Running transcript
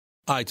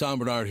Hi, Tom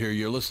Bernard here.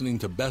 You're listening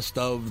to Best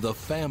of the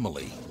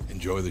Family.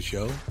 Enjoy the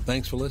show.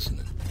 Thanks for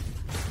listening.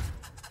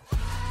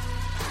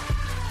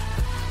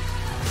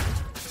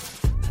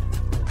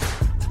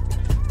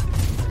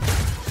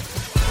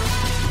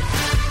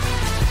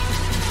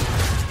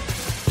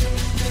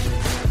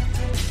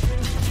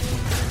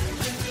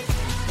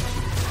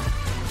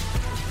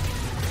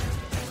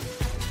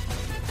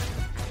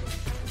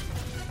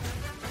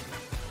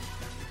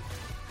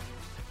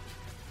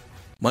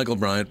 Michael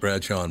Bryant,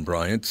 Bradshaw and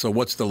Bryant. So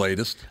what's the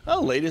latest?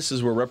 Well, the latest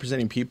is we're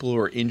representing people who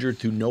are injured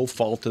through no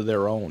fault of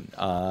their own.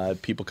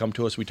 People come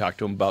to us. We talk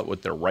to them about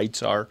what their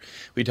rights are.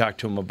 We talk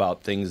to them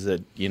about things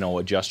that,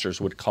 adjusters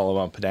would call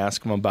them up and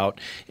ask them about.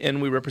 And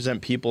we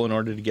represent people in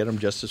order to get them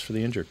justice for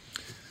the injured.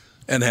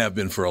 And have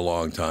been for a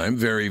long time.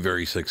 Very,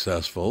 very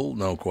successful,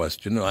 no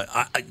question.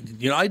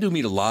 I do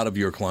meet a lot of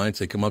your clients.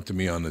 They come up to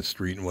me on the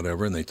street and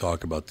whatever, and they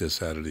talk about this,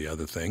 that, or the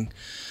other thing.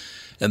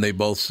 And they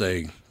both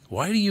say,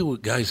 why do you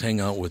guys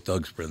hang out with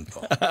Doug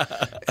Sprinthal?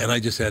 And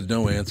I just had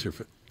no answer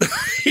for it.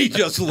 He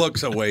just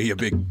looks away, you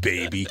big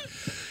baby.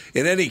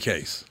 In any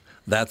case,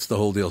 that's the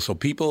whole deal. So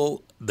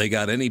people, they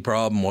got any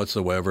problem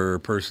whatsoever,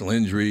 personal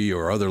injury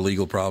or other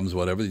legal problems,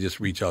 whatever, they just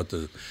reach out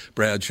to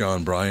Bradshaw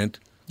and Bryant.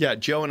 Yeah,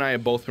 Joe and I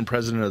have both been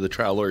president of the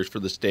trial lawyers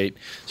for the state,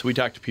 so we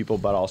talk to people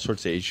about all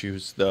sorts of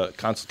issues. The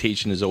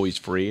consultation is always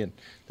free, and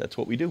that's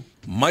what we do.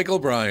 Michael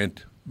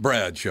Bryant,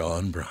 Bradshaw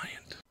and Bryant.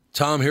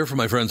 Tom here from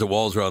my friends at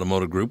Walzer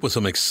Automotive Group with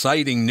some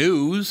exciting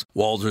news.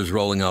 Walzer's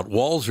rolling out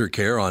Walzer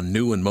Care on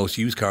new and most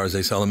used cars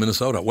they sell in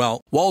Minnesota.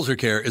 Well, Walzer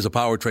Care is a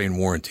powertrain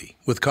warranty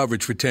with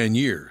coverage for 10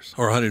 years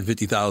or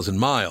 150,000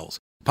 miles.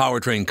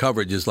 Powertrain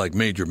coverage is like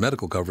major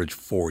medical coverage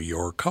for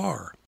your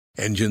car.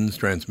 Engines,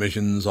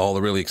 transmissions, all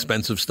the really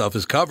expensive stuff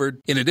is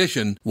covered. In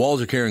addition,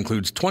 Walzer Care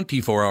includes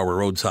 24-hour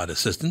roadside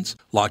assistance.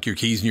 Lock your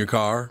keys in your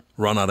car,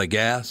 run out of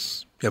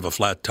gas, you have a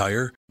flat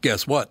tire.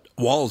 Guess what?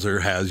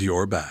 Walzer has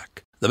your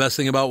back. The best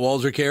thing about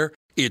Walzer Care,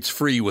 it's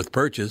free with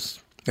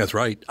purchase. That's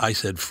right, I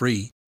said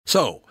free.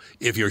 So,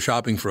 if you're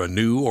shopping for a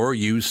new or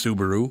used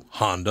Subaru,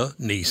 Honda,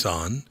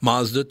 Nissan,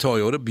 Mazda,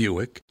 Toyota,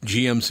 Buick,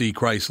 GMC,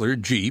 Chrysler,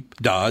 Jeep,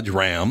 Dodge,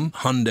 Ram,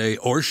 Hyundai,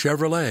 or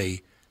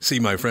Chevrolet, see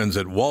my friends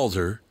at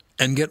Walzer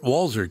and get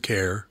Walzer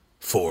Care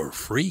for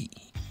free.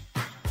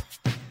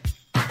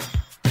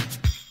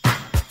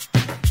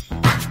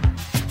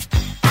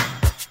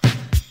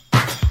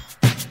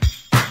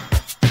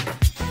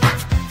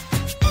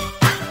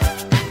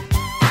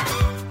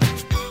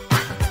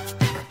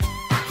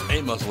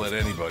 Must let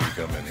anybody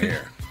come in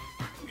here.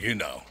 You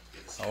know.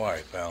 How are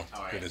you, pal?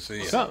 Good to see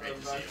you. What's up?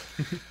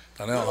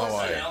 Donnell, how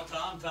are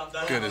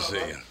you? Good to see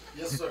you.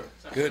 Yes, sir.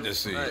 Good to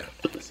see you.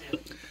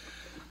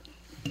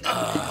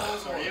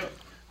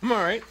 I'm all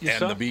right.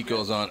 And the beat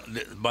goes on.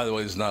 By the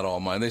way, it's not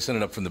all mine. They send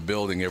it up from the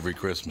building every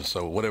Christmas.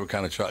 So whatever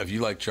kind of chocolate, if you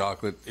like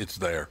chocolate, it's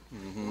there.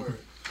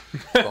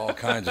 Mm-hmm. All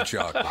kinds of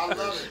chocolate. I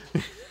love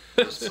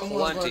it.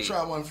 Someone's going to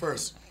try one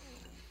first.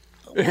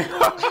 What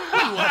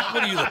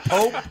are you, the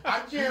Pope? I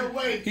can't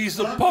wait. He's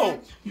the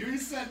Pope. You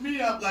set me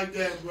up like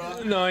that,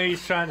 bro. No,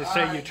 he's trying to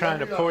say you're trying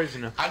to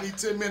poison him. I need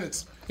 10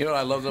 minutes. You know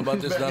what I love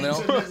about this,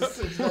 Donnell?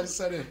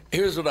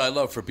 Here's what I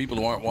love for people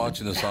who aren't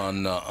watching this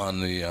on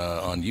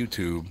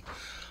YouTube.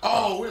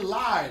 Oh, we're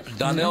live.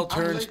 Donnell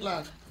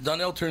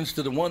turns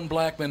to the one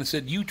black man and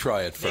said, "You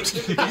try it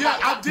first." Yeah,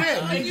 I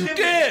did. You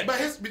did. But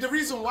the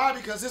reason why,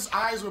 because his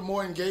eyes were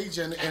more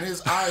engaging and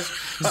his eyes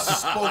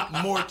spoke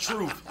more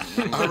truth.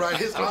 All right,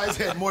 his eyes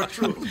had more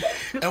truth.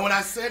 And when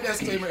I said that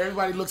statement,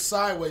 everybody looked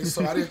sideways,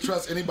 so I didn't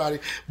trust anybody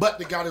but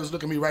the guy that was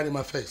looking me right in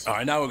my face. All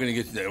right, now we're gonna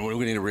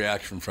need a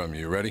reaction from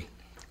you. Ready?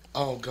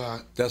 Oh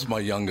God. That's my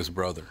youngest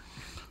brother.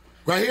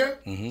 Right here?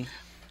 Mm-hmm.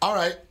 All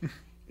right.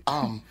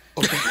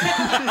 Okay.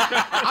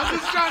 I'm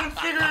just trying to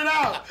figure it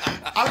out.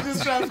 I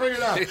figured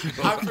it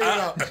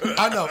out.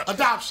 I know.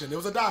 Adoption. It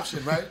was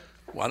adoption, right?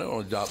 Well, I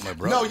don't adopt my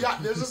brother.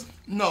 No,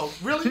 no,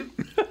 really?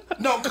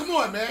 No, come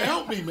on, man.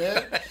 Help me,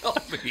 man.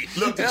 Help me.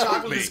 Look, the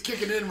chocolate is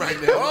kicking in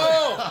right now.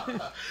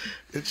 Oh!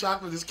 The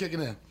chocolate is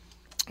kicking in.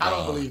 I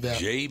don't believe that.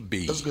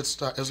 JB. It was a good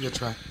start. It was a good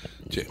try.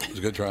 It was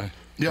a good try?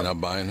 Yep. You're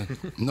not buying it?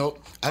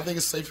 Nope. I think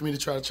it's safe for me to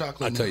try the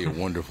chocolate. I'll tell you a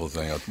wonderful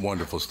thing, a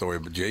wonderful story.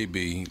 But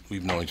JB,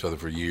 we've known each other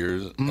for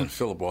years. Mm-hmm. And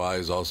Philip Y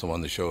is also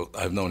on the show.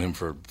 I've known him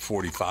for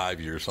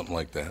 45 years, something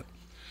like that.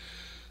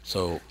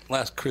 So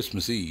last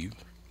Christmas Eve,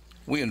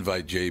 we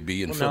invite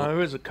JB and Philip. No, it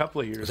was a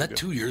couple of years ago. Was that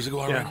 2 years ago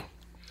already? Yeah.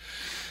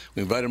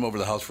 We invite him over to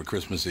the house for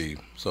Christmas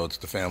Eve. So it's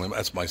the family.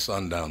 That's my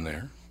son down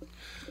there.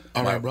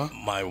 All right, bro.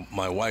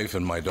 My wife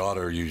and my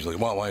daughter usually,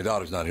 well, my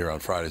daughter's not here on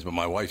Fridays, but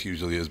my wife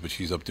usually is, but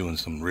she's up doing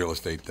some real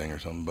estate thing or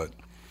something. But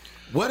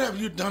what have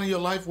you done in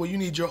your life where you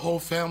need your whole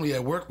family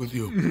at work with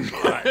you?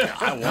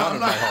 I wanted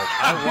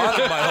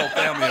my whole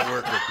family at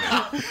work with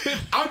me.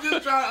 I'm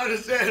just trying to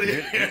understand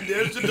it.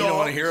 There's the dog. You don't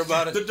want to hear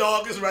about it? The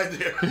dog is right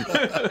there.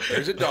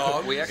 There's a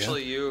dog. We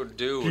actually You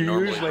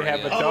normally usually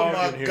have a in. dog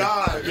Oh in my here.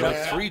 God, There's man.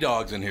 like 3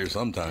 dogs in here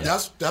sometimes.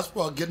 That's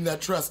for getting that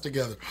trust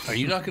together. Are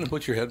you not going to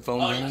put your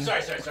headphones in?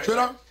 Sorry. Should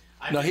I?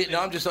 No,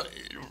 I'm just.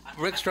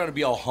 Rick's trying to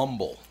be all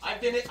humble. I've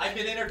been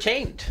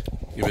entertained.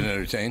 You've been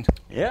entertained?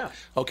 Yeah.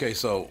 Okay,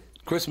 so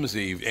Christmas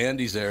Eve,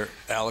 Andy's there,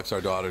 Alex,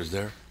 our daughter's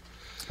there,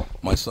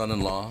 my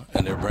son-in-law,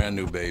 and their brand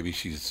new baby.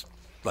 She's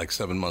like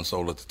 7 months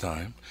old at the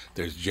time.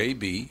 There's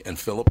JB and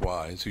Philip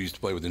Wise, who used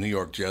to play with the New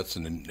York Jets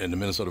and the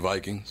Minnesota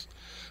Vikings.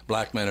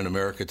 Black men in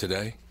America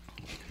today.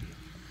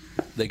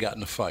 They got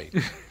in a fight.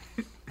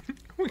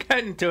 We got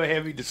into a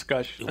heavy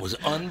discussion. It was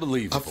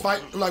unbelievable. A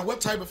fight? Like what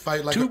type of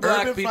fight? Like Two an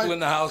black urban people fight? in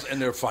the house,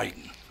 and they're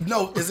fighting.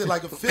 No, is it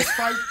like a fist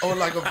fight or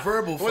like a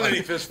verbal fight? Wasn't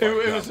any fist fight.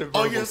 It was a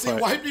Oh, verbal yeah, see,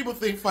 fight. white people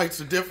think fights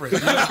are different. We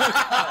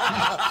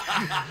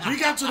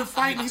got to the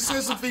fight, and he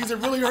said some things that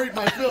really hurt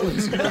my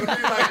feelings. You know what I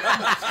mean?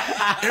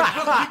 Like,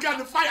 and we got in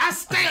the fight. I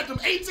stabbed him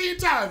 18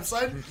 times,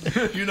 son.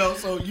 You know,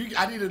 so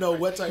I need to know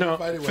what type No, of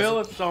fight it was.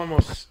 Philip's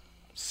almost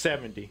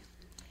 70,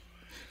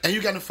 And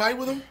you got in a fight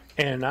with him?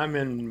 and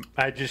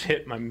I just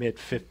hit my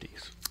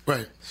mid-50s.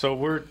 Right. So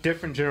we're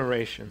different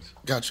generations.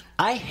 Gotcha.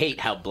 I hate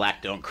how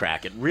black don't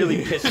crack. It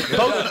really pisses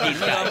both of these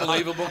guys.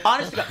 Unbelievable.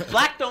 Honestly,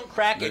 black don't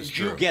crack That's and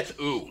Jew true. gets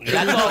ooh.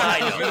 That's all I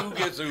know. Who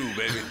gets ooh,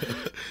 baby?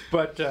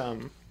 But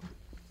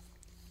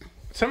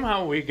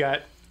somehow we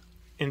got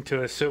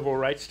into a civil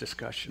rights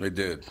discussion. They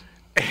did.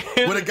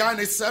 With a guy in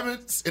their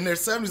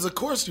 70s, of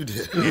course you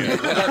did. You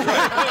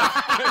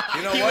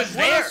know what? What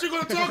else you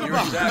going to talk You're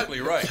about?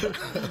 exactly right.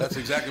 That's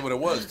exactly what it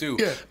was, too.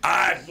 Yeah.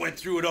 I went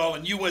through it all,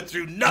 and you went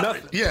through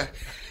nothing. Yeah.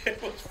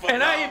 It was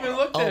And I even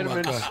looked at my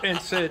him God. and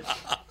said,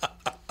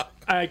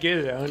 I get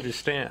it, I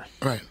understand.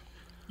 Right.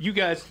 You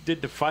guys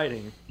did the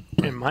fighting,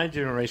 and my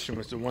generation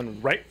was the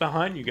one right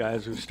behind you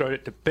guys who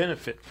started to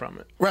benefit from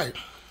it. Right.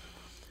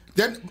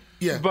 Then,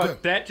 yeah. But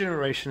good. that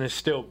generation is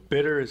still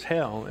bitter as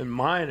hell, and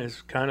mine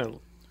is kind of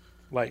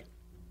like,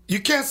 You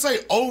can't say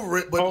over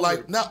it, but Over like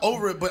it. not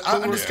over it. But I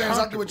understand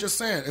exactly what you're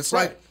saying. It's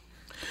like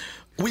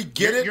we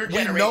get it, Your we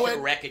know generation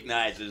it.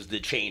 recognizes the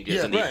changes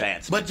Yeah, and the right.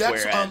 advancements. But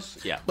that's whereas,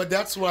 yeah. But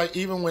that's why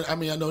even when I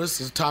know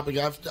this is a topic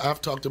I've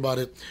talked about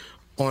it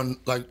on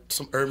like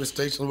some urban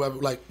stations, whatever,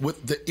 like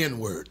with the N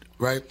word,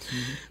 right?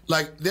 Mm-hmm.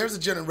 Like there's a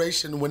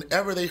generation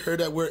whenever they heard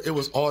that word, it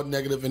was all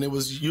negative, and it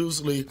was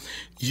usually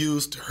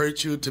used to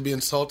hurt you, to be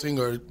insulting,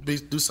 or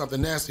do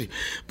something nasty.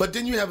 But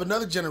then you have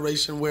another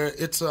generation where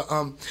it's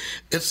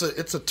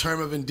a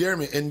term of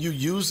endearment, and you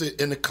use it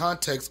in the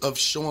context of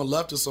showing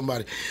love to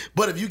somebody.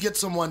 But if you get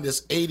someone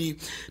that's 80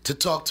 to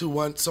talk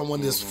to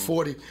someone that's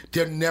 40,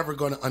 they're never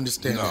going to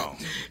understand No.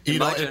 that. You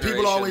know, my and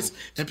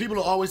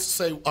people always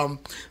say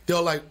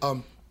they'll like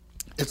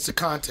it's the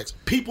context.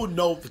 People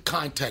know the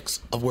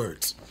context of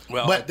words,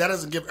 Well, but that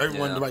doesn't give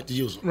everyone Yeah. the right to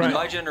use them. In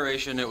my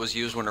generation, it was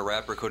used when a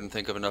rapper couldn't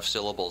think of enough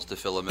syllables to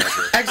fill a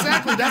measure.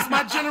 Exactly. That's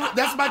my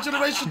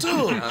generation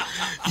too.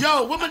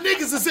 Yo, where my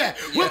niggas is at?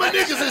 Where my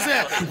niggas is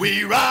at?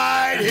 We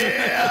right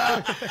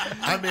here.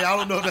 I mean, I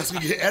don't know if that's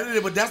gonna get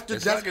edited, but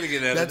that's not gonna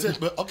get edited. That's it.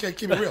 But okay,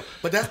 keep it real.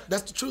 But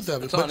that's the truth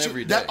of it. It's but on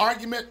every that day.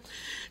 argument,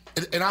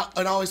 and I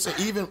always say,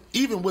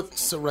 even with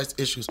civil rights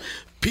issues,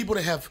 people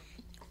that have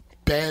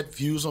bad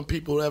views on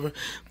people, whatever,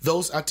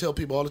 I tell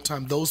people all the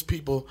time, those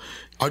people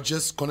are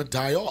just going to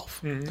die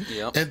off.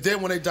 Yep. And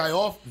then when they die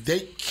off,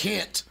 they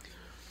can't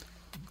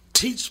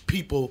teach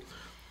people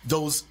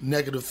those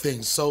negative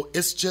things. So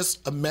it's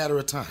just a matter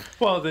of time.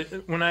 well,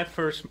 when I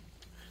first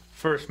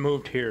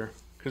moved here,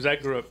 because I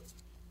grew up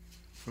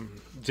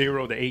from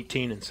 0 to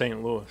 18 in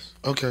St. Louis.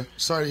 Okay.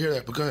 Sorry to hear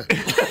that, but go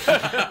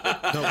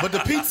ahead. No, but the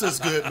pizza's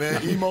good,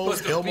 man.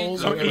 Emos,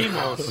 Elmos. Oh, whatever.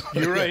 emos.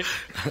 You're right.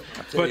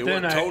 Tell But you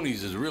then what,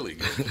 Tony's is really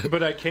good.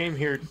 But I came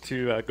here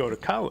to go to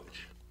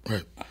college,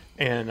 Right.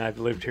 and I've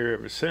lived here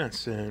ever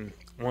since. And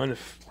one of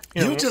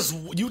You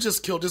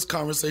just killed this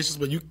conversation,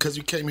 but because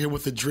you came here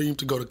with a dream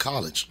to go to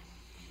college.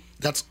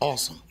 That's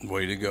awesome.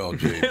 Way to go,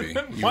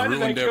 JB. You why did I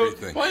ruined kill?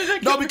 everything. Why did I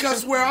No, kill?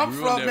 because where I'm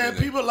ruined from, man,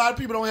 everything. a lot of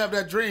people don't have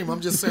that dream. I'm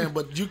just saying,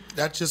 but you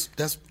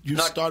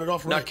started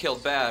off right. Not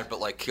killed bad, but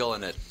like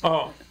killing it.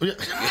 Oh,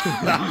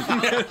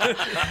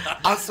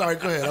 I'm sorry.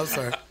 Go ahead. I'm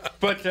sorry.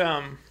 but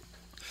and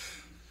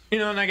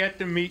I got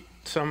to meet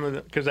some of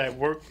the because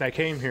I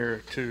came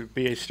here to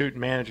be a student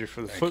manager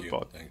for the Thank you.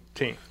 football Thank you.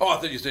 team. Oh, I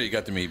thought you said you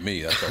got to meet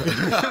me. That's all right.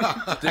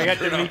 I got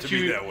Turned to out meet to be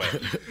you that way.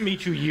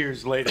 meet you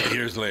years later.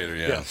 Years later,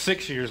 yeah. Yeah,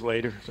 6 years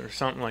later or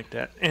something like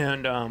that.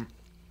 And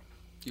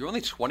You were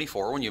only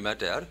 24 when you met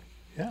Dad?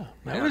 yeah,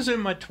 I was in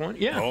my 20s.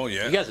 Yeah. Oh,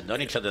 yeah. You guys have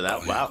known each other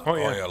that wow. Oh,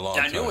 yeah. Oh, yeah, long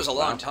I knew it was a time.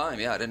 long time.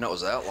 Yeah, I didn't know it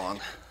was that long.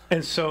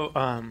 And so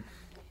I'm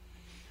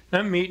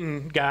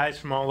meeting guys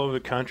from all over the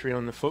country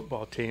on the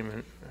football team,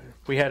 and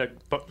we had a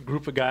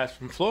group of guys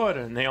from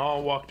Florida, and they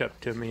all walked up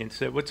to me and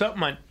said, "What's up,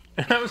 man?"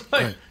 And I was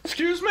like, Right.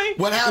 "Excuse me?"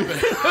 What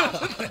happened?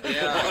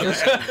 Yeah.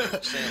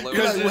 St. Louis.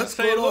 Because Like, in what's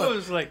St. going on?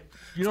 Louis, like,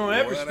 you don't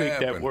ever What speak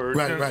that happened? word.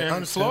 Right, and, right, I and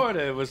understand.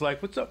 Florida, it was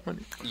like, "What's up,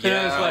 man?" And I was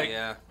Yeah, like,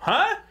 yeah.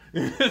 "Huh?"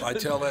 I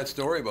tell that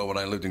story about when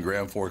I lived in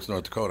Grand Forks,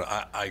 North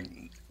Dakota.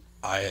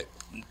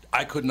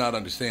 I could not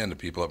understand the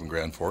people up in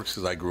Grand Forks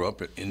because I grew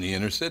up in the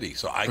inner city.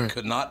 So I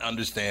could not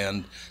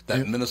understand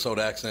that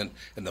Minnesota accent.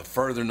 And the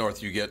further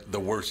north you get, the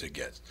worse it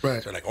gets.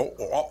 Right. So they're like,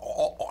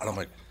 oh. And I'm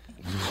like,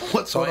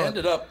 What's so going I on?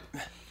 ended up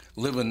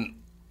living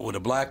with a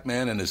black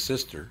man and his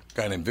sister, a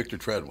guy named Victor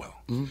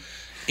Treadwell.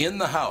 In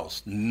the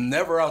house,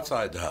 never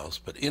outside the house,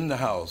 but in the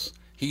house,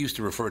 he used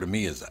to refer to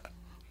me as that.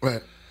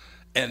 Right.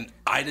 And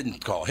I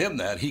didn't call him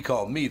that. He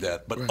called me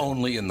that, but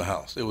only in the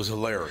house. It was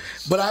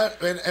hilarious. But I'll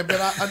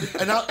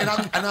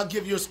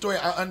give you a story.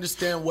 I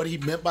understand what he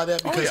meant by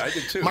that because I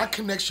did too. My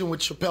connection with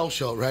Chappelle's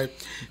show, right?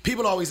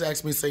 People always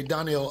ask me, say,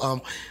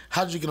 Donnell,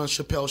 how did you get on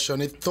Chappelle's show?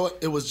 And they thought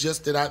it was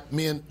just that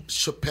me and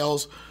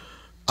Chappelle's.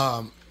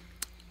 I'm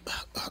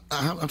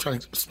trying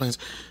to explain this.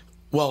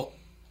 Well,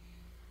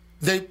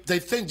 they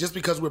think just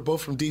because we're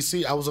both from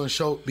D.C., I was on the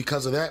show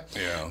because of that.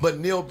 Yeah. But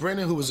Neil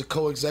Brennan, who was a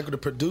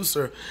co-executive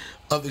producer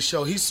of the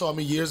show, he saw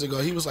me years ago.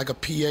 He was like a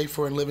PA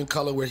for In Living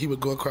Color, where he would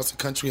go across the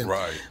country and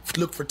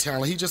look for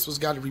talent. He just was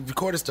got to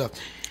record stuff.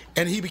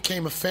 And he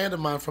became a fan of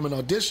mine from an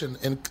audition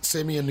and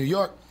sent me in New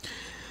York.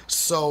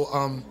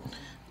 So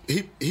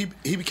he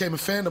became a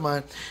fan of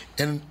mine,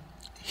 and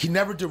he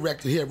never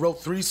directed. He had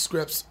wrote 3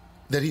 scripts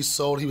that he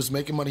sold. He was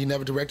making money. He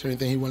never directed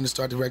anything. He wanted to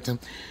start directing.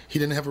 He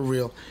didn't have a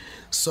reel.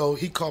 So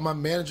he called my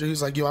manager. He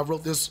was like, yo, I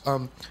wrote this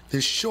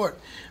short.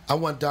 I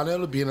want Donnell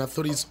to be in. I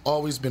thought he's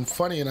always been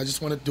funny, and I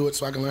just want to do it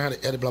so I can learn how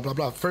to edit, blah, blah,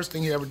 blah. First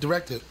thing he ever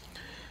directed,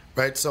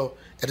 right? So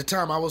at the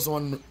time, I was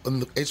on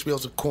the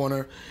HBO's The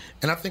Corner,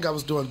 and I think I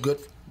was doing good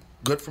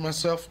for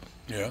myself.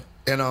 Yeah.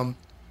 And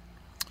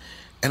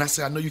I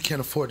said, I know you can't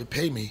afford to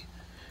pay me,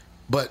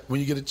 but when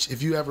you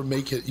if you ever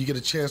make it, you get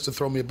a chance to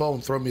throw me a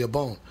bone.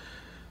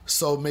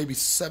 So maybe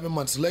 7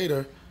 months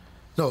later,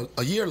 no,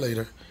 a year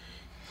later,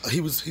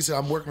 he said,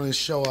 I'm working on this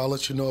show. I'll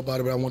let you know about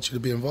it, but I want you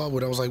to be involved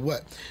with it. I was like,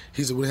 what?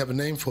 He said, we have a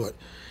name for it.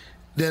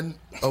 Then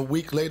a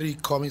week later, he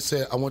called me and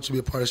said, I want you to be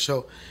a part of the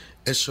show.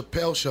 It's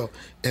Chappelle's show.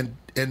 And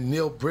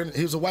Neil Brennan,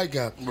 he was a white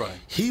guy. Right.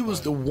 He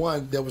was the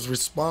one that was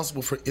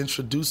responsible for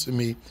introducing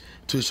me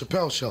to the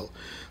Chappelle show.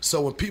 So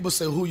when people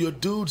say who your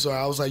dudes are,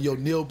 I was like, yo,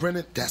 Neil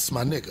Brennan, that's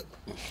my nigga.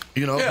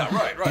 You know? Yeah,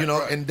 right. You know,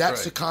 right, and that's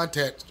right. the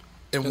contact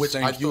in The which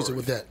same I use story. it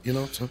with that, you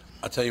know? So,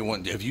 I'll tell you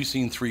one. Have you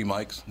seen 3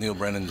 Mics, Neil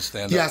Brennan, to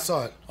stand up? yeah, I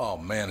saw it. Oh,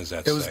 man, is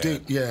that It was sad.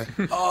 deep, yeah.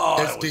 Oh,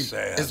 it's it was deep.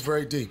 sad. It's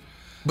very deep.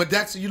 But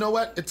that's, you know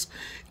what?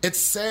 It's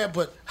sad,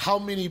 but how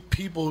many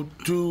people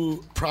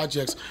do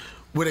projects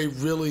where they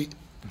really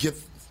get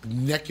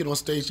naked on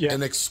stage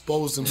and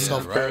expose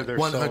themselves right.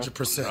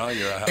 100%? No,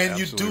 you're and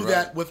you absolutely do right.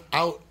 that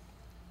without,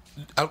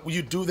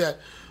 you do that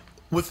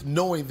with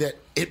knowing that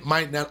it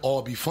might not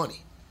all be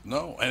funny.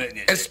 No. And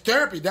It's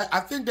therapy. That I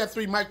think that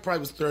 3 Mic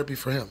probably was therapy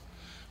for him.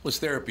 was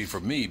therapy for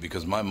me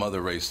because my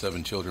mother raised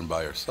 7 children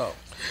by herself.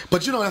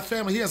 But you know, that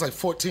family, he has like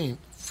 14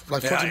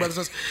 brothers and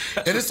sisters.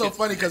 And it's so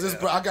funny because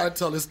I got to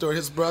tell this story.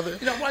 His brother.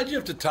 You know, why'd you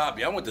have to top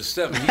me? I went to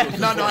 7. He goes to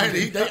No,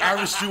 14. they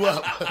Irished you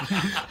up.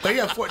 But he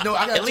had 4. No,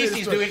 I got to At least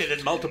he's doing it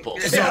in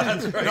multiples. So, I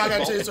got to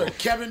tell you a story.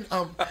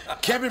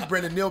 Kevin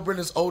Brennan, Neil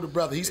Brennan's older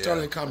brother, he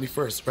started in comedy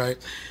first, right?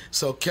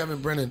 So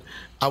Kevin Brennan,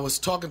 I was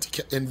talking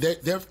to and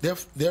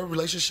their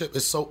relationship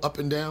is so up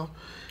and down.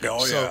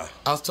 Oh, so yeah.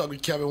 I was talking to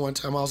Kevin one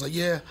time. I was like,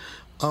 yeah.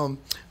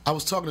 I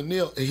was talking to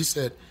Neil, and he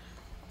said,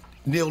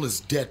 Neil is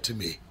dead to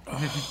me.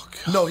 Oh,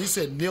 God. No, he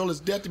said, Neil is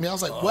dead to me. I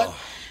was like, what?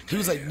 He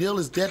was like, Neil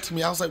is dead to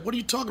me. I was like, what are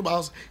you talking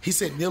about? He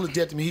said, Neil is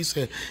dead to me. He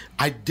said,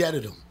 I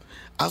deaded him.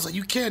 I was like,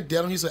 you can't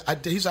dead him. He said,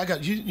 he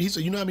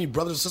said, you know how many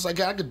brothers and sisters I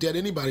got? I could dead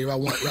anybody if I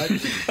want, right?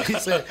 He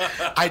said,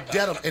 I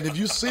dead him. And if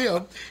you see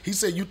him, he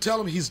said, you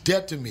tell him he's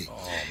dead to me.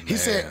 Oh, he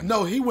said,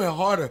 no, he went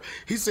harder.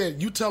 He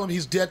said, you tell him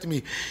he's dead to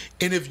me.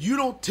 And if you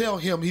don't tell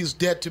him he's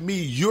dead to me,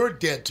 you're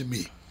dead to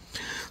me.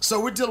 So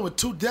we're dealing with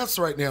 2 deaths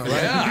right now, right?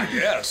 Yeah,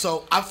 yes.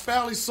 So I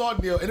finally saw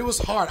Neil, and it was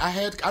hard.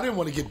 I didn't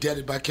want to get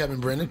deaded by Kevin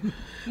Brennan.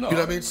 No. You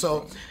know what I mean?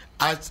 So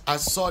I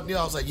saw Neil.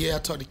 I was like, yeah, I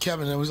talked to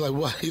Kevin, and he was like,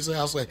 what? He said,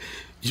 I was like,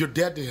 you're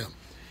dead to him.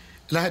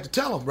 And I had to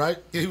tell him, right?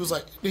 And he was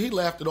like, he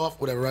laughed it off,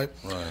 whatever, right?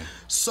 Right.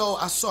 So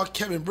I saw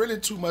Kevin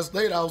Brennan 2 months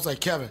later. I was like,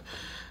 Kevin,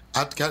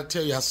 I got to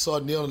tell you, I saw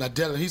Neil and I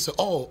deaded him. He said,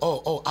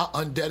 oh, I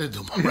undeaded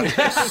him.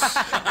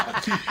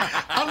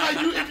 I'm like,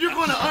 if you're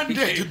going to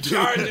undead the dude,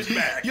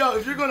 yo,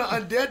 if you're going to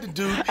undead the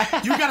dude,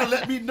 you got to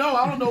let me know.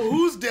 I don't know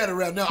who's dead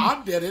around. Now,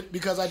 I'm deaded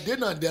because I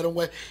didn't undead him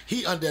when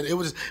he undead. It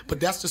was, but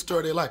that's the story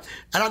of their life.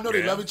 And I know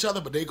they love each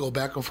other, but they go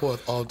back and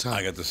forth all the time.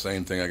 I got the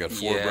same thing. I got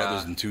 4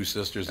 brothers and 2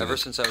 sisters. Ever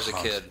since I was a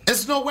kid.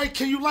 There's no way.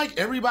 Can you like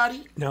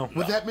everybody? No.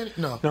 With that many?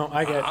 No. No,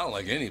 I don't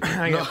like anybody.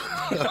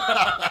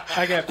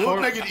 I got We'll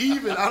 4. make it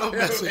even. I don't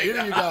mess with any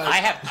of you guys. I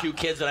have 2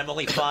 kids, and I'm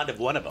only fond of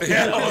one of them.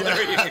 Yeah, oh,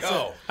 there you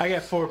go. I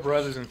got 4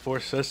 brothers and 4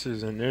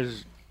 sisters, and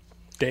there's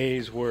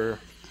days where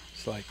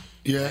it's like,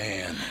 Yeah.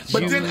 Man,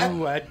 But you, then,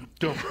 I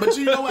don't. but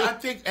you know what? I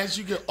think as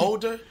you get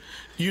older,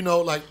 you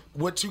know, like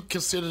what you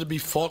consider to be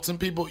faults in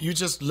people, you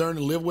just learn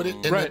to live with it.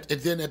 And, Right.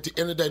 and then at the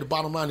end of the day, the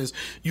bottom line is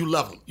you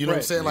love them. You know what I'm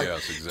Right. saying? Like,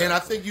 Yes, exactly. And I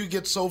think you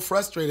get so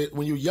frustrated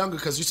when you're younger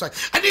because you're like,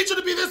 I need you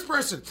to be this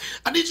person.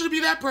 I need you to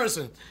be that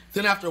person.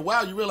 Then after a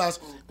while, you realize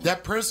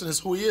that person is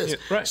who he is.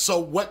 Yeah, right. So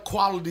what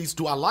qualities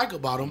do I like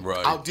about him?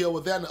 Right. I'll deal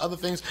with that, and other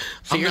things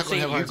So I'm you're not going to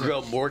saying have you a hard time.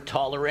 grow more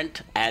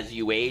tolerant as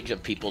you age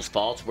of people's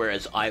faults,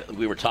 whereas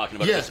we were talking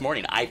about it Yeah. this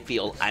morning. I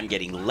feel I'm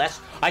getting less.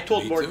 I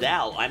told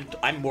Mordell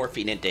I'm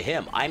morphing into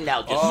him. I'm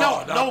now just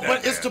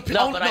but it's the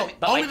no, but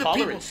only my the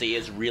tolerancy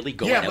is really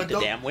going out the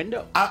damn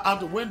window. Out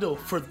the window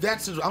for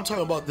that situation. I'm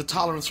talking about the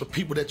tolerance for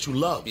people that you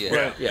love. Yeah.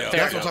 Right. Yeah, fair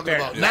That's what I'm enough, talking fair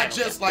about. enough. Not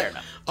just Fair like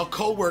enough. a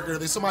coworker,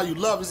 they're somebody you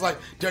love. It's like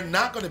they're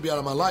not going to be out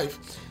of my life.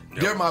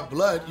 They're my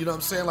blood. You know what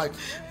I'm saying? Like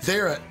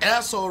they're an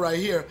asshole right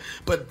here,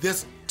 but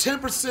this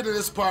 10% of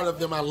this part of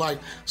them I like,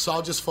 so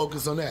I'll just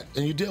focus on that,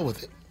 and you deal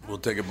with it. We'll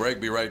take a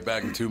break. Be right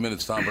back in 2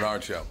 minutes. Tom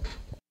Bernard Show.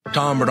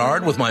 Tom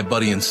Bernard with my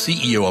buddy and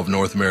CEO of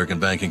North American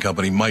Banking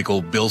Company,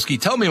 Michael Bilski.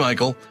 Tell me,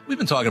 Michael, we've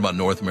been talking about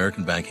North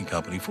American Banking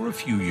Company for a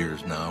few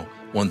years now.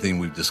 One thing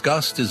we've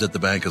discussed is that the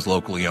bank is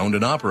locally owned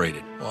and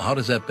operated. Well, how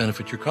does that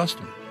benefit your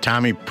customer?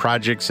 Tommy,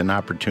 projects and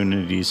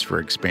opportunities for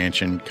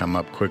expansion come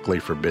up quickly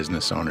for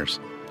business owners.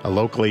 A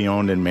locally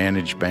owned and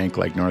managed bank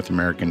like North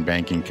American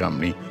Banking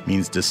Company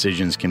means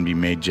decisions can be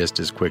made just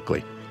as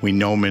quickly. We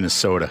know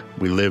Minnesota.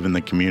 We live in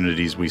the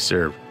communities we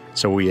serve.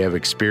 So we have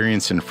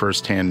experience and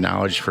firsthand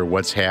knowledge for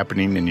what's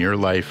happening in your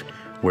life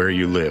where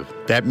you live.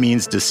 That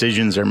means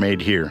decisions are made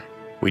here.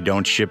 We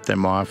don't ship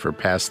them off or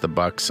pass the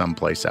buck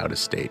someplace out of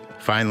state.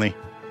 Finally,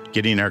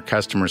 getting our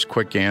customers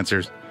quick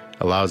answers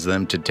allows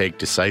them to take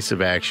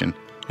decisive action,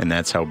 and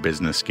that's how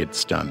business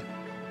gets done.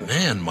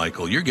 Man,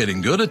 Michael, you're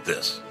getting good at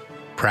this.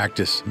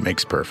 Practice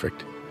makes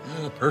perfect.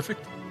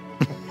 Perfect.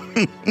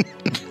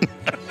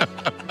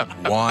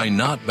 Why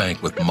not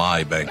bank with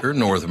my banker,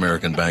 North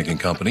American Banking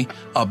Company?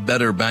 A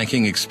better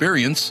banking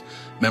experience.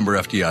 Member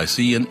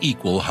FDIC, an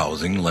equal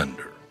housing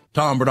lender.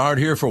 Tom Bernard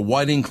here for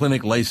Whiting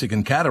Clinic LASIK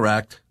and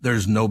Cataract.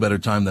 There's no better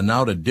time than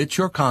now to ditch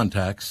your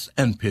contacts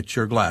and pitch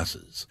your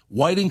glasses.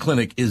 Whiting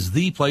Clinic is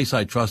the place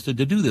I trusted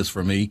to do this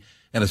for me,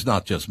 and it's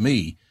not just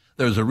me.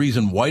 There's a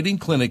reason Whiting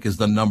Clinic is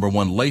the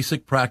 #1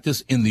 LASIK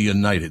practice in the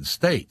United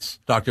States.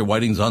 Dr.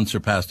 Whiting's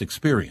unsurpassed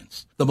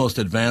experience, the most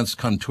advanced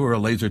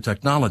Contura laser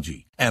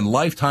technology, and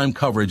lifetime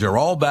coverage are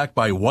all backed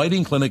by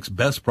Whiting Clinic's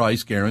best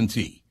price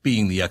guarantee.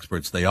 Being the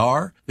experts they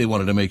are, they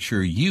wanted to make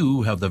sure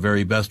you have the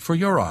very best for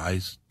your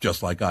eyes,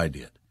 just like I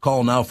did.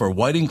 Call now for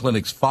Whiting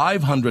Clinic's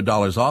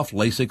 $500 off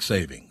LASIK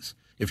savings.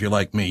 If you're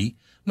like me,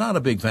 not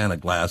a big fan of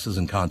glasses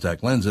and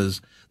contact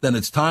lenses, then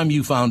it's time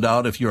you found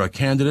out if you're a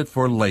candidate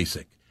for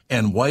LASIK.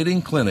 And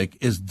Whiting Clinic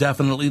is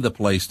definitely the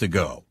place to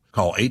go.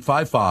 Call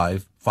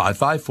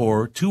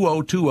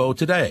 855-554-2020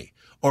 today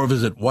or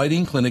visit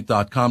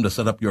whitingclinic.com to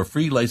set up your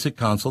free LASIK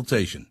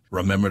consultation.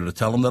 Remember to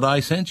tell them that I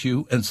sent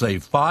you and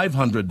save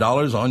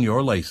 $500 on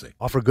your LASIK.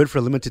 Offer good for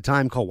a limited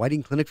time. Call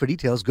Whiting Clinic for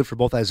details. Good for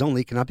both eyes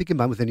only. Cannot be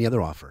combined with any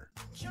other offer.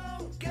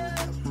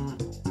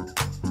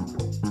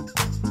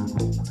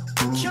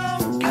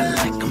 I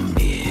like them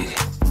big.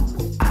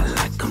 I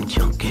like them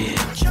chunky.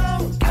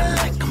 I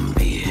like them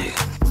big.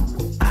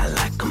 I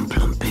like them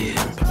plumpy.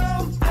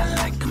 I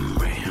like them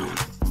round.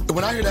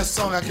 When I hear that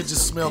song, I could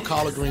just smell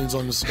collard greens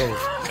on the stove.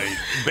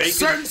 Bacon?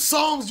 Certain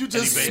songs, you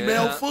just Any bacon?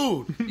 smell Yeah.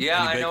 food.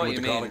 Yeah, I Bacon know what with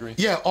you the collard mean. greens?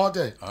 Yeah, all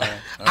day. All right.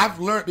 I've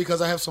learned,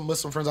 because I have some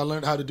Muslim friends, I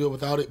learned how to do it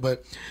without it,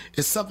 but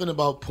it's something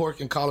about pork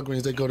and collard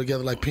greens. They go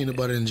together like peanut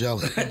butter and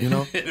jelly, you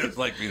know? It's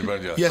like peanut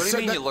butter jelly. Yeah, What do you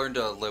mean certain- you learned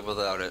to live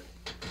without it?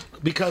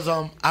 because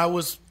I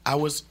was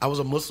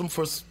a Muslim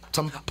for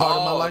some part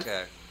of my life.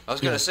 Okay. I was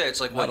going to say, it's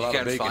like, what, Not a you lot of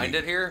can't bacon find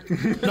it here?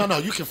 No,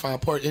 you can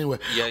find pork anywhere.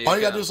 Yeah, you all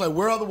you gotta can. do is like,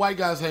 where are the white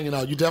guys hanging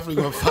out? You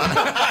definitely gonna find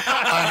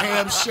a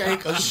ham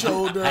shake, a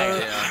shoulder,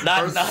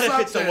 Not or if it's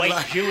a something white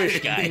like-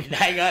 Jewish guy.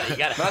 Hang on, you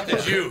gotta. Not the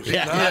Jews.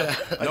 Yeah.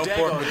 No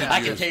pork with the I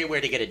can Jews. tell you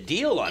where to get a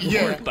deal on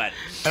Yeah. pork, but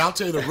And I'll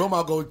tell you the room,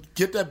 I'll go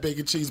get that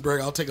bacon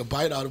cheeseburger. I'll take a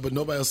bite out of it, but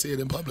nobody will see it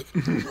in public.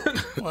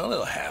 Well,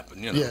 it'll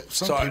happen, you know. Yeah,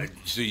 some so, people-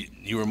 so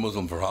you were a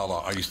Muslim for how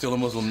long? Are you still a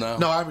Muslim now?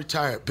 No, I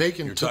retired.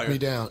 Bacon You're took tired? me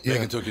down.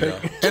 Bacon Yeah. took you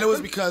down. And it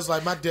was because,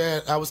 like, my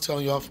dad, I was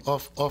telling you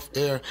off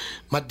air,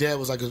 my dad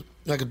was like a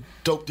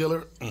dope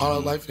dealer all our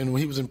life. And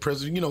when he was in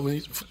prison, you know,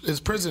 his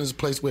prison is a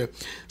place where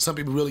some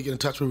people really get in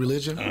touch with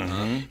religion.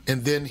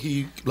 And then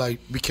he, like,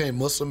 became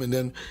Muslim. And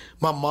then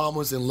my mom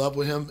was in love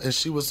with him. And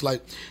she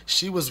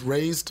was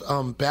raised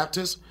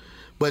Baptist,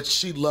 but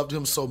she loved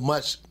him so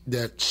much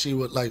that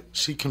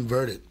she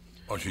converted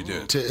Oh, she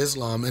did. to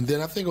Islam. And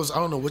then I think it was, I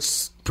don't know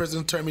which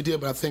prison term he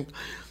did, but I think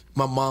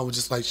my mom was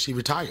just like, she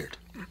retired.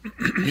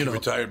 You know,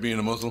 Retired being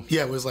a Muslim?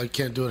 yeah, it was like,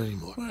 can't do it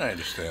anymore. I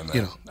understand that.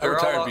 You know. I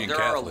retired being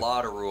There are a Catholic.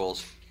 lot of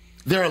rules.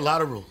 There are a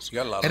lot of rules. You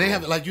got a lot of and they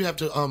rules. have, like, you have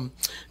to,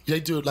 they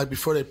do, like,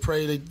 before they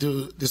pray, they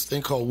do this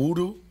thing called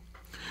wudu.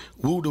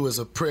 Wudu is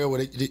a prayer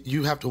where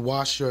you have to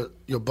wash your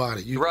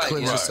body. You Right,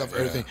 cleanse yeah. yourself,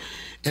 everything.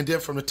 And then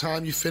from the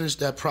time you finish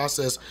that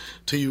process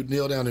till you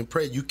kneel down and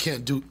pray, you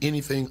can't do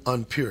anything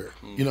impure.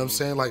 You know what I'm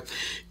saying? Like,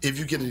 if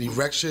you get an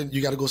erection,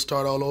 you got to go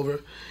start all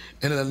over.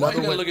 And then Why another you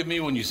gotta one. look at me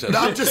when you said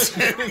No, that? I'm just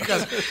saying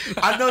because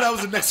I know that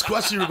was the next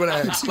question you were going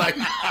to ask. Like,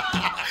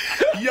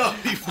 yo,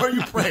 before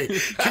you pray,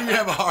 can you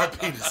have a hard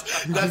penis?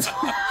 That's all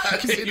I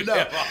just need to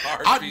know.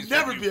 I'd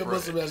never be a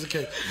Muslim as a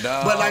kid.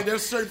 No. But like,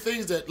 there's certain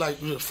things that like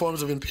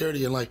forms of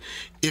impurity, and like,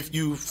 if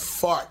you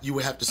fart, you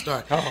would have to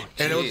start. Oh,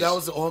 and that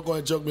was the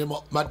ongoing joke. Me and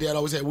my dad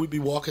always had. We'd be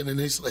walking, and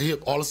he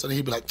all of a sudden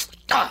he'd be like,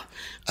 "Ah,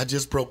 I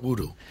just broke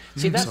wudu."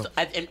 See, that's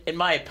in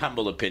my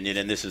humble opinion,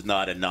 and this is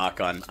not a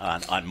knock on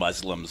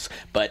Muslims,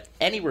 but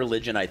any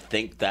religion I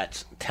think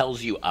that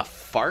tells you a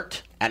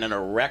fart and an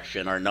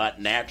erection are not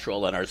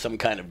natural and are some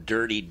kind of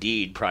dirty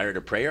deed prior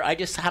to prayer, I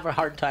just have a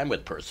hard time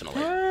with personally.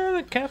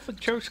 The Catholic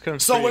Church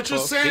comes. So pretty what you're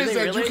close. saying Do is they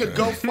that really? you could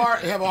go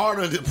fart and have a hard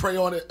on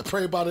and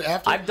pray about it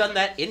after? I've done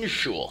that in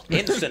shul,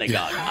 in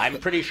synagogue. I'm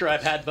pretty sure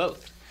I've had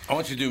both. I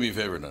want you to do me a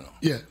favor now.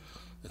 Yeah.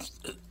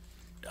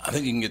 I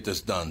think you can get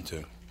this done,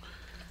 too.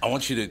 I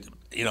want you to,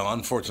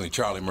 unfortunately,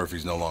 Charlie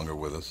Murphy's no longer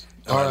with us.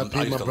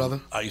 R.I.P., my brother.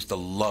 I used to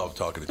love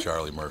talking to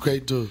Charlie Murphy.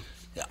 Great dude.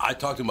 Yeah, I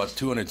talked to him about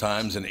 200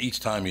 times, and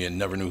each time he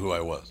never knew who I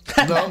was.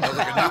 No. I was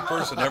like a new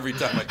person every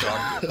time I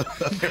talked to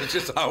him. It was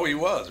just how he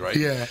was, right?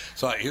 Yeah.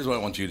 So here's what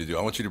I want you to do.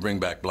 I want you to bring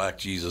back Black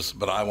Jesus,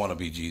 but I want to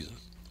be Jesus.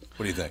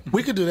 What do you think?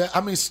 We could do that. I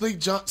mean, Slink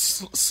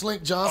Johnson.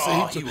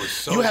 Oh, he was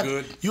so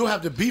good. You'll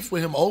have to beef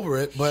with him over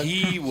it, but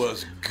He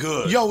was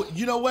good. yo,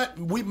 you know what?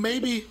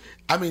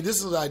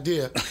 This is the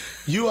idea.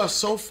 You are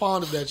so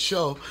fond of that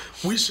show.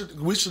 We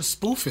should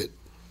spoof it.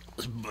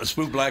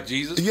 Spoof Black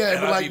Jesus? Yeah,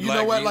 And but I'd like be you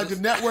know Black what?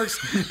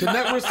 Jesus? Like the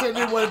networks said they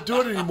didn't want to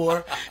do it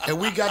anymore, and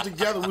we got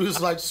together. We was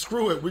like,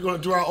 screw it. We're gonna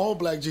do our own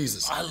Black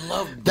Jesus. I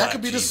love that. Black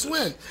Could be Jesus. the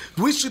swing.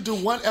 We should do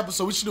one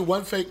episode. We should do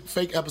one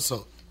fake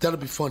episode. That'll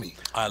be funny.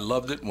 I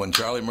loved it when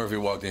Charlie Murphy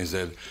walked in and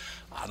said,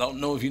 I don't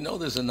know if you know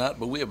this or not,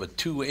 but we have a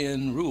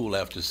 2-N rule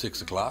after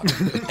 6 o'clock,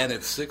 and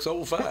it's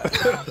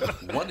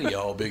 6:05. One of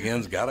y'all big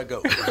ends gotta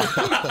go.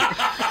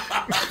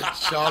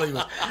 Charlie,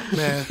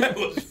 man, That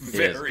was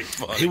very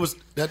funny. he was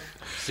that.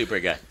 Super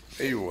guy.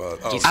 He was.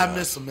 Oh, I God.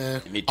 miss him,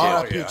 man. Me too.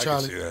 R.I.P. Yeah, I can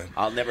Charlie. see that.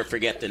 I'll never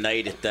forget the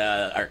night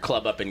at our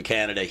club up in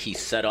Canada. He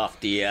set off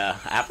the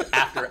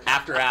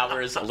after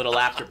hours, a little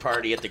after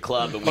party at the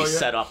club, and we Oh, yeah?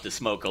 set off the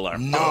smoke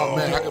alarm. Oh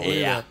man, I can believe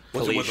Yeah, that.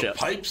 Was it with Felicia. a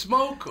pipe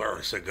smoke or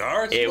a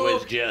cigar smoke? It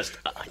was just,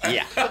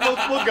 yeah.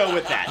 We'll go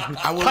with that.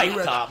 will Pipe, be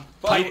ready. Tom.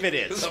 Pipe it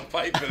It's is. a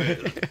pipe it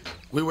is.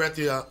 We were at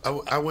the.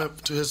 I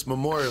went to his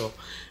memorial,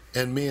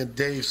 and me and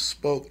Dave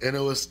spoke, and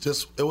it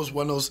was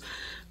one of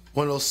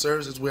those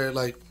services where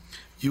like.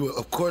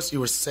 Of course, you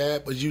were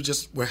sad, but you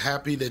just were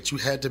happy that you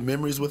had the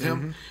memories with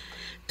him.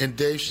 And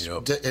Dave,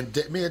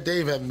 me and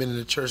Dave haven't been in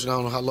the church in I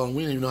don't know how long.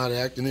 We didn't even know how to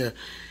act in there.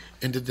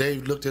 And then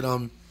Dave looked at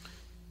one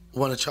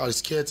of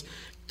Charlie's kids,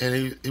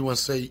 and he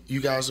wants to say, "You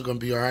guys are gonna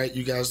be all right.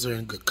 You guys are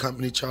in good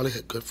company." Charlie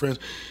had good friends.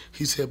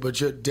 He said, "But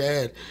your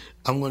dad,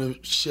 I'm gonna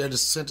share the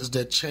sentence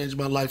that changed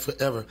my life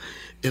forever,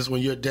 is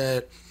when your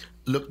dad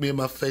looked me in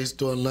my face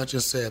during lunch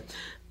and said."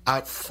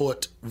 I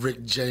fought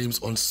Rick James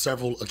on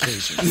several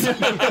occasions. And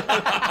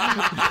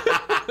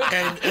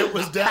it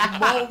was that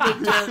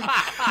moment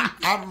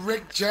that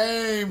Rick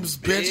James,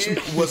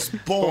 bitch, was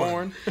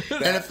born.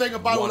 And the thing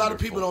about it, a lot of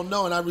people don't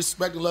know, and I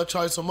respect and love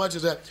Charlie so much,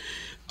 is that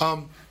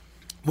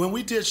when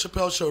we did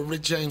Chappelle's Show,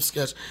 Rick James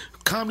sketch,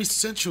 Comedy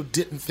Central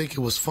didn't think it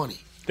was funny.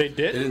 They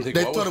did.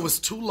 They thought it was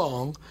too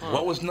long.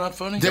 What was not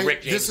funny? The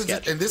Rick James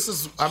sketch. They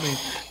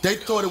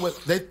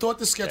thought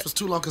the sketch was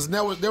too long because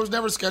there was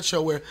never a sketch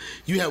show where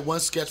you had one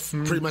sketch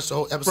for pretty much the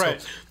whole episode.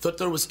 Right. Thought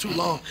that it was too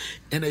long,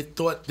 and they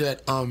thought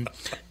that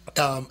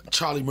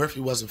Charlie Murphy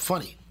wasn't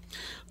funny.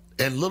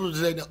 And little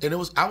did they know, and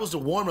I was the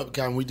warm up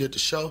guy when we did the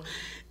show,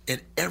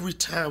 and every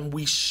time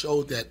we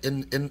showed that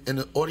in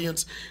the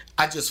audience,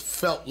 I just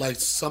felt like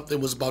something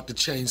was about to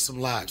change some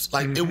lives.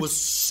 Like it was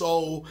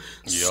so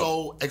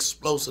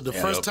explosive. The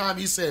first time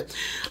he said,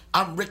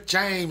 "I'm Rick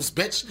James,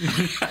 bitch,"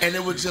 and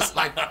it was just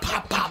like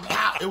pop, pop,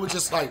 pop. It was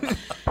just like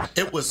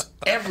it was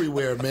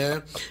everywhere,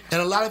 man.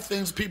 And a lot of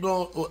things they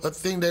don't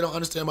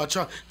understand about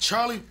Charlie.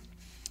 Charlie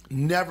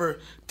never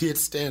did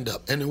stand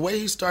up, and the way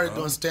he started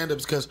doing stand up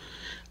is because.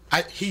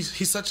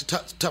 He's such a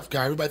tough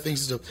guy. Everybody thinks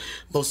he's the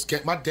most.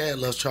 My dad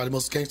loves Charlie,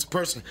 most gangster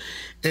person.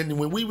 And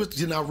when we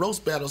was in our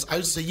roast battles, I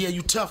used to say, "Yeah,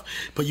 you tough,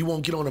 but you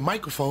won't get on the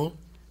microphone."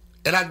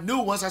 And I knew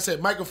once I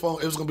said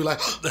microphone, it was gonna be like,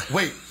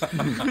 wait,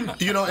 And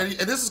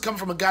this is coming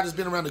from a guy that's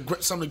been around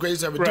some of the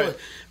greatest ever do it.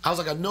 I was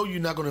like, I know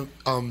you're not gonna.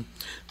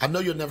 I know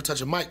you'll never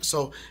touch a mic.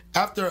 So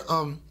after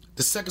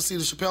the second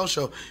season of Chappelle's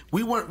Show,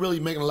 we weren't really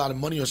making a lot of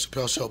money on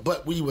Chappelle's Show,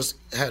 but we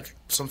had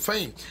some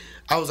fame.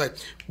 I was like,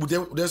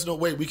 there's no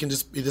way we can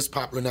just be this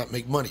popular and not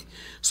make money.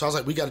 So I was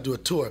like, we got to do a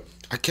tour.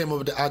 I came up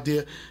with the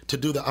idea to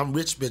do the I'm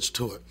Rich Bitch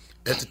tour.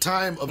 At the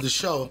time of the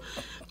show,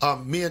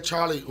 me and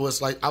Charlie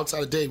was like,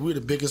 outside of Dave, we were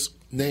the biggest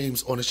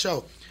names on the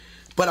show.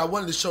 But I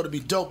wanted the show to be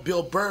dope.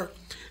 Bill Burr,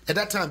 at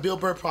that time, Bill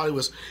Burr probably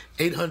was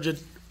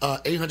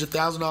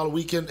 $800,000 a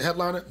weekend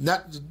headliner.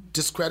 Not to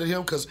discredit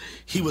him because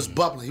he was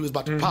bubbling. He was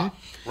about to pop.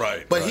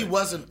 Right. But he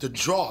wasn't the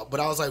draw.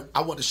 But I was like,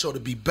 I want the show to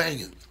be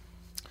banging.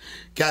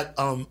 Got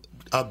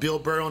Bill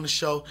Burr on the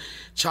show.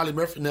 Charlie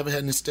Murphy never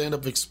had any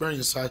stand-up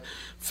experience. So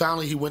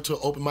finally, he went to an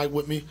open mic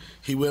with me.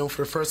 He went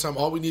for the first time.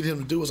 All we needed him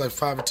to do was like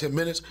 5 or 10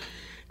 minutes.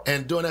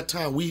 And during that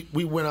time, we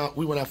went out.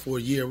 We went out for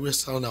a year. We were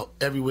selling out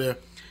everywhere.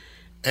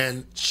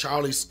 And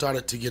Charlie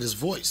started to get his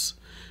voice.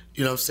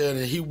 You know what I'm saying?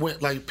 And he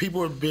went, like,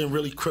 people were being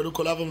really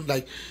critical of him,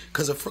 like,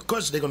 because of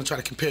course they're going to try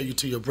to compare you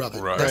to your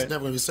brother. Right. That's never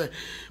going to be said.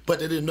 But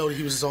they didn't know that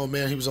he was his own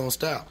man, he was his own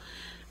style.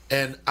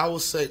 And I will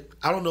say,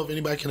 I don't know if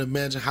anybody can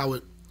imagine how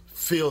it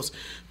feels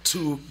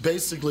to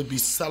basically be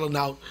selling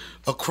out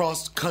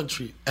across the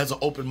country as an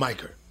open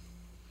micer.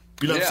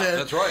 You know what I'm saying?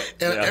 That's right.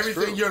 And That's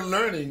everything true. you're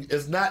learning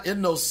is not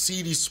in no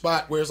seedy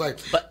spot where it's like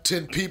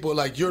 10 people.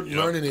 Like, you're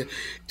learning it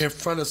in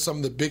front of some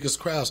of the biggest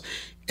crowds.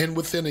 And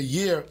within a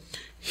year,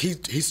 he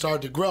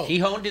started to grow. He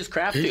honed his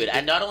craft, dude.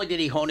 And not only did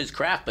he hone his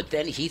craft, but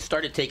then he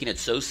started taking it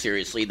so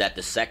seriously that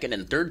the second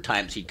and third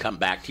times he'd come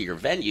back to your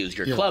venues,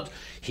 your clubs,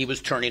 he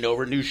was turning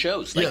over new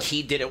shows. Like,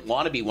 he didn't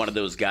want to be one of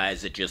those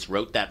guys that just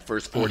wrote that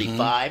first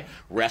 45,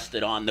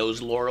 rested on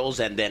those laurels,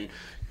 and then,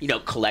 you know,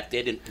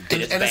 collected and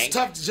did his and bank. it's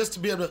tough just to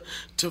be able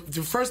to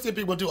the first thing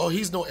people do, oh,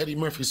 he's no Eddie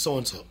Murphy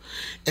so-and-so.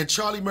 And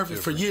Charlie Murphy,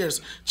 for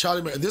years,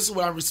 this is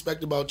what I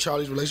respect about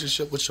Charlie's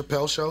relationship with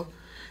Chappelle Show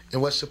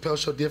and what Chappelle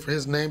Show did for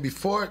his name.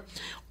 Before it,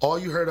 all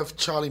you heard of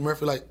Charlie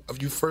Murphy, like,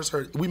 if you first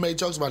heard, we made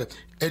jokes about it,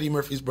 Eddie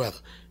Murphy's brother.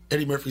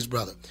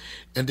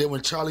 And then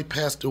when Charlie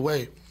passed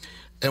away,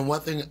 and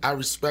one thing I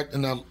respect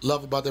and I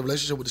love about their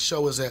relationship with the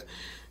show is that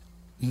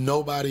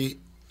nobody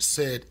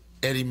said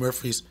Eddie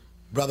Murphy's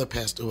brother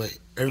passed away.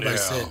 Everybody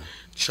said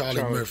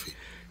Charlie Murphy.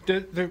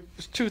 There's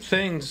two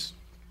things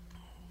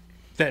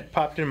that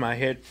popped in my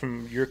head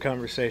from your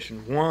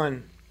conversation.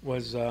 One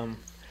was I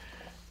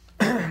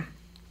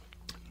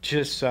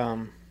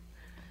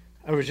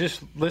was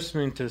just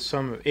listening to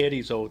some of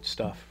Eddie's old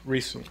stuff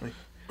recently.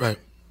 Right.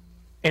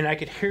 And I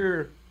could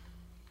hear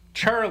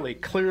Charlie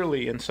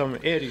clearly in some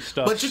of Eddie's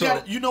stuff. But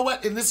you know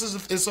what? And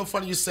it's so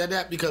funny you said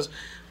that, because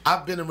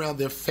I've been around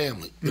their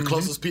family, the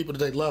closest people that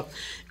they love.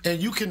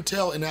 And you can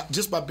tell, and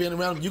just by being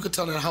around them, you can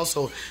tell in the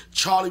household,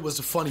 Charlie was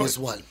the funniest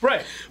one.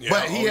 Right.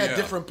 But he had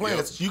different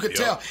plans. You could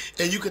tell.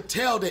 And you could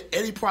tell that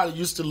Eddie probably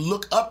used to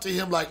look up to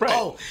him like,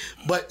 oh.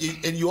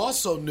 And you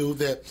also knew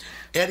that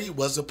Eddie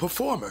was a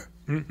performer.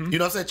 You know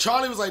what I'm saying?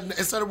 Charlie was like,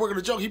 instead of working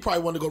a joke, he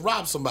probably wanted to go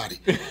rob somebody.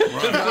 You know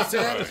what I'm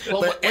saying?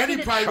 Well, but Eddie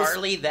probably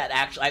Charlie that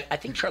actually, I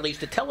think Charlie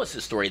used to tell us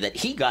the story that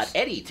he got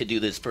Eddie to do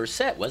this first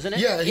set, wasn't it?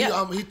 Yeah,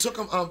 he took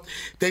him.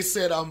 They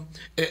said, and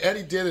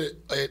Eddie did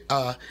it.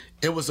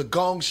 It was a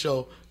gong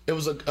show. It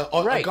was a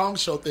gong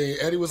show thing.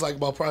 Eddie was like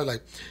about probably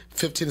like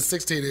 15 to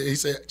 16. And he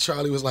said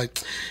Charlie was like,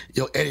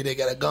 "Yo, Eddie, they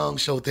got a gong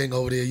show thing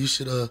over there. You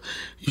should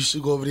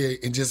go over there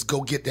and just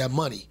go get that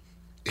money,"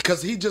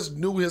 because he just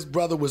knew his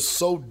brother was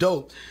so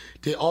dope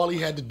that all he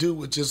had to do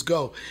was just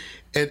go.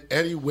 And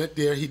Eddie went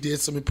there. He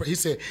did some. He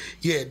said,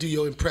 "Yeah, do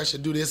your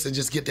impression, do this, and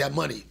just get that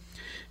money."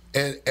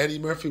 And Eddie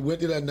Murphy went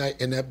there that night,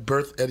 and that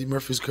birthed Eddie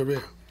Murphy's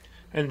career.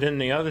 And then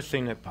the other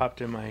thing that popped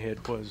in my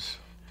head was,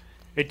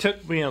 it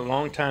took me a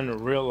long time to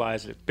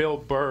realize that Bill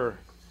Burr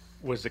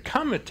was the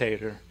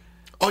commentator.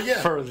 Oh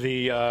yeah, for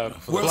the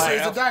World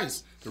Series of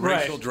Dice. The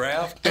racial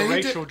draft. The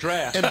racial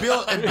draft. And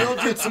Bill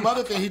did some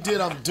other thing. He did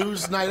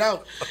Dude's Night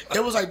Out.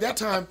 It was like that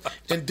time,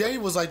 and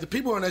Dave was like, the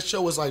people on that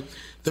show was like,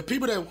 the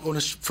people that on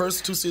the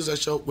first 2 seasons of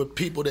that show were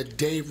people that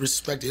Dave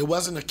respected. It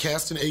wasn't a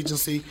casting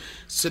agency.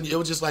 It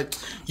was just like,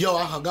 yo,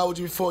 I hung out with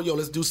you before. Yo,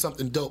 let's do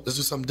something dope.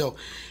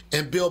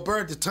 And Bill Burr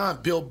at the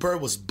time, Bill Burr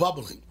was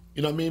bubbling.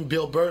 You know what I mean?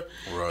 Bill Burr,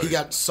 he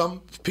got some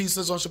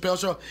pieces on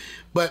Chappelle's Show,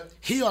 but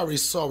he already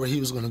saw where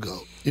he was going to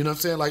go. You know what I'm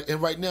saying? Like, and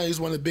right now he's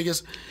one of the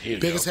biggest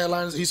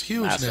headliners. He's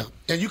huge now,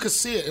 and you can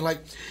see it. And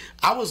like,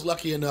 I was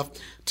lucky enough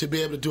to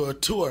be able to do a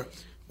tour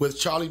with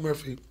Charlie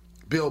Murphy,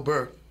 Bill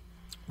Burr,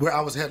 where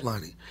I was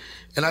headlining.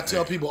 And I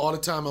tell people all the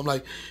time, I'm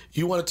like,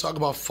 you want to talk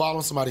about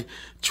following somebody,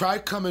 try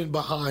coming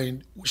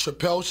behind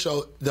Chappelle's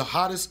Show. The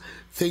hottest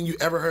thing you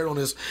ever heard on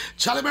is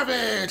Charlie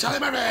Murphy,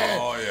 Charlie Murphy.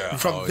 Oh yeah.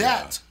 From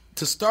that.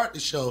 To start the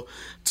show,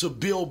 to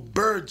Bill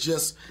Burr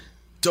just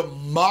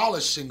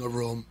demolishing a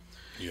room.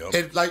 Yep.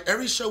 And like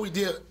every show we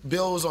did,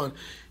 Bill was on.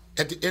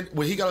 At the end,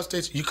 when he got on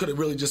stage, you could have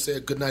really just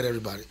said good night,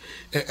 everybody.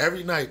 And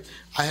every night,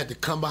 I had to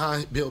come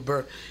behind Bill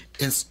Burr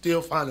and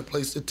still find a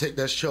place to take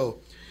that show.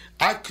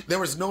 There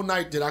was no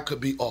night that I could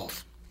be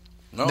off.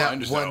 No, Not I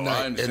understand. one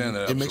night. I understand and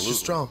that. It makes you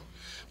strong.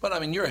 But I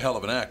mean, you're a hell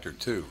of an actor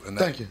too. And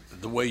Thank you.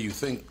 The way you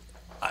think,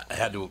 I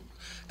had to.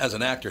 As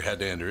an actor, had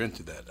to enter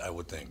into that, I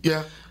would think.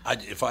 Yeah.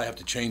 If I have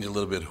to change a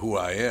little bit who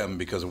I am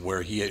because of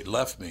where he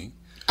left me,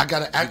 I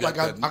gotta act like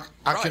I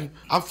can.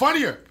 I'm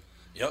funnier.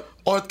 Yep.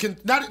 Or it can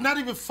not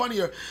even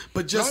funnier,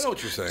 but just. I know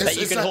what you're saying.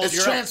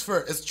 It's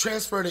transfer. It's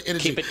transfer the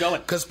energy. Keep it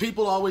going. Because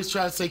people always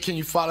try to say, "Can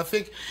you follow?" I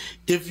think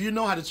if you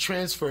know how to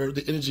transfer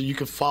the energy, you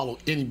can follow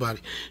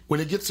anybody. When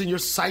it gets in your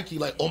psyche,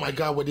 like, "Oh my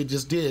God, what they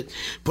just did,"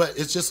 but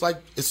it's just like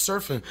it's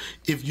surfing.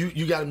 If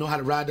you got to know how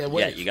to ride that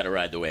wave. Yeah, you got to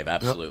ride the wave.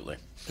 Absolutely.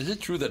 Yep. Is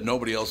it true that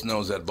nobody else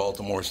knows that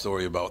Baltimore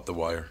story about The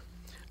Wire?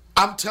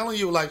 I'm telling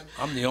you, like,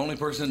 I'm the only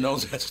person that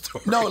knows that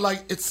story. No,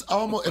 like it's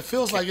almost. It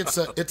feels like it's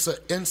an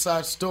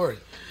inside story.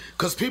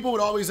 Because people would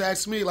always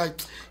ask me,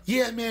 like,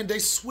 yeah, man, they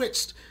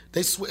switched.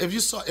 If you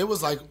saw, it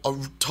was like a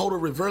total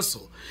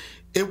reversal.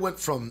 It went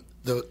from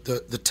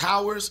the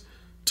towers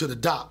to the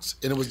docks.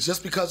 And it was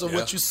just because of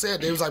what you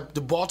said. It was like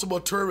the Baltimore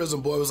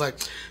tourism boy was like,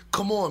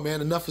 come on, man,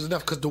 enough is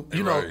enough. Because,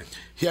 you know,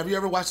 have you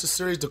ever watched the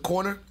series The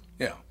Corner?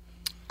 Yeah.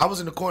 I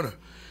was in The Corner.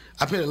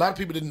 I played. A lot of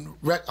people didn't.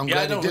 I'm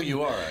glad I know they didn't. who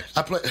you are. Actually,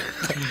 I play.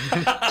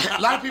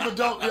 A lot of people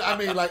don't. I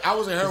mean, like I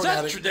was a heroin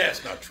addict.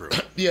 That's not true.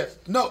 Yeah,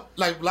 no.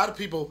 Like a lot of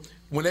people,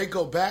 when they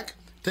go back,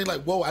 they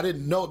like, "Whoa, I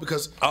didn't know it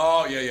because."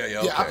 Oh yeah.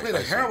 Okay. Yeah, I played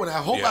a heroin. I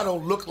hope I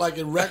don't look like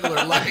it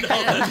regular. Like you look.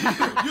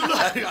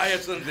 I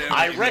had some damn.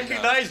 I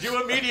recognized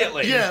you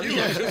immediately. Yeah, You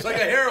look just like a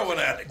heroin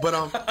addict.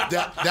 But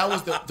that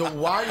was the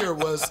Wire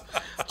was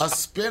a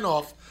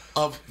spinoff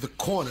of The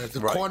Corner. The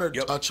Corner.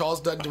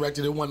 Charles Dutton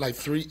directed it. Won like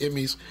 3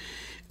 Emmys.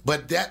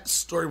 But that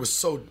story was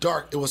so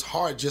dark, it was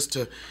hard just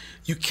to,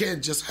 you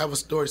can't just have a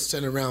story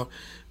centered around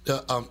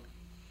the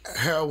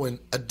heroin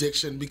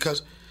addiction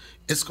because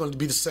it's going to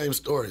be the same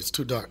story. It's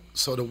too dark.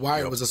 So The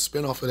Wire was a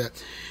spinoff of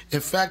that.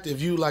 In fact,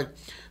 if you like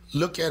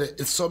look at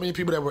it, it's so many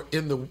people that were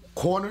in The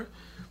Corner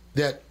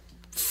that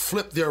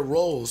flipped their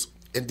roles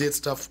and did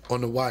stuff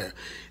on The Wire.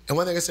 And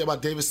one thing I say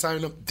about David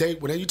Simon,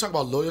 when you talk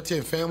about loyalty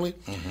and family,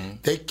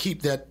 they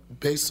keep that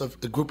base of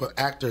the group of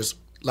actors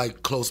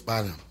like close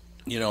by them.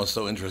 You know, it's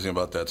so interesting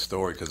about that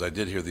story because I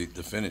did hear the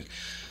finish.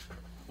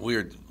 We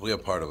are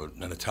part of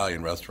an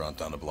Italian restaurant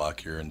down the block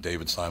here, and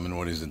David Simon,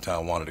 when he's in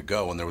town, wanted to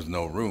go, and there was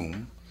no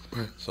room.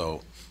 Right.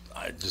 So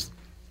I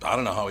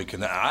don't know how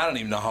I don't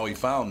even know how he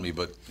found me,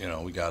 but you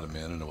know, we got him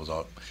in, and it was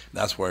all.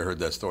 That's where I heard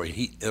that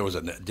story. There was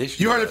an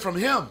addition. You heard it from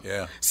him.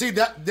 Yeah. See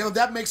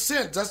that makes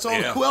sense. That's all.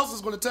 Who else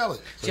is going to tell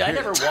it? See, I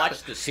never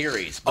watched the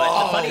series,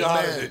 but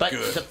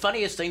the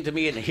funniest thing to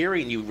me in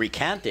hearing you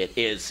recant it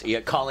is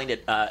calling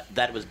it that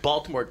it was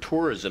Baltimore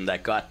tourism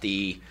that got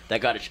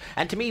it.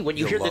 And to me, when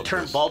you hear the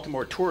term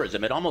Baltimore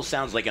tourism, it almost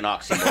sounds like an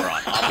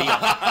oxymoron. I'll be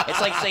honest.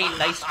 It's like saying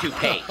nice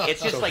toupee.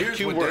 It's just like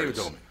 2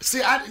 words. See,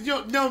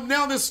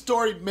 now this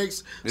story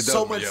makes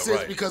so much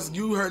sense because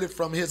you heard it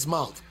from his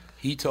mouth.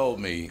 He told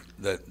me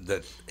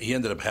that he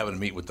ended up having to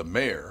meet with the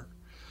mayor.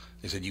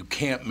 He said, you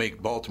can't make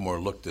Baltimore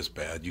look this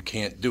bad. You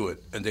can't do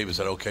it. And David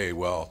said, okay,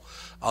 well,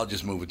 I'll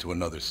just move it to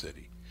another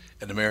city.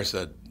 And the mayor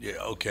said, yeah,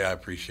 okay, I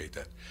appreciate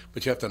that.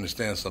 But you have to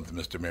understand something,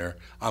 Mr. Mayor.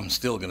 I'm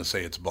still going to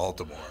say it's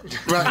Baltimore.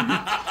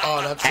 Right.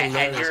 Oh, that's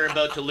hilarious. And you're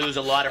about to lose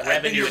a lot of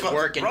revenue and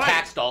work and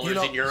tax dollars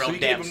in your own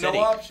damn city.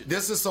 No,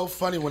 this is so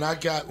funny. When I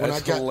got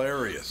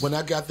hilarious. When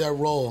I got that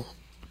role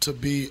to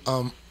be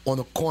on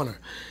The Corner,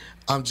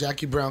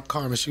 Jackie Brown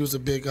Carmen, she was a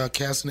big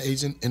casting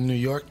agent in New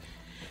York,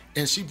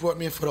 and she brought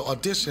me in for the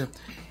audition,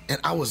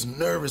 and I was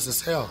nervous as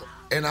hell,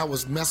 and I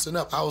was messing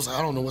up. I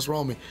don't know what's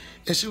wrong with me.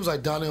 And she was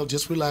like, Donnell,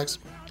 just relax.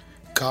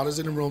 Carter's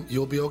in the room.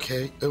 You'll be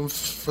okay. And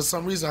for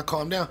some reason, I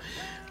calmed down.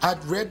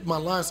 I'd read my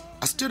lines.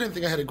 I still didn't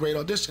think I had a great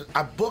audition.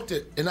 I booked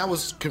it, and I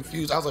was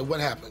confused. I was like, what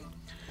happened?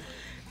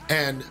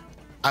 And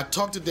I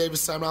talked to David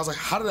Simon. I was like,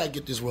 how did I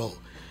get this role?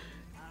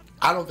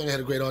 I don't think I had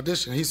a great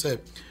audition. He said,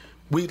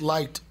 we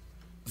liked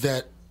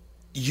that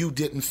you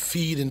didn't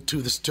feed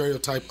into the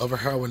stereotype of a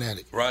heroin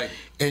addict. Right.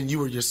 And you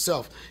were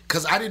yourself.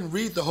 Because I didn't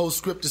read the whole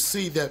script to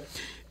see that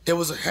it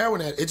was a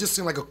heroin addict. It just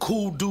seemed like a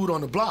cool dude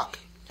on the block.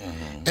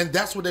 Mm-hmm. And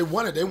that's what they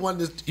wanted. They wanted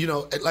this, you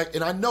know, like,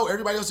 and I know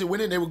everybody else that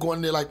went in, they were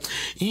going there like,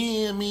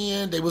 yeah,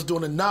 man. They was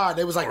doing a nod.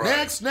 They was like,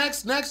 next.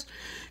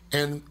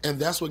 And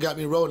that's what got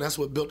me rolling. That's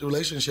what built the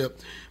relationship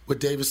with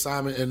David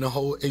Simon and the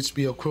whole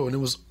HBO crew. And it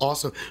was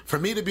awesome. For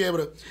me to be able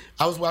to,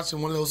 I was watching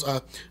one of those,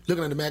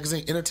 looking at the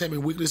magazine,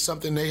 Entertainment Weekly,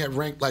 something, they had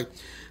ranked like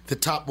the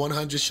top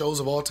 100 shows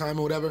of all time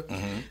or whatever.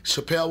 Mm-hmm.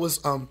 Chappelle was,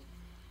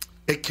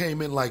 it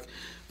came in like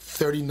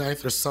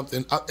 39th or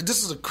something.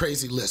 This is a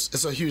crazy list.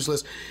 It's a huge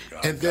list.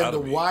 And then The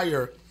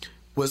Wire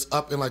was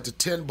up in like the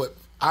 10, but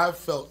I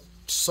felt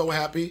so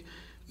happy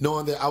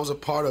knowing that I was a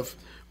part of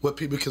what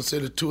people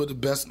consider 2 of the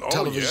best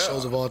television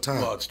shows of all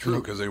time. Well, it's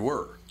true because they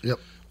were. Yep.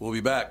 We'll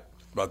be back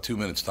about 2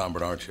 minutes, Tom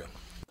Bernarcia.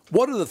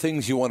 What are the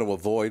things you want to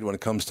avoid when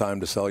it comes time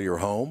to sell your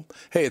home?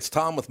 Hey, it's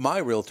Tom with my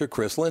realtor,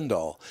 Chris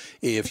Lindahl.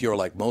 If you're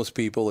like most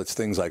people, it's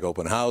things like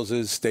open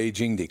houses,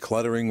 staging,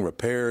 decluttering,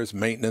 repairs,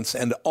 maintenance,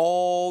 and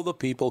all the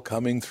people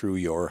coming through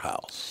your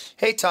house.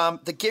 Hey, Tom,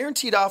 the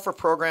Guaranteed Offer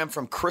program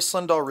from Chris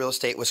Lindahl Real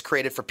Estate was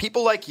created for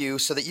people like you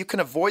so that you can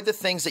avoid the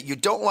things that you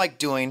don't like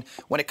doing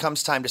when it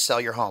comes time to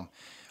sell your home.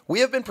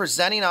 We have been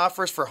presenting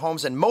offers for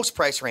homes in most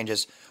price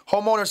ranges.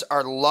 Homeowners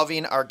are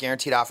loving our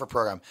Guaranteed Offer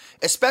program,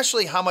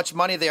 especially how much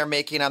money they are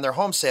making on their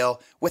home sale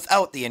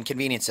without the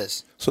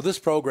inconveniences. So this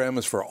program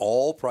is for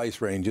all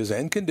price ranges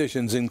and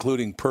conditions,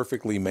 including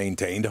perfectly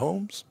maintained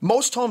homes?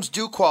 Most homes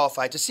do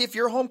qualify. To see if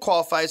your home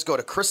qualifies, go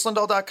to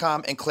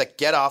chrislindahl.com and click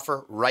Get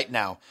Offer right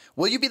now.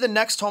 Will you be the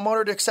next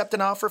homeowner to accept an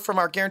offer from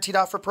our Guaranteed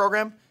Offer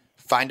program?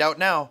 Find out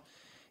now.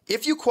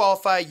 If you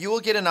qualify, you will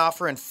get an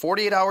offer in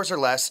 48 hours or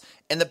less,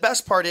 and the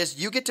best part is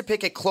you get to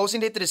pick a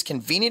closing date that is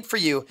convenient for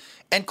you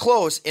and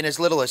close in as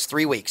little as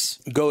 3 weeks.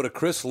 Go to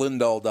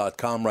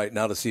chrislindahl.com right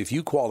now to see if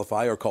you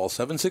qualify or call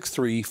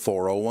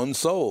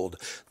 763-401-SOLD.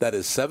 That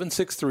is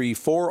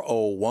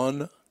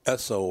 763-401-SOLD.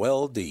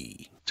 SOLD.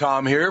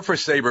 Tom here for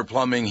Sabre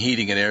Plumbing,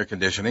 Heating, and Air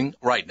Conditioning.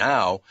 Right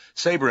now,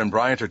 Sabre and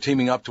Bryant are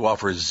teaming up to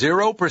offer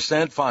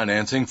 0%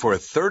 financing for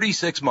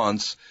 36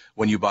 months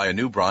when you buy a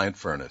new Bryant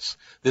furnace.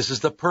 This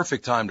is the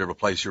perfect time to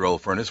replace your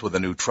old furnace with a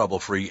new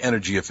trouble-free,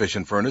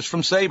 energy-efficient furnace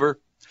from Sabre.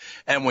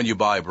 And when you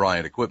buy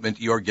Bryant equipment,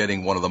 you're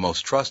getting one of the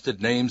most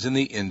trusted names in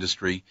the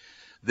industry.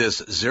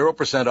 This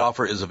 0%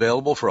 offer is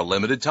available for a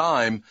limited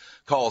time.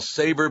 Call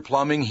Sabre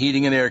Plumbing,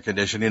 Heating, and Air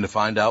Conditioning to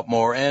find out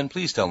more, and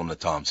please tell them that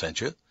Tom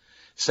sent you.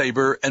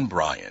 Sabre and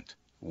Bryant,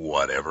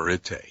 whatever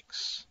it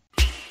takes.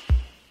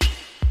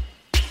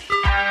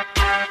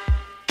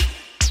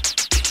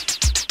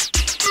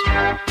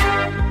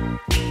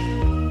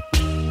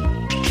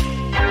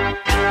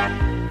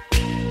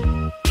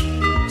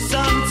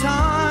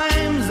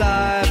 Sometimes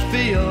I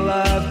feel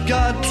I've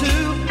got to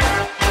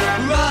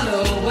run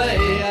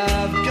away.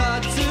 I've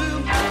got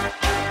to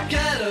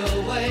get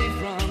away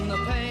from the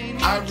pain.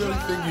 I really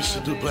think you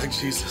should do Black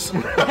Jesus.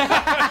 I'm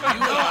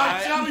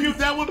telling you,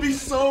 that would be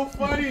so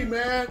funny,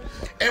 man.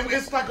 And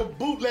it's like a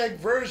bootleg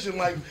version.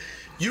 Like,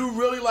 you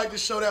really like the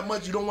show that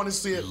much, you don't want to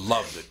see it.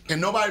 Loved it.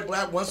 And nobody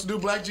black wants to do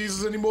Black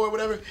Jesus anymore or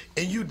whatever.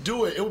 And you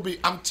do it. It would be,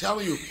 I'm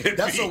telling you,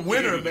 that's a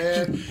winner,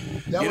 man.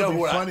 That would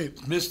be funny.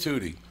 Miss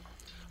Tootie,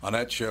 on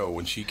that show,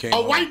 when she came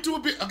A white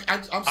dude being,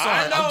 I'm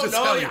sorry. I'm just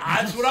telling you.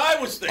 That's what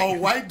I was thinking. A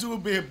white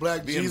dude being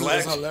Black Jesus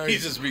is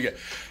hilarious. Jesus,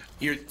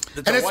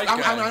 I'm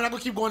not gonna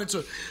keep going into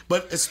it,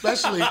 but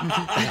especially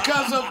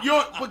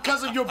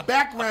because of your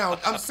background,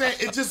 I'm saying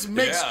it just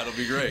makes it'll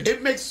be great.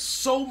 It makes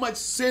so much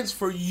sense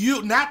for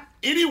you, not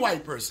any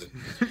white person.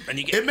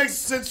 It makes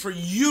sense for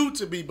you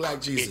to be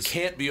Black Jesus. It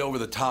can't be over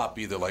the top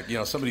either. Like,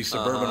 some of these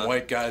suburban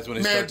white guys when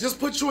they man, start. just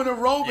put you in a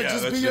robe and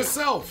just be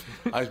yourself.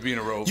 I was being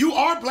a robe. You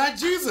are Black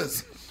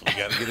Jesus. You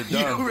got to get it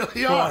done. You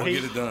really are.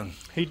 Get it done.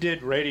 He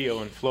did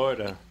radio in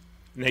Florida,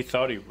 and they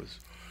thought he was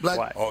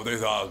black. Oh, they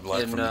thought I was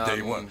black from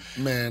day one.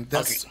 Man,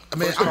 that's. I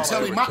mean, I'm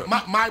telling you,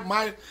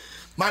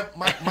 my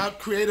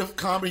creative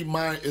comedy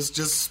mind is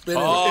just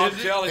spinning. I'm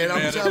telling you, I'm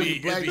man, telling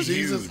you, Black it'd be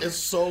Jesus huge. is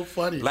so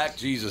funny. Black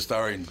Jesus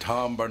starring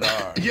Tom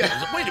Bernard.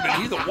 Yeah. Wait a minute,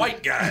 he's a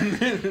white guy.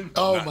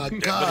 Oh my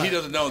God. But he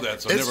doesn't know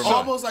that, so it's never mind.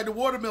 almost like the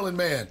Watermelon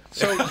Man.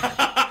 So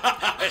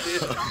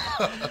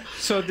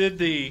did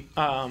the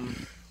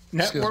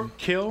network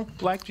kill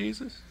Black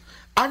Jesus?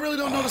 I really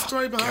don't know the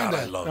story behind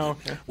that. I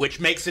love it. Which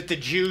makes it the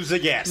Jews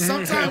again.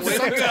 Sometimes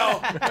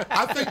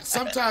I think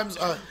sometimes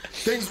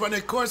things run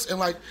their course, and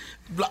like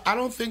I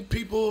don't think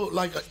people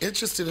like are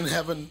interested in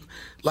having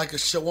like a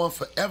show on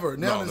forever.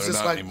 Now No, it's they're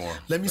just not like anymore.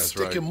 let me That's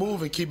stick right. and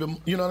move and keep it.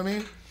 You know what I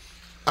mean?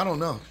 I don't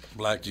know.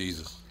 Black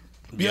Jesus.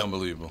 Be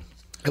unbelievable.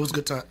 It was a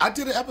good time. I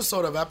did an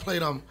episode of it. I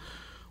played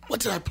what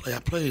did I play? I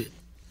played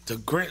the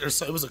Grant or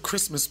so. It was a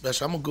Christmas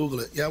special. I'm gonna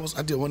Google it. Yeah,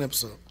 I did one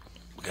episode.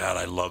 God,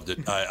 I loved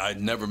it. I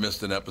never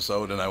missed an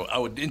episode, and I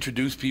would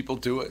introduce people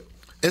to it.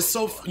 It's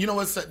so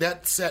what's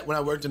that set when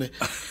I worked in it.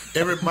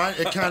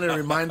 It kind of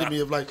reminded me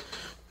of like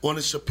on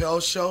the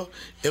Chappelle show.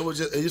 It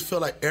just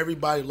felt like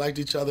everybody liked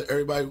each other.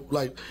 Everybody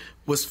like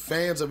was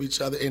fans of each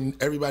other, and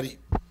everybody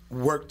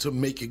worked to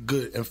make it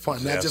good and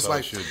fun. Not just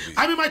like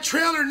I'm in my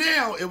trailer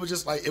now. It was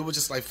just like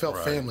felt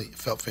family. It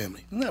felt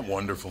family. Isn't that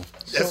wonderful?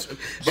 That's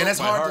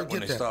hard to get when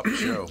they that. stopped the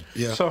show.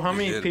 Yeah. So how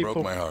many people?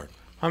 Broke my heart.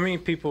 How many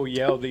people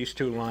yell these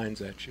two lines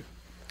at you?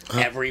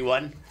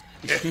 Everyone.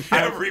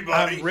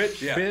 Everybody. I'm rich,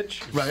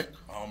 bitch. Right.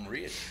 I'm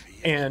rich.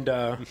 And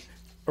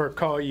or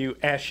call you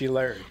Ashy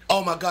Larry.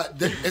 Oh my God,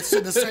 it's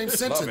in the same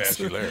sentence. Love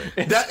Ashy Larry.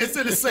 It's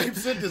in the same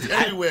sentence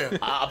everywhere.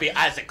 I'll be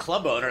as a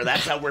club owner.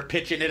 That's how we're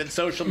pitching it in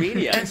social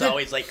media. It's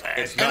always like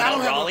it's Donnell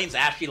Rawlings,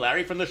 Ashley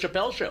Larry from the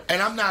Chappelle Show.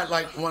 And I'm not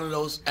like one of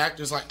those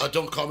actors like, oh,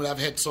 don't call me. I've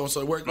had so and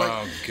so work. Like,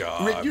 Oh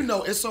God, Rick,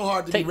 it's so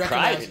hard to Take be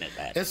recognized. pride in it,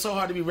 man. It's so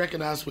hard to be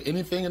recognized for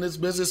anything in this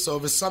business. So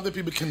if it's something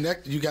people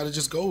connect, you got to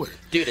just go with it.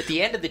 Dude, at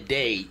the end of the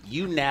day,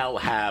 you now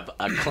have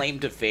a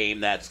claim to fame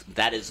that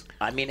is.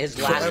 I mean, his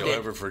lasted You'll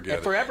never forget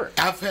it. forever.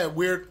 I've had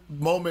weird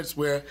moments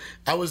where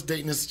I was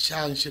dating this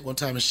Italian chick one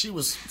time, and she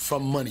was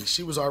from money.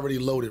 She was already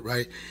loaded,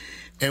 right?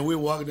 And we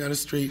were walking down the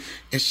street,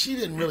 and she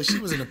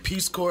was in a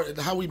Peace Corps.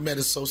 How we met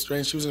is so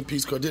strange. She was in a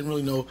Peace Corps, didn't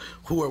really know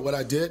who or what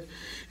I did.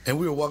 And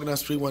we were walking down the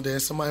street one day,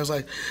 and somebody was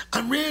like,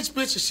 I'm rich,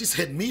 bitch. And she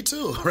said, me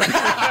too, right?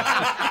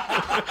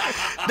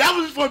 That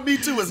was before me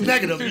too was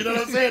negative, you know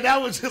what I'm saying?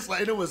 That was just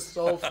like, it was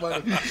so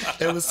funny.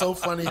 It was so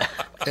funny,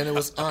 and it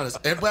was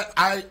honest. But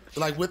I,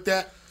 like with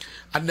that,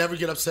 I never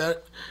get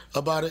upset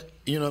about it.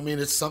 You know what I mean?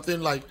 It's something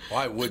like...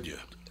 Why would you?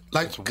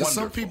 Like, because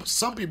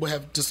some people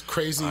have just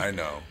crazy... I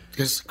know.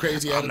 Just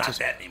crazy I'm attitudes.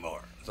 not that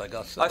anymore. It's like,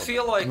 I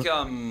feel like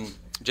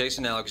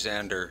Jason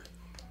Alexander...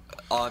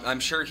 I'm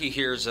sure he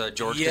hears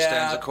George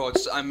Costanza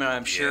quotes.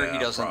 I'm sure he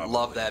doesn't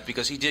love that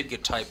because he did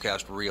get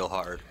typecast real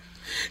hard.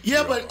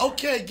 Yeah, but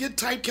okay, get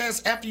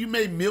typecast after you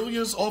made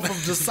millions off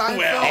of the Seinfeld.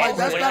 Like,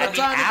 that's not a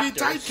time to be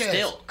typecast.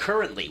 Still,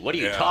 currently, what are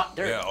you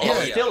talking?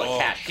 It's still a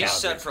cash cow. He's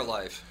set for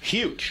life.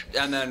 Huge.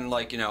 And then,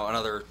 like,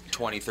 another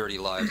 20, 30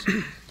 lives.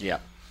 Yeah.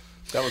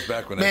 That was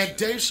back when. Man,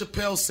 Dave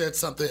Chappelle said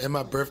something in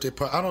my birthday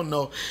party. I don't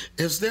know.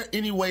 Is there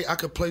any way I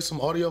could play some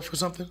audio for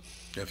something?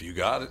 If you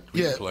got it,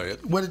 we can play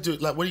it. What do you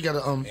got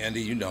to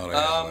Andy, you know how to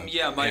handle it.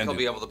 Yeah, Mike will Andy.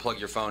 be able to plug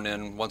your phone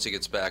in once he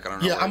gets back. I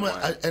don't know. Yeah,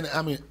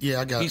 where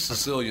I got He's it.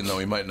 Sicilian though.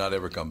 He might not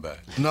ever come back.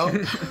 No,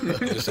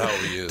 That's how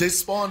he is. they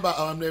spawned by.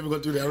 I'm never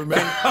gonna do that.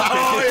 Remember?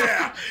 Oh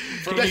yeah,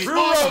 from They True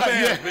spawned by-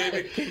 Romance, yeah.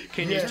 baby.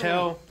 Can you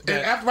tell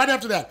And that, right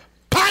after that,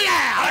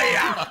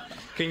 Paya!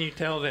 can you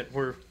tell that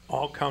we're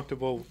all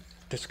comfortable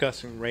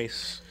discussing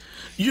race?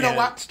 You know and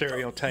what?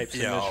 Stereotypes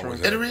Yeah, in this always room.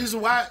 And the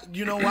reason why,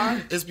 you know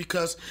why, is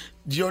because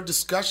your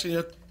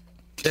discussion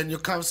and your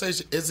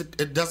conversation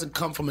it doesn't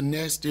come from a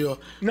nasty or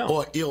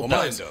ill Well, mine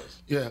place. does.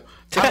 Yeah,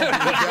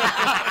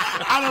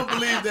 I don't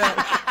believe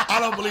that. I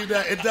don't believe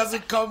that. It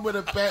doesn't come with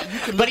a bad. You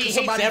can But look he at hates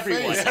somebody's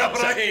everyone. face. Yeah,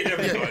 but I hate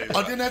everybody.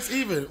 Oh, then that's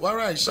even. All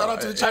right. Shout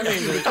out to the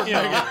Chinese.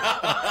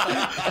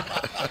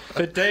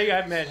 The day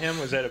I met him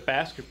was at a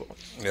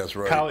That's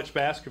right. college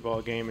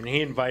basketball game, and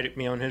he invited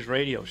me on his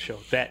radio show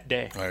that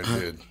day. I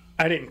did.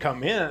 I didn't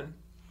come in,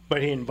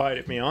 but he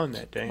invited me on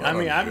that day. I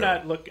mean,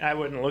 I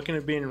wasn't looking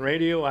at being in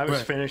radio. I was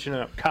Right. finishing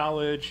up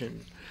college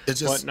and It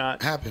just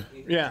whatnot. happened.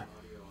 Yeah.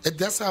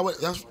 That's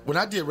when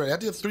I did radio. I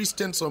did 3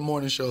 stints on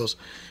morning shows,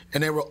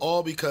 and they were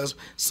all because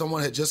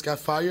someone had just got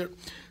fired.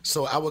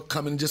 So I would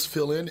come and just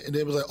fill in, and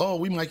they was like, "Oh,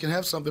 we might can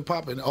have something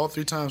popping." And all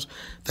 3 times,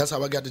 that's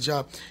how I got the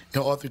job.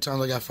 And all 3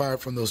 times, I got fired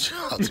from those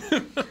jobs.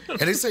 And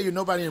they say you're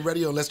nobody in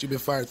radio unless you've been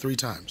fired 3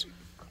 times.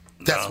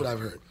 That's what I've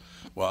heard.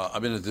 Well,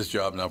 I've been at this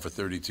job now for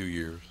 32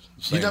 years.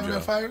 You Same never been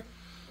job. fired?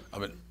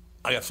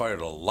 I got fired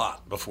a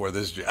lot before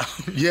this job.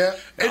 Yeah,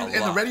 A in the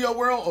lot. radio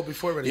world or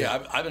before radio? Yeah,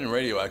 I've been in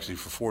radio actually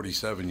for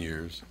 47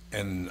 years,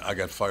 and I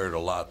got fired a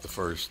lot the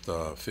first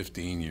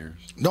 15 years.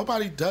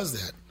 Nobody does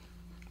that.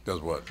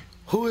 Does what?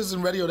 Who is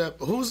in radio that?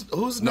 Who's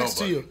next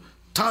to Nobody. you?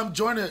 Tom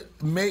Joyner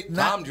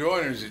Tom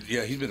Joyner's,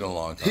 he's been in a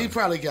long time. He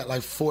probably got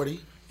like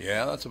 40.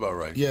 Yeah, that's about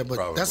right. Yeah, but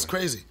probably. that's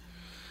crazy.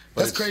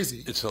 But That's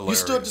crazy. It's You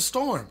hilarious. stood the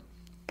storm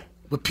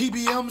with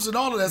PBMs and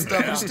all of that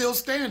stuff. You're still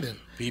standing.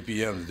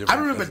 PPM. I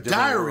remember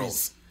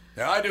Diaries.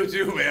 Yeah, I do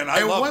too, man. I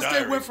And love once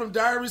Diaries. they went from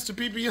Diaries to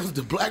PBMs,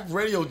 the black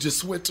radio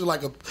just went to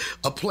like a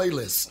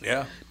playlist.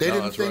 Yeah. They No,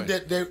 didn't that's think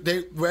right.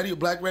 that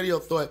black radio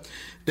thought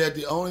that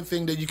the only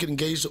thing that you can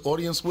engage the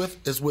audience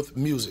with is with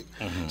music.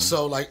 Mm-hmm.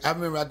 So like I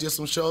remember I did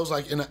some shows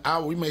like in an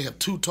hour we may have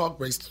 2 talk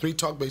breaks, 3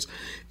 talk breaks,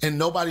 and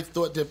nobody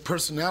thought that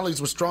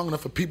personalities were strong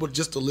enough for people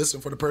just to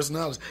listen for the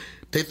personalities.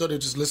 They thought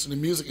they'd just listen to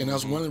music, and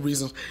that's one of the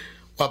reasons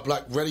why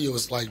black radio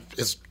is like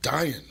it's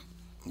dying.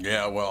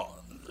 Yeah, well,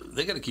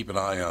 they got to keep an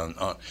eye on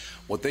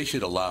what they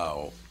should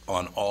allow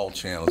on all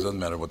channels. Doesn't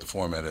matter what the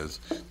format is.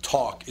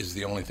 Talk is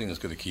the only thing that's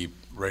going to keep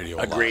radio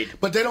alive. Agreed.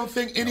 But they don't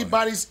think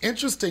anybody's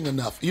interesting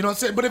enough. You know what I'm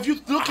saying? But if you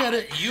look at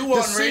it, You the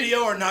on same-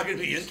 radio are not going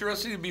to be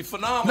interesting. It'd be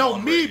phenomenal. No,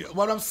 on me. radio.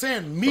 What I'm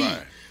saying, me. Right,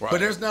 right. But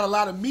there's not a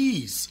lot of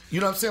me's. You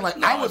know what I'm saying? Like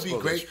No, I I would be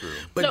suppose great, that's true.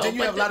 but No, then you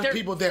but have a lot of they're-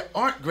 people that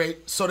aren't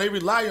great. So they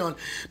rely on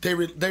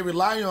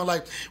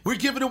like we're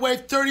giving away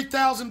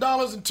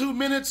 $30,000 in 2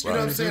 minutes. You know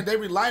what I'm saying? They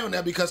rely on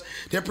that because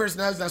their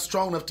personality's not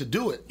strong enough to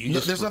do it.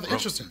 There's nothing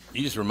interesting.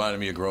 You just reminded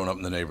me of growing up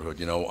in the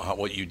neighborhood. You know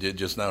what you did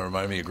just now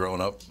reminded me of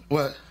growing up.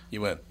 What? You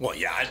went, well,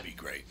 yeah, I'd be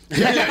great.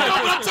 Yeah, no, but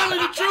I'm telling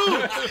the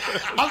truth.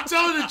 I'm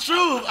telling the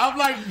truth. I'm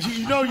like, I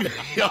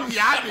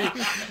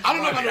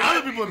don't know about the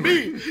other people, but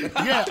me.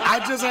 Yeah, I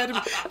just had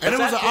to. And it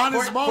was an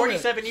honest moment.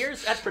 47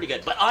 years? That's pretty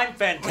good. But I'm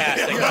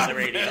fantastic on the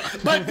radio.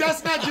 But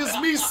that's not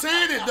just me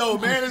saying it, though,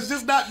 man. It's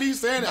just not me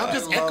saying it. I'm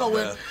just echoing.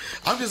 that.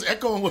 I'm just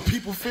echoing what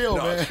people feel,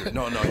 No, man. it's true.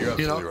 No, you're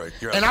absolutely right.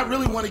 You're and I absolutely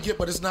really right. want to get,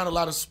 but it's not a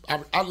lot of.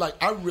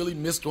 I really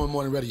miss doing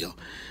morning radio.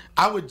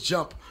 I would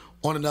jump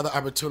on another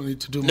opportunity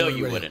to do No, morning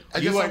you radio. wouldn't. I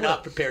guess You I are not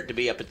would. prepared to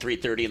be up at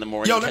 3:30 in the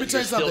morning. Yo, let me tell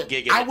you You're still something.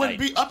 gigging I at wouldn't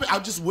night. be up. I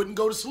just wouldn't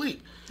go to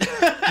sleep.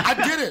 I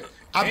did it.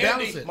 I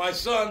balanced Andy, it. my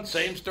son,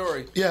 same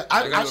story. Yeah,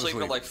 I go I to sleep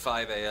at like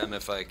 5 a.m.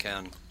 if I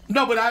can.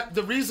 No, but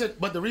the reason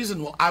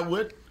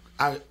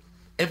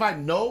if I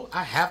know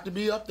I have to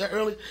be up that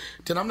early,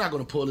 then I'm not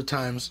going to pull the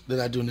times that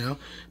I do now.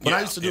 When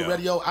I used to do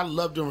radio, I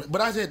loved doing it.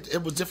 But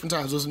it was different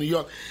times. It was in New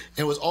York, and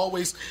it was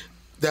always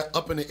that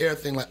up in the air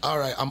thing. Like, all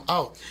right, I'm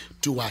out.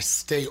 Do I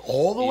stay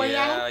all the way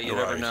out? Yeah, you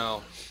never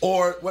know.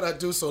 Or what I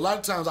do? So a lot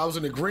of times I was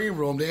in the green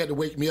room. They had to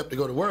wake me up to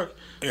go to work,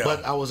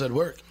 but I was at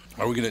work.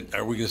 Are we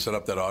gonna set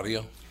up that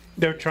audio?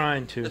 They're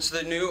trying to. It's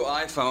the new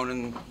iPhone,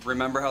 and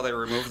remember how they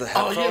removed the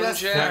Oh headphone yeah, that's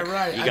jack?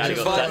 right. You gotta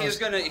go But test.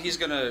 he's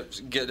gonna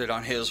get it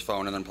on his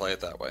phone and then play it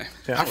that way.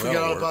 I forgot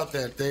that'll all work. about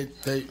that.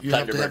 You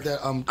have to have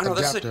that I know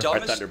that's the adapter.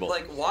 dumbest. Thunderbolt.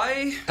 Like,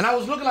 why? And I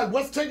was looking like,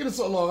 what's taking it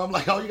so long? I'm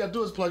like, all you gotta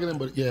do is plug it in.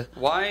 But yeah,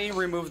 Why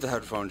remove the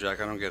headphone jack?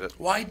 I don't get it.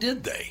 Why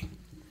did they?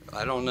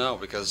 I don't know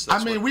because.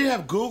 I mean, we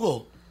have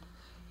Google.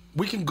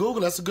 We can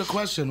Google. That's a good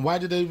question. Why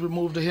did they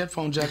remove the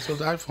headphone jacks of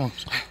the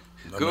iPhones?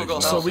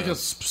 Google So help we can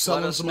us. sell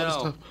Let them us some other know.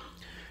 stuff.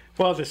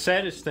 Well, the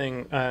saddest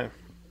thing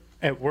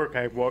at work,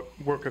 I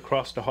work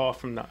across the hall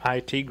from the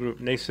IT group,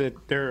 and they said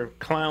there are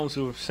clowns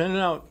who are sending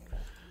out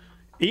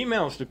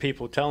emails to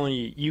people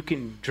telling you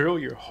can drill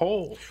your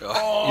own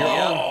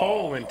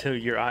hole into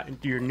your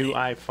new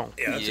iPhone.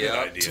 Yeah, that's a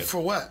Yeah. good idea.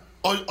 For what?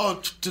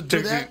 To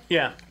do that?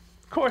 Yeah.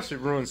 Of course, it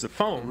ruins the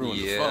phone.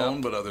 The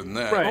phone, but other than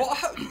that, Right. Well,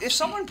 if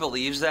someone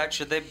believes that,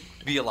 should they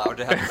be allowed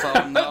to have a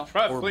phone though?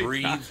 Probably or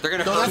breathe. not. They're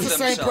gonna No, hurt that's the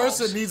same themselves.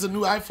 person needs a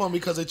new iPhone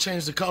because they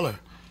changed the color.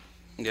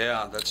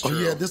 Yeah, that's Oh true.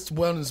 yeah, this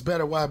one is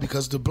better. Why?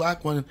 Because the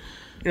black one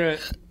Yeah.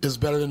 is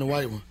better than the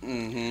white one.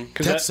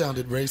 Because That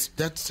sounded racist.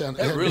 That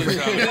sounded. That really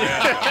sounded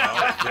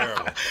that was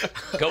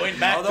terrible. Going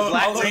back to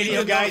black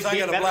radio guys. I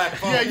got a black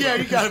phone. Yeah,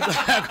 you got a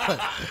black one.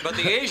 But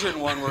the Asian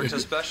one works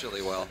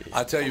especially well.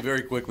 I'll tell you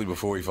very quickly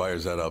before he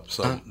fires that up.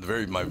 So,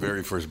 my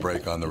very first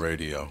break on the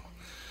radio,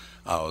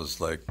 I was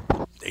like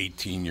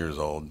 18 years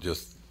old,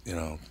 just,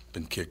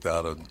 been kicked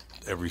out of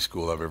every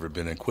school I've ever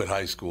been in. Quit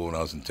high school when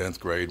I was in 10th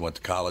grade, went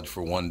to college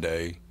for one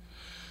day.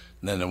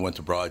 And then I went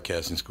to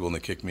broadcasting school, and they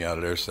kicked me out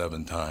of there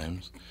 7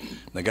 times. And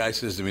the guy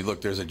says to me,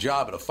 look, there's a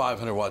job at a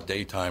 500-watt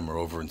daytimer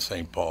over in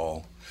St.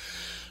 Paul.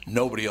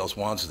 Nobody else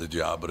wants the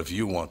job, but if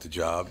you want the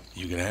job,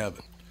 you can have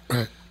it.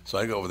 Right. So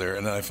I go over there,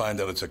 and then I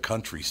find out it's a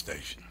country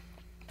station,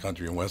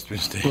 country and western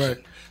station. Right.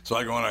 So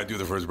I go and I do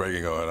the first break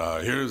and go,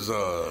 here's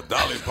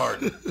Dolly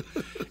Parton.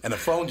 And the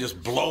phone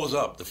just blows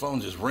up. The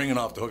phone's just ringing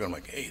off the hook. I'm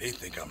like, hey, they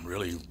think I'm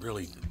really,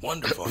 really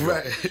wonderful.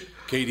 Right.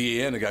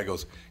 KDAN, the guy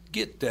goes,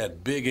 get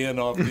that big end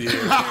off the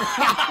air.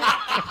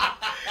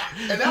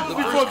 And that was The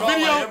before first call I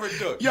video. ever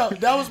took. Yo,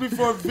 that was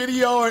before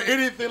video or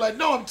anything. Like,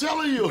 no, I'm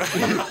telling you. No,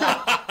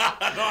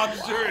 I'm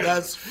serious.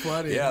 That's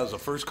funny. Yeah, it was the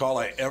first call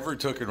I ever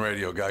took in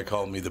radio. A guy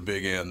called me the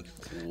big end.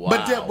 Wow.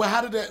 But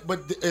how did that?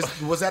 But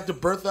was that the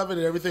birth of it,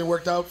 and everything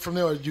worked out from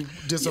there, or you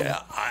did something?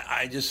 Yeah,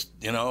 I just,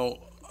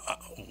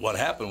 what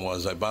happened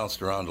was I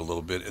bounced around a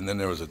little bit, and then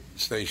there was a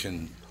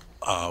station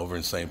over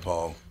in St.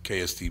 Paul,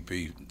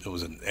 KSTP. It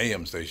was an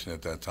AM station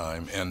at that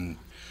time, and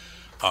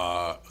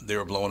they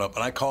were blowing up.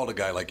 And I called a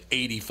guy like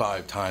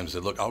 85 times.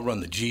 Said, look, I'll run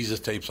the Jesus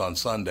tapes on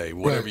Sunday,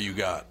 whatever you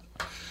got.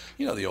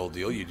 You know the old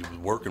deal. You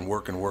work,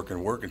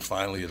 and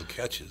finally it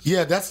catches.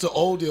 Yeah, that's the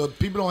old deal.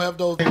 People don't have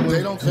those.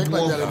 They don't think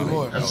like that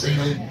anymore.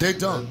 They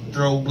don't.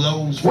 Throw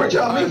blows. Where'd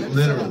y'all meet?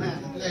 Literally.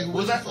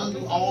 Was that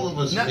all of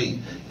us meet?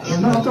 No,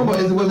 I'm talking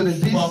about, was it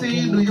in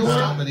D.C., New York?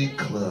 Comedy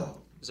club.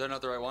 Is that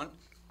not the right one?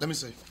 Let me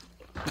see.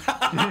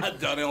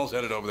 Donnell's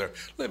headed over there.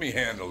 Let me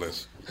handle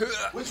this.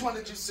 Which one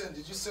did you send?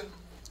 Did you send?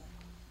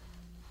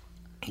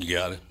 You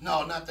got it?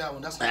 No, not that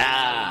one. That's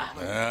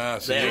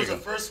not See, It there was you the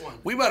go. first one.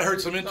 We might have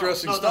heard some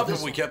interesting no, stuff this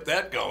if we one. kept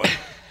that going.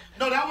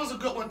 No, that was a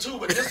good one too.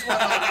 But this one,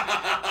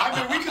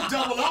 I mean, we could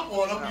double up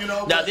on them,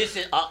 Now but- this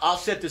is. I'll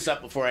set this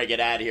up before I get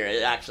out of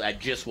here. Actually, I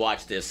just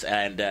watched this,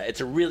 and it's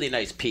a really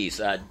nice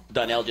piece.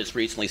 Donnell just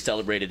recently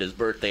celebrated his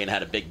birthday and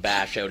had a big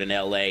bash out in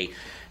L.A.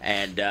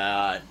 And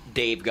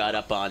Dave got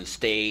up on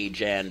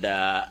stage and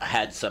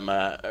had some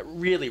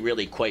really,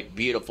 really quite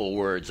beautiful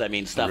words. I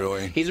mean, stuff.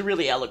 Really? He's a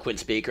really eloquent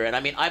speaker, and I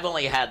mean, I've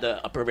only had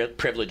the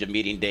privilege of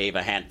meeting Dave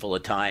a handful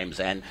of times,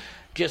 and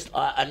just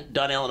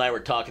Donnell and I were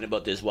talking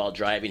about this while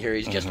driving here.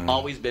 He's just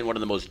always been one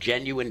of the most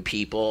genuine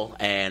people,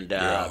 and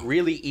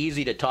really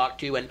easy to talk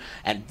to,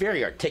 and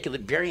very articulate,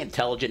 very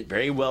intelligent,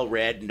 very well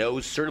read.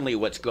 Knows certainly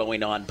what's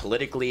going on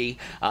politically,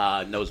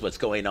 knows what's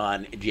going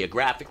on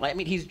geographically. I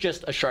mean, he's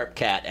just a sharp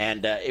cat,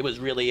 and it was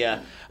really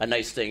a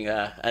nice thing,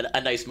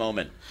 a nice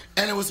moment.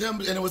 And it was him.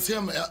 And it was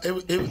him.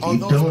 You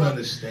don't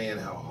understand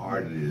how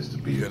hard it is to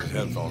be You a got the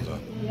comedian. headphones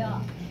on.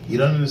 Yeah. You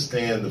don't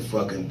understand the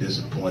fucking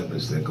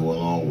disappointments that go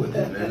along with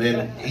it. And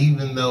then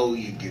even though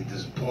you get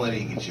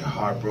disappointed, you get your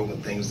heart broken,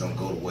 things don't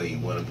go the way you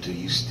want them to,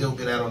 you still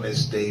get out on that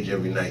stage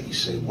every night, you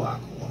say,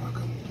 waka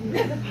waka.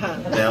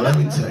 Now let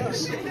me tell you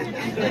something.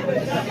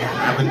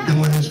 I've been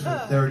doing this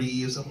for 30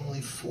 years, I'm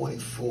only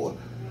 44.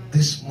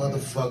 This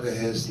motherfucker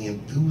has the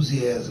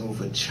enthusiasm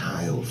of a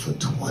child for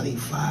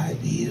 25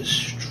 years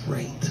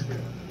straight.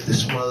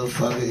 This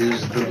motherfucker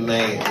is the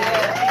man.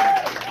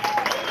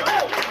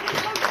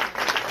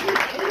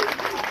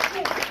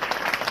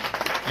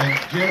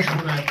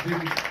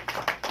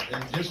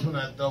 And just when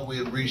I thought we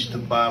had reached the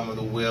bottom of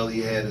the well,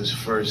 he had his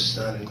first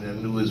son, and I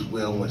knew his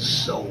well went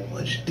so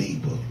much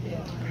deeper.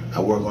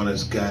 I work on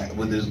this guy on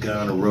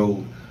the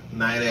road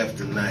night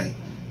after night.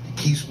 He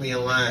keeps me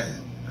in line.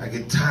 I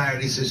get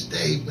tired. He says,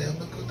 Dave, man,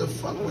 look what the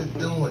fuck we're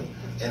doing.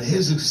 And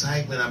his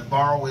excitement, I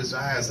borrow his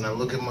eyes and I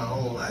look at my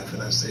own life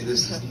and I say,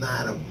 this is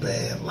not a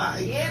bad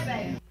life. Yeah,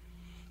 baby.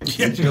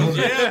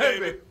 Yeah,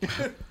 baby.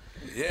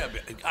 Yeah,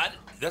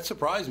 that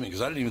surprised me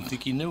because I didn't even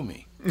think he knew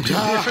me.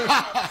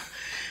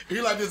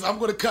 You're like this. I'm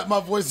going to cut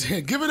my voice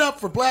in. Give it up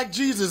for Black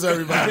Jesus,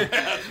 everybody.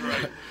 That's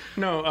right.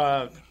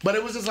 No, But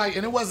it was just like,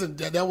 and it wasn't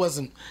that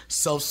wasn't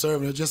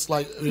self-serving. It was just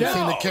like the thing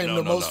that came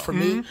the most for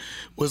me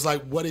was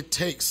like what it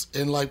takes,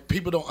 and like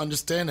people don't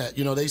understand that.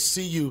 You know, they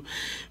see you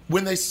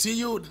when they see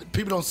you.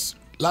 People don't.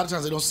 A lot of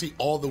times they don't see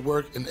all the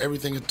work and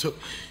everything it took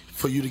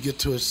for you to get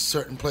to a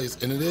certain place,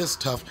 and it is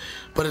tough.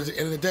 But at the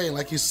end of the day,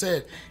 like you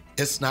said,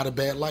 it's not a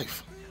bad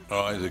life.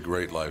 Oh, it's a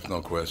great life,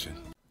 no question.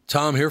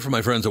 Tom here from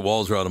my friends at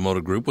Walzer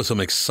Automotive Group with some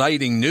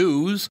exciting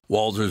news.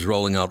 Walzer's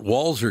rolling out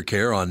Walzer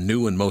Care on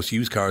new and most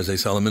used cars they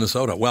sell in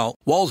Minnesota. Well,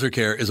 Walzer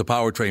Care is a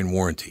powertrain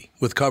warranty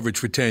with coverage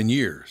for 10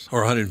 years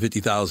or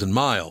 150,000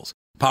 miles.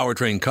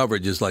 Powertrain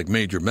coverage is like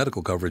major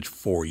medical coverage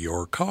for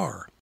your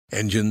car.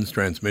 Engines,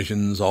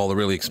 transmissions, all the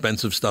really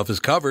expensive stuff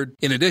is covered.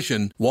 In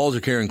addition,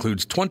 Walzer Care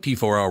includes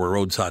 24-hour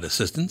roadside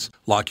assistance.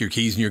 Lock your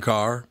keys in your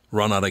car,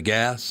 run out of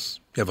gas,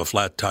 you have a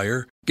flat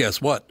tire.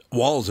 Guess what?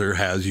 Walzer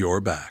has your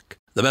back.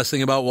 The best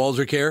thing about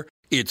Walzer Care?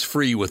 It's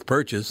free with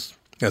purchase.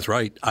 That's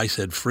right, I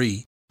said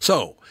free.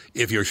 So,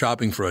 if you're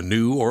shopping for a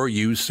new or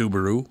used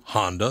Subaru,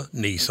 Honda,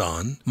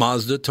 Nissan,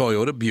 Mazda,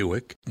 Toyota,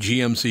 Buick,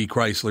 GMC,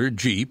 Chrysler,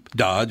 Jeep,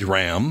 Dodge,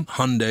 Ram,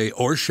 Hyundai,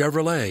 or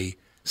Chevrolet,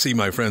 see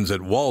my friends at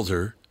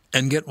Walzer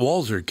and get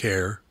Walzer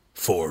Care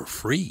for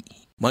free.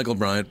 Michael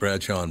Bryant,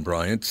 Bradshaw and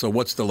Bryant. So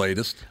what's the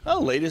latest? Well,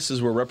 the latest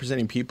is we're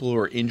representing people who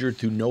are injured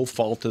through no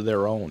fault of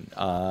their own.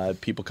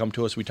 People come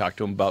to us. We talk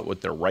to them about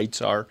what their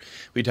rights are.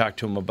 We talk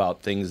to them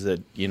about things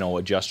that,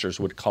 adjusters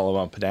would call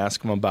them up and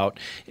ask them about.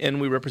 And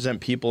we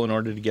represent people in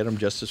order to get them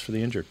justice for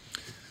the injured.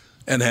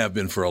 And have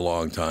been for a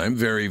long time.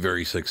 Very,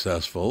 very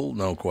successful,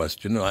 no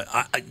question.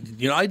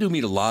 I do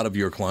meet a lot of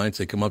your clients.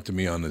 They come up to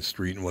me on the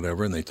street and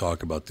whatever, and they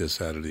talk about this,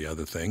 that, or the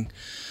other thing.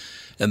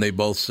 And they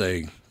both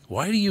say,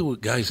 why do you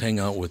guys hang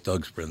out with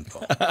Doug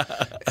Sprinthal?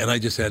 And I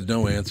just had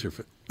no answer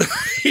for it.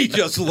 He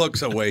just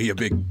looks away, you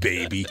big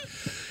baby.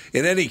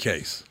 In any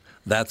case,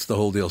 that's the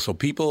whole deal. So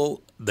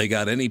people, they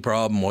got any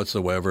problem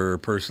whatsoever,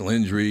 personal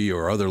injury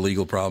or other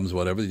legal problems,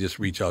 whatever, they just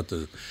reach out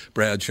to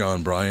Bradshaw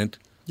and Bryant.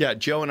 Yeah,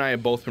 Joe and I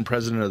have both been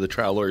president of the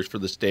trial lawyers for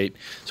the state,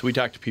 so we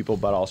talk to people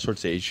about all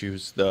sorts of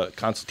issues. The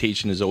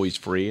consultation is always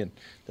free, and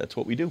that's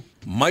what we do.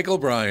 Michael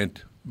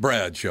Bryant,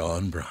 Bradshaw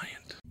and Bryant.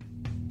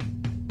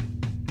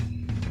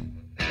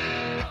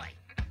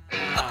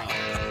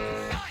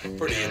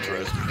 Pretty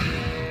interesting.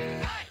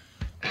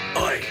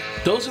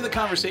 Those are the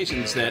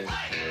conversations that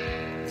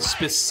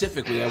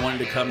specifically I wanted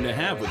to come to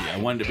have with you. I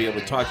wanted to be able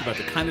to talk about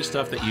the kind of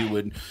stuff that you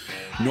would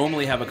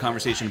normally have a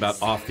conversation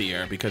about off the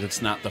air because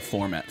it's not the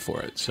format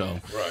for it. So,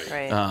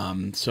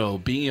 so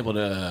being able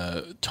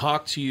to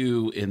talk to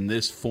you in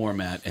this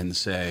format and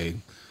say,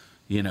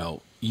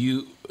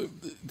 you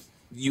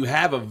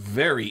have a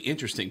very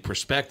interesting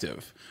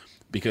perspective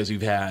because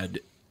you've had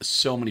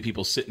so many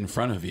people sit in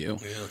front of you.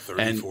 Yeah,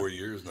 34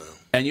 years now.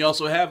 And you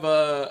also have,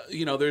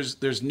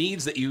 there's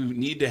needs that you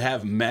need to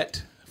have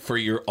met for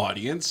your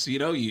audience.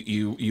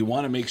 You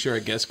want to make sure a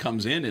guest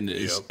comes in and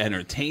is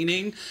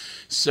entertaining.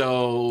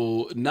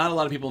 So not a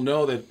lot of people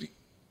know that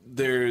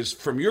there's,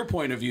 from your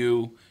point of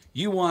view,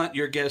 you want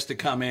your guest to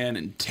come in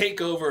and take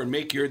over and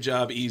make your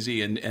job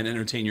easy and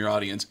entertain your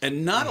audience.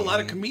 And not a lot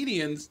of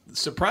comedians,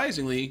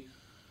 surprisingly,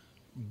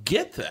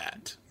 get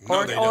that.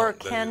 Or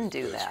can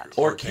do that.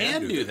 Or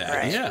can do that,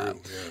 right. Yeah.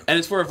 And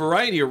it's for a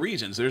variety of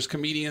reasons. There's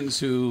comedians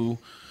who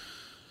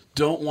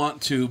don't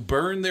want to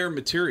burn their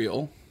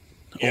material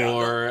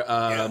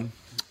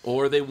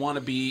or they want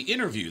to be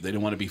interviewed. They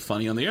don't want to be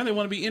funny on the air. They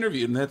want to be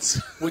interviewed, and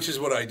that's... Which is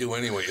what I do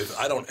anyway.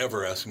 I don't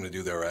ever ask them to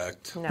do their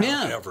act. No.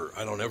 Yeah. Ever.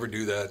 I don't ever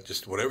do that.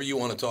 Just whatever you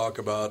want to talk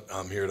about,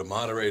 I'm here to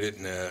moderate it,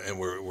 and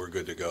we're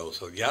good to go.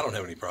 So, I don't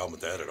have any problem with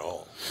that at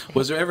all.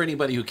 Was there ever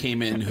anybody who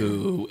came in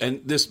who,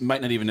 and this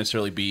might not even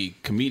necessarily be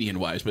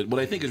comedian-wise, but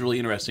what I think is really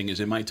interesting is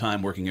in my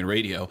time working in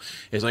radio,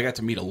 is I got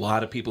to meet a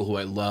lot of people who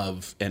I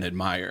love and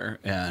admire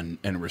and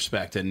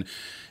respect,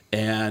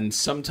 and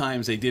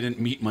sometimes they didn't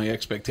meet my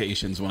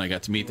expectations when I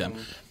got to meet them.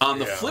 On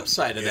the flip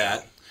side of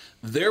that,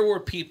 there were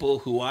people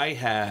who I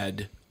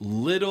had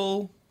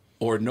little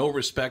or no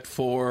respect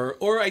for,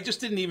 or I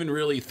just didn't even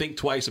really think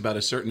twice about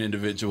a certain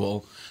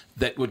individual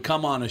that would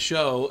come on a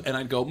show, and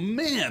I'd go,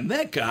 man,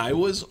 that guy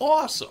was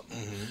awesome.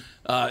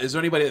 Is there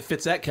anybody that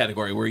fits that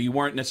category where you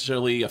weren't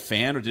necessarily a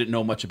fan or didn't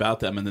know much about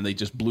them, and then they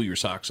just blew your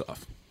socks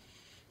off?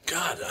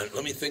 God,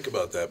 let me think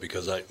about that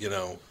because I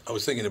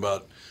was thinking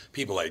about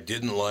people I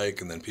didn't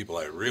like and then people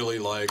I really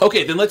like.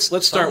 Okay, then let's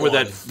start with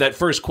that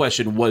first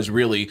question was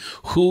really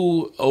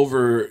who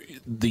over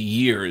the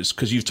years,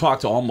 because you've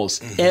talked to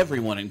almost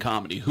everyone in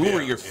comedy, who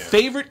were your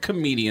favorite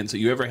comedians that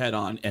you ever had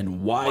on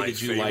and why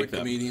did you like them?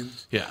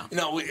 Comedians? Yeah.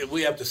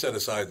 We have to set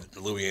aside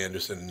Louis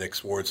Anderson and Nick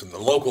Swartz and the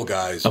local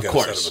guys. Of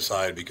course. Got to set them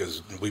aside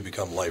because we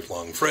become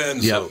lifelong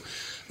friends, so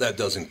that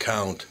doesn't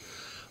count.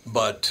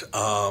 But,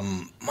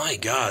 my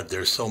God,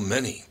 there's so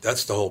many.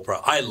 That's the whole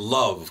problem. I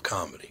love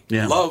comedy.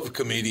 Yeah. Love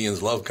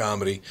comedians, love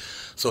comedy.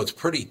 So it's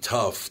pretty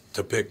tough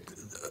to pick.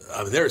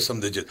 There are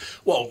some that just...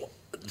 Well,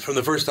 from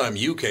the first time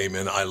you came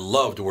in, I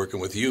loved working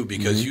with you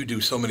because you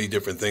do so many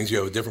different things. You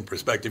have a different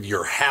perspective.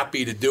 You're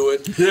happy to do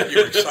it.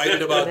 You're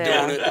excited about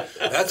doing it.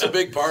 That's a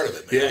big part of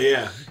it,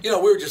 man. Yeah.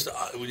 We were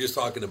just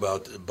talking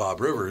about Bob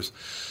Rivers.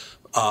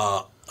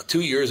 2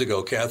 years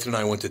ago, Catherine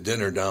and I went to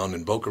dinner down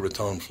in Boca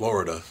Raton,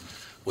 Florida,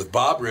 with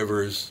Bob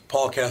Rivers,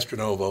 Paul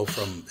Castronovo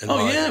from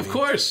Miami, yeah, of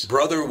course,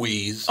 Brother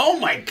Weeze. Oh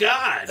my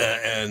God!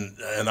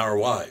 And our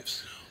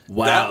wives.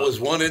 Wow, that was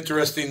one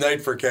interesting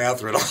night for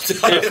Catherine. I'll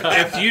tell you.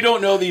 If you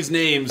don't know these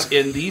names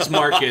in these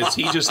markets,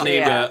 he just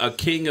named a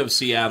king of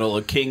Seattle,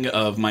 a king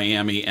of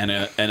Miami, and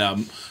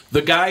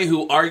the guy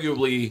who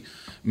arguably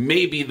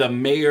may be the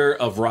mayor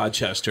of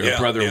Rochester,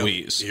 Brother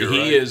Weeze.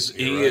 He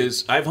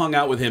is. I've hung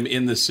out with him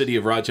in the city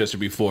of Rochester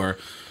before.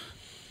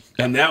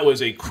 And that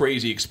was a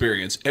crazy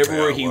experience.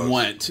 Everywhere Yeah, it he was.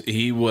 went,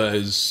 he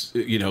was,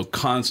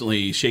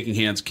 constantly shaking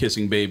hands,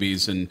 kissing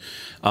babies, and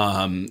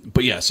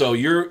but yeah. So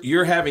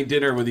you're having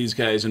dinner with these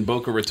guys in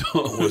Boca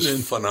Raton. It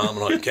was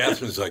phenomenal.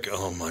 Catherine's like,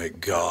 oh my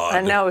God.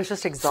 I know, it was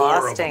just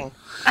exhausting.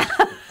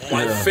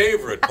 My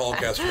favorite, Paul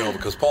Castronova,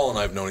 because Paul and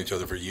I have known each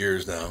other for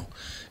years now,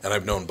 and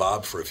I've known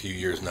Bob for a few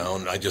years now,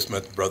 and I just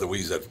met Brother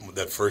Weeze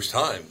that first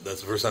time. That's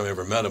the first time I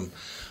ever met him.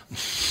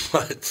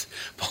 But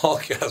Paul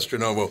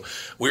Castronova,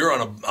 we were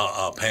on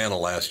a panel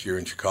last year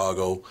in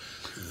Chicago,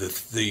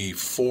 the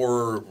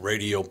 4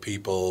 radio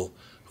people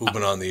who've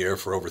been on the air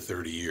for over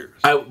 30 years.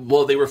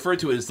 Well, they referred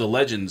to it as the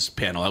Legends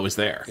panel. I was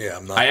there. Yeah,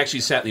 I actually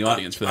sat in the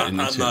audience for that. I'm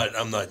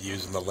not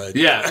using the Legends.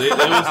 Yeah,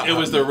 it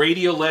was the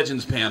Radio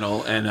Legends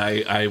panel, and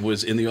I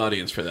was in the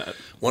audience for that.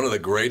 One of the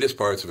greatest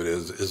parts of it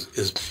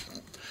is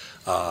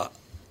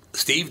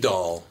Steve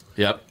Donnell.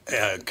 Yep.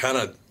 Kind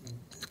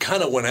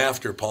of went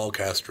after Paul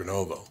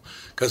Castronova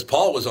because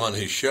Paul was on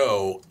his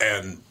show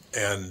and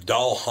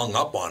Dahl hung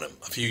up on him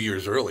a few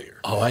years earlier.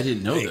 Oh, I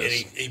didn't know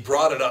this. And he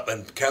brought it up,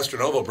 and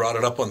Castronova brought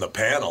it up on the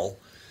panel,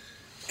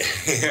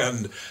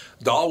 and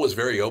Dahl was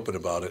very open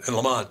about it. And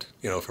Lamont,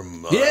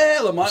 from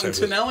Lamont and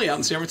Tonelli out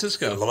in San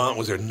Francisco. Lamont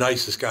was their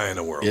nicest guy in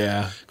the world.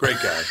 Yeah, great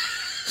guy.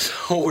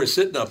 So we're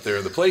sitting up there,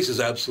 and the place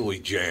is absolutely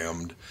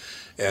jammed,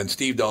 and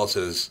Steve Dahl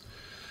says,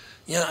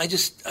 "Yeah, I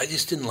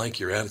just didn't like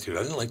your attitude.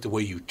 I didn't like the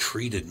way you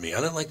treated me. I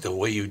didn't like the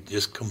way you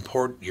just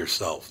comport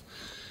yourself."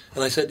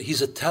 And I said,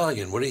 "He's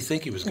Italian. What do you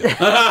think he was going to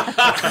do?"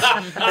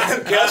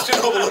 And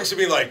Castronova looks at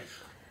me like,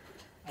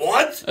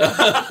 "What?"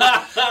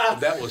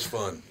 That was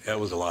fun. That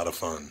was a lot of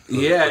fun.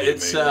 Yeah,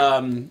 it's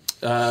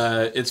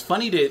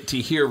funny to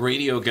hear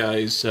radio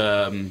guys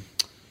as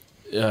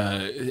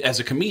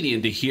a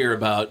comedian to hear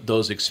about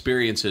those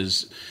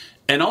experiences.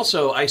 And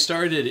also, I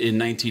started in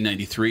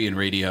 1993 in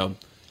radio,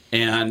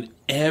 and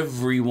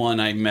everyone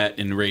I met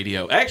in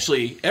radio,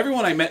 actually,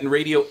 everyone I met in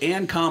radio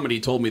and comedy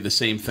told me the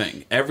same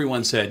thing.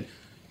 Everyone said,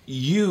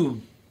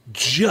 "You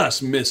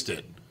just missed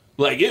it.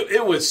 Like,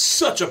 it was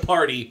such a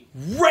party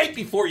right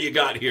before you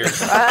got here. We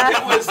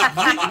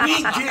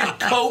did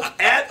coke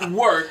at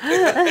work.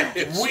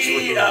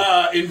 We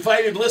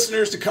invited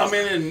listeners to come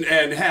in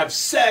and have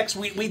sex.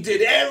 We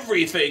did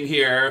everything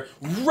here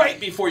right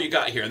before you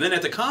got here." And then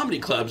at the comedy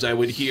clubs, I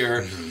would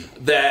hear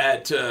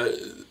that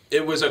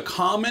it was a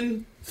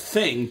common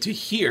thing to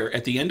hear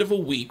at the end of a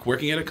week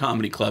working at a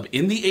comedy club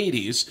in the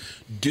 80s.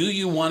 Do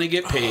you want to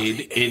get paid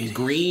in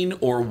green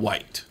or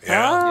white?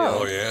 Yeah.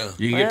 Oh, yeah.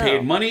 You can get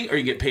paid money or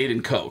you get paid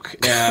in coke.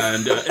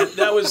 And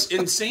that was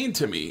insane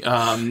to me.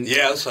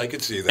 Yes, I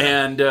could see that.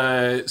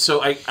 And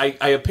so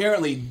I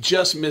apparently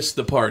just missed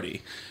the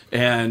party.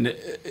 And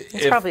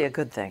it's probably a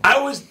good thing. I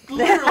was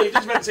literally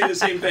just about to say the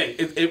same thing.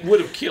 It would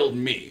have killed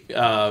me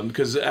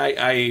because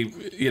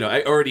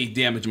I already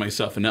damaged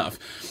myself enough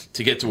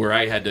to get to where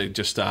I had to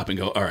just stop and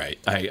go, all right,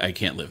 I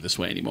can't live this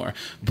way anymore.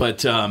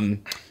 But I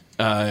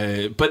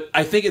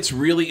think it's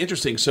really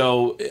interesting.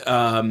 So,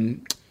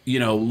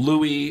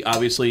 Louis,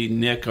 obviously,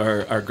 Nick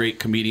are great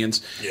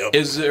comedians. Yep.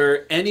 Is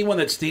there anyone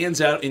that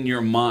stands out in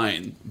your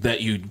mind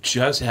that you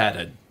just had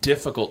a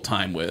difficult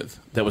time with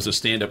that was a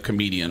stand-up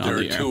comedian on the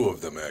air? There are 2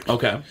 of them, actually.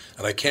 Okay.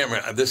 And I can't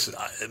remember,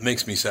 it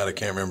makes me sad I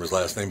can't remember his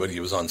last name, but he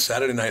was on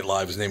Saturday Night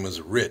Live. His name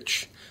was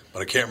Rich,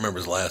 but I can't remember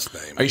his last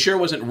name. Are you sure it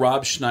wasn't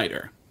Rob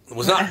Schneider? It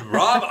was not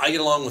Rob. I get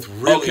along with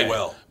really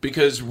well.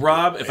 Because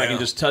Rob, if I can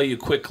just tell you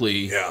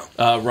quickly,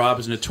 Rob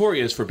is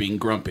notorious for being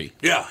grumpy.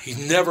 Yeah,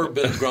 he's never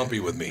been grumpy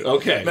with me.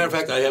 Okay. Matter of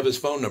fact, I have his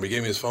phone number. He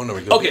gave me his phone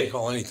number. He goes, "You can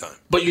call anytime."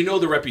 But you know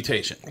the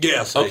reputation.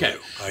 Yes, okay.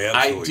 I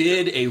absolutely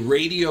did a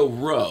radio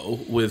row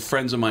with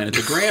friends of mine at the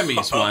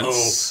Grammys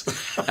once.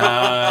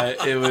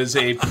 It was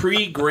a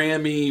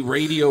pre-Grammy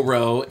radio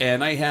row,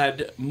 and I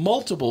had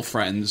multiple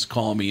friends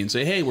call me and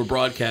say, "Hey, we're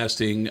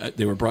broadcasting."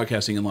 They were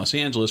broadcasting in Los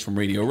Angeles from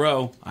Radio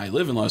Row. I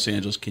live in Los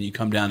Angeles. Can you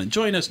come down and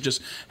join us and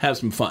just have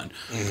some fun?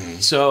 Mm-hmm.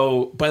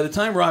 So by the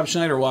time Rob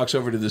Schneider walks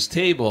over to this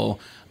table,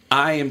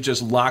 I am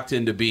just locked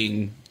into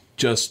being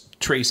just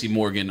Tracy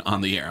Morgan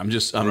on the air. I'm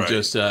just,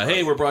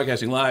 hey, we're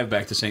broadcasting live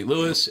back to St.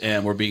 Louis,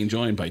 and we're being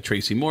joined by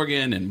Tracy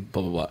Morgan and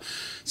blah, blah, blah.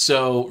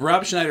 So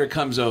Rob Schneider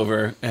comes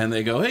over, and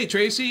they go, "Hey,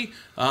 Tracy,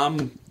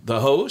 I'm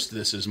the host.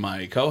 This is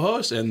my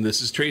co-host, and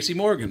this is Tracy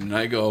Morgan." And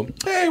I go,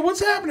 "Hey,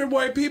 what's happening,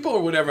 white people?"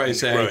 or whatever I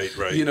say.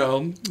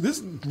 Right.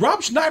 This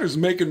Rob Schneider's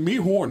making me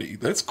horny.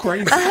 That's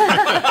crazy.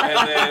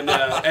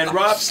 and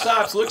Rob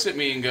stops, looks at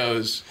me, and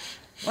goes,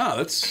 "Wow,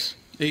 that's."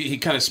 He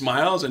kind of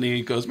smiles and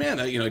he goes, "Man,"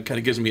 it kind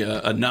of gives me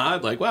a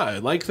nod, like, "Wow, I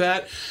like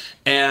that."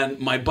 And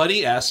my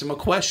buddy asked him a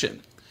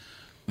question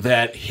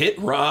that hit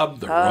Rob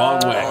the wrong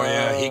way. Oh,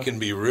 yeah, he can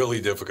be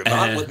really difficult.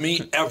 Not with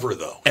me ever,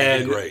 though. He'd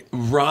be great.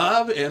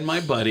 Rob and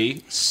my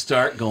buddy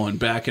start going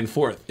back and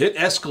forth. It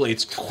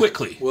escalates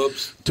quickly.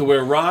 Whoops. To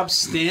where Rob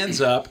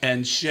stands up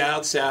and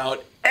shouts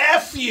out,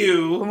 "F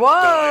you! Whoa!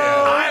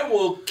 I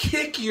will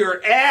kick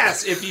your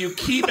ass if you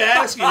keep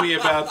asking me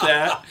about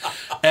that."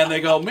 And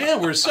they go,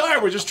 "Man, we're sorry.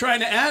 We're just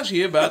trying to ask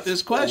you about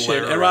this question."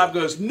 Hilarious. And Rob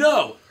goes,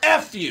 "No,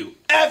 F you,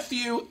 F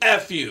you,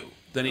 F you."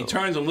 Then he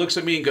turns and looks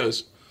at me and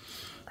goes,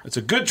 It's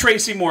a good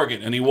Tracy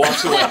Morgan. And he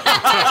walks away.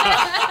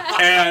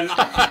 And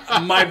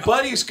my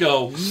buddies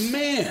go,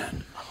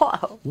 man,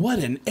 what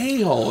an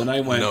a-hole. And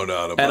I went, no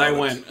doubt about and I it.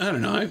 went, I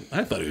don't know,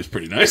 I thought he was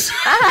pretty nice. He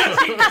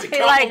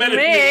complimented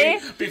me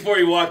before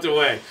he walked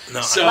away.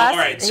 No, So, all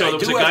right, so there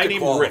was a guy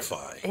named Rick.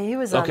 He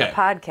was on the Okay.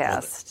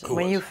 podcast Who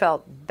when was? you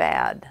felt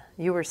bad.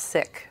 You were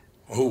sick.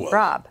 Who was?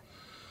 Rob.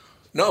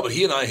 No, but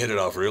he and I hit it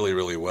off really,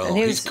 really well. And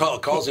he He was-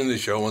 calls into the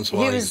show once in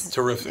a while. He's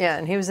terrific. Yeah,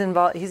 and he was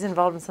involved. He's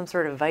involved in some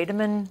sort of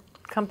vitamin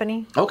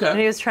company. Okay. And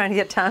he was trying to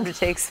get Tom to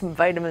take some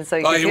vitamins so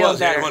he Oh, could he feel was.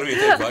 Yeah, better. he wanted me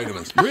to take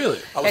vitamins. Really? I was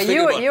Yeah, thinking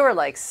you about, you were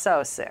like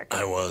so sick.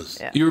 I was.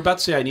 Yeah. You were about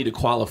to say I need to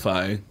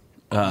qualify.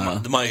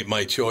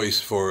 My choice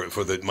for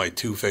my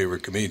two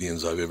favorite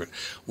comedians I've ever.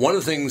 One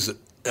of the things, and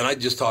I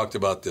just talked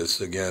about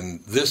this again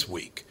this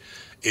week,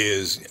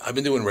 is I've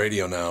been doing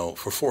radio now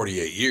for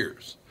 48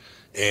 years.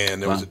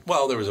 And there was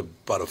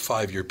about a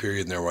 5-year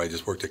period in there where I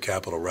just worked at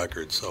Capitol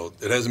Records. So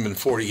it hasn't been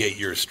 48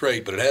 years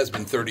straight, but it has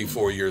been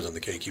 34 years on the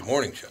KQ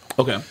Morning Show.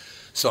 Okay.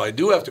 So I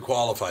do have to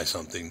qualify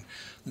something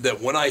that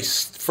when I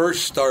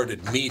first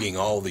started meeting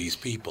all these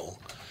people,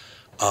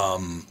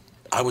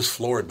 I was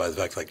floored by the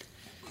fact, like,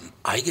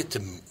 I get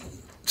to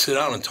sit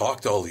down and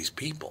talk to all these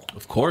people.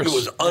 Of course. It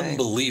was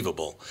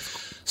unbelievable.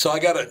 So I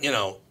got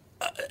to,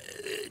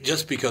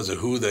 just because of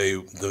who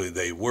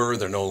they were,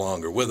 they're no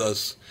longer with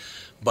us.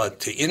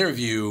 But to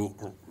interview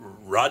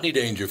Rodney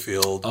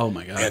Dangerfield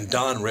and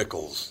Don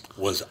Rickles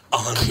was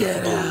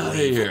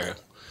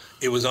unbelievable.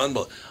 It was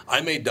unbelievable.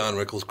 I made Don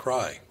Rickles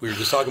cry. We were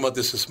just talking about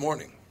this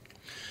morning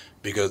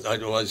because I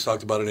just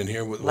talked about it in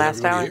here with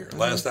Last everybody hour. here.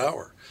 Last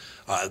hour.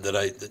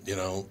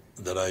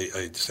 That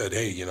I said,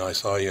 hey, I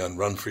saw you on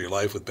Run for Your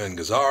Life with Ben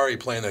Gazzari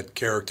playing that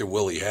character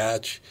Willie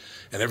Hatch,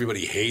 and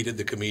everybody hated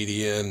the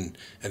comedian,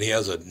 and he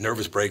has a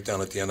nervous breakdown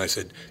at the end. I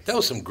said, that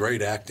was some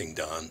great acting,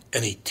 Don.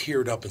 And he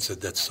teared up and said,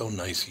 that's so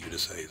nice of you to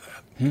say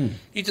that.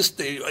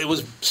 It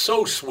was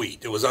so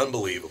sweet. It was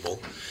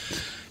unbelievable.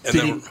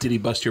 And Did he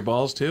bust your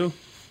balls too?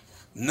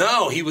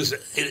 No, he was.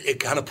 It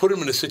kind of put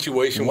him in a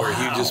situation where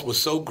he just was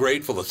so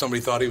grateful that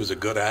somebody thought he was a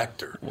good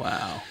actor.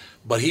 Wow.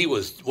 But he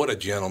was, what a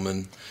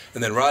gentleman.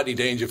 And then Rodney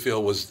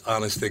Dangerfield was,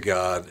 honest to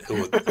God.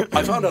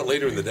 I found out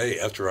later in the day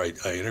after I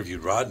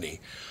interviewed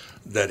Rodney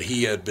that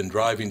he had been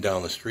driving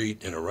down the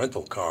street in a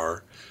rental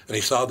car, and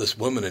he saw this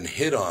woman and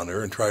hit on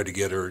her and tried to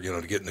get her,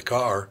 to get in the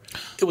car.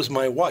 It was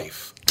my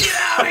wife.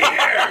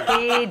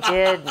 He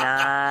did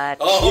not.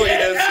 Oh,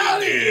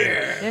 yes, he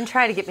did. He didn't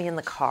try to get me in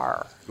the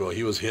car. Well,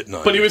 he was hitting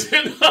on But you. he was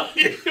hitting on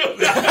you.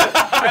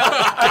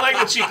 I like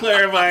that she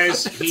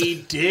clarifies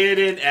he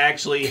didn't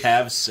actually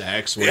have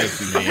sex with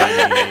me.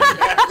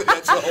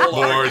 That's the whole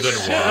More argument.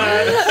 than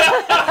one.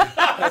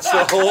 That's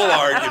the whole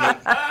argument.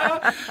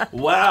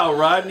 Wow,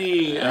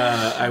 Rodney,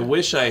 I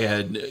wish I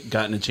had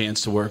gotten a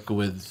chance to work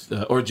with,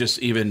 or just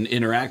even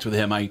interact with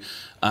him.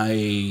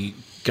 I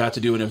got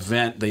to do an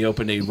event. They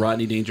opened a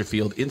Rodney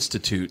Dangerfield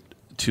Institute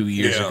 2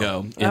 years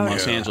ago in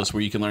Los Angeles,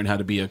 where you can learn how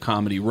to be a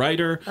comedy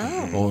writer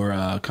or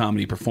a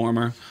comedy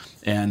performer.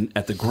 And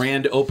at the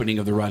grand opening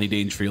of the Rodney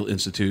Dangerfield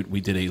Institute,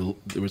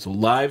 there was a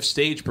live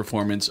stage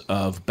performance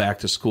of Back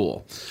to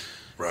School.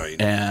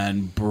 Right.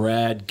 And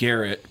Brad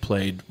Garrett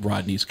played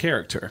Rodney's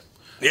character.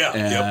 Yeah.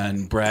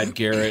 And Brad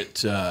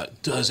Garrett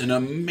does an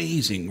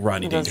amazing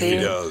Rodney Dangerfield. He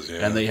does,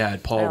 yeah. And they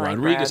had Paul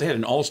Rodriguez. They had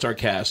an all-star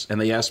cast, and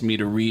they asked me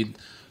to read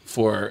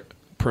for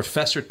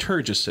Professor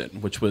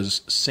Turgison, which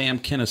was Sam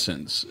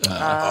Kinnison's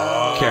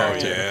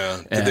character. Yeah.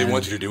 And Did they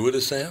want you to do it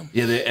as Sam?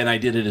 Yeah, and I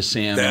did it as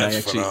Sam. That's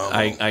and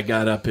phenomenal. I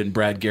got up in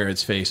Brad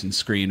Garrett's face and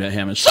screamed at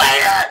him and say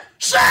it!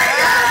 Say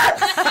it!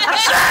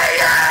 Say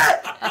it!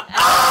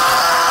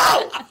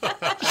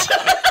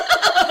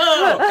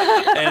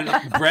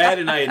 And Brad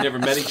and I had never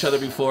met each other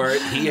before.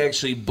 He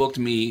actually booked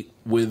me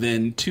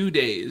within 2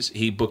 days.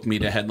 He booked me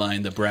to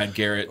headline the Brad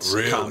Garrett's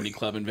Comedy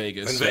Club in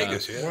Vegas. In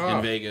Vegas, yeah.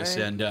 In Vegas.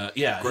 Right.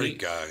 And Great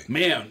guy.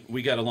 Man,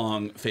 we got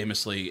along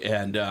famously.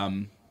 And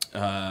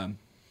Sam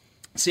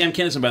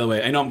Kinison, by the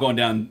way, I know I'm going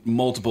down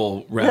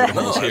multiple rabbit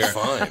holes here. That's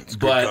fine. It's a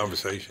good but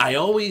conversation. I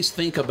always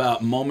think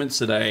about moments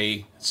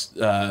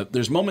that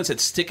there's moments that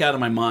stick out of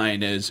my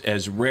mind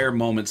as rare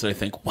moments that I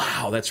think,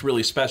 wow, that's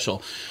really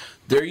special.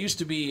 There used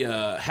to be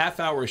a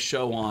half-hour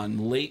show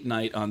on late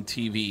night on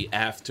TV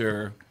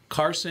after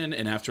Carson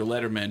and after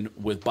Letterman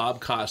with Bob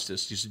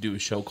Costas used to do a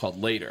show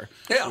called Later,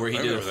 where he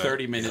did a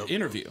 30-minute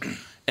interview.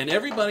 And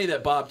everybody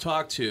that Bob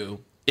talked to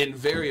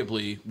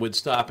invariably would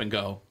stop and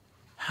go,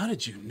 how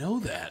did you know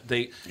that?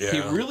 He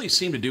really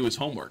seemed to do his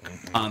homework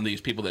on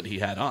these people that he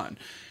had on.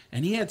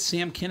 And he had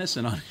Sam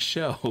Kinison on his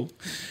show.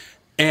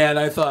 And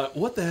I thought,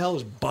 what the hell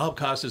is Bob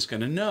Costas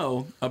going to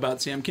know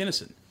about Sam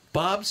Kinison?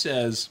 Bob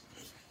says,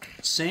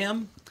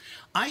 Sam,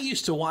 I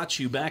used to watch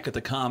you back at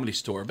the Comedy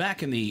Store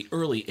back in the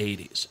early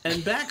 80s.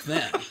 And back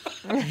then,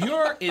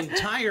 your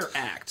entire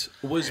act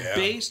was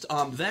based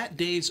on that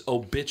day's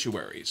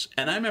obituaries.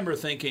 And I remember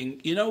thinking,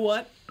 you know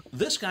what?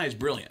 This guy's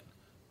brilliant.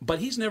 But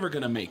he's never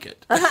going to make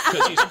it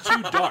because he's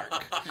too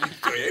dark.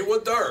 Hey,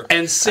 what dark?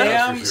 And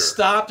Sam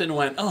stopped and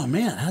went, oh,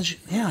 man,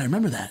 I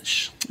remember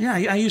that. Yeah,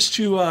 I used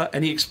to,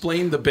 and he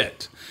explained the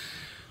bit.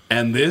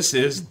 And this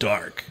is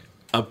dark.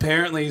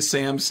 Apparently,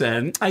 Sam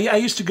said, I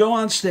used to go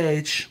on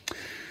stage,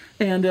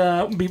 and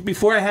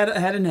before I had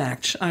an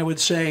act, I would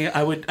say,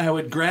 I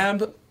would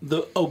grab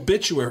the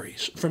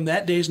obituaries from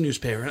that day's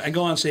newspaper. And I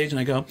go on stage and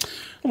I go,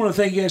 I want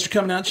to thank you guys for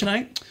coming out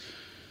tonight.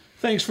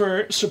 Thanks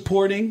for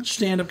supporting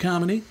stand-up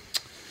comedy.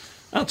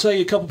 I'll tell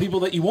you a couple people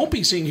that you won't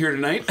be seeing here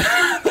tonight.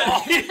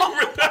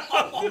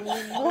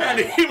 And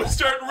he would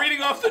start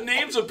reading off the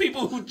names of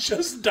people who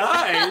just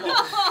died.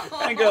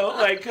 And go,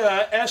 like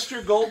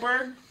Esther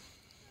Goldberg.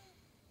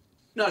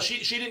 No,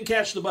 she didn't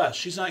catch the bus.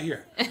 She's not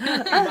here.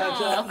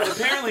 But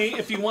apparently,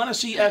 if you want to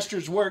see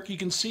Esther's work, you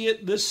can see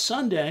it this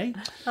Sunday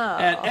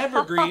at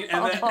Evergreen.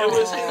 And it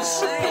was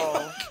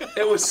insane.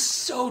 It was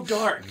so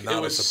dark.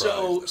 It was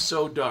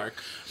so dark.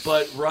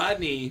 But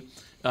Rodney...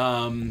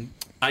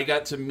 I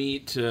got to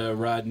meet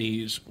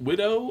Rodney's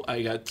widow.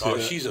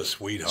 She's a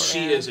sweetheart.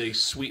 She is a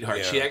sweetheart.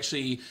 Yeah. She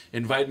actually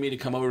invited me to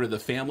come over to the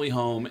family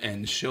home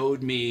and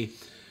showed me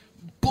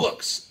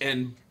books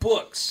and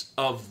books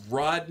of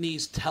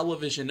Rodney's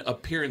television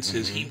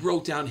appearances. He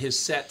wrote down his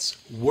sets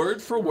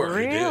word for word.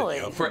 Really?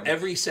 He did, for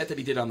every set that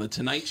he did on The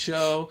Tonight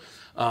Show.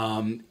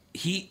 And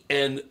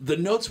the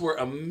notes were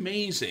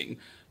amazing.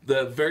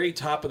 The very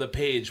top of the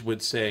page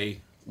would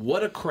say,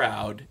 "What a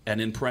crowd," and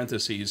in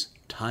parentheses,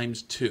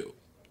 ×2.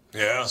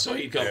 Yeah. So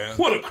he'd go,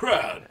 "What a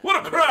crowd!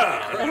 What a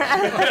crowd!"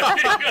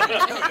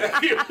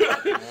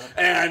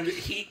 And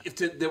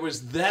there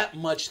was that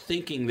much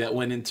thinking that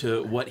went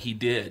into what he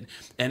did.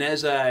 And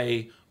as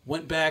I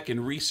went back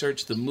and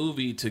researched the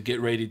movie to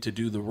get ready to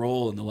do the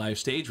role in the live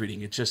stage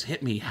reading, it just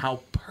hit me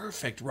how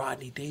perfect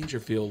Rodney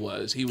Dangerfield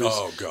was. He was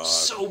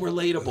so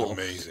relatable.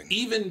 Amazing.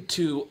 Even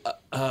to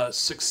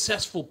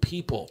successful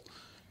people.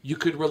 You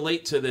could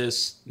relate to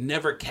this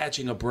never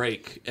catching a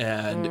break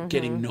and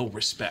getting no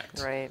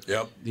respect. Right.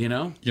 Yep. You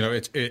know? You know,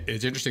 it's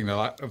interesting that a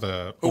lot of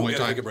the we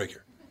gotta take a break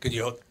here. Can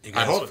you hold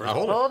it?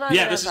 Hold it.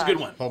 Yeah, this is a good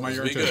one. Hold my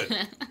urine. Be good.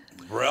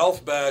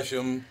 Ralph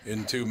Basham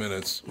in 2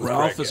 minutes.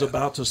 Ralph is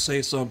about to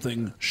say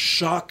something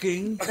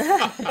shocking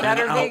and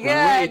Better be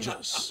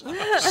outrageous.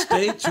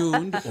 Stay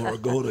tuned or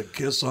go to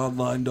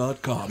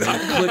kissonline.com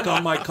and click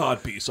on my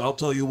codpiece. I'll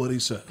tell you what he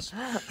says.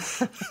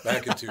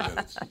 Back in 2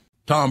 minutes.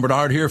 Tom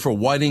Bernard here for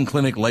Whiting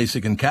Clinic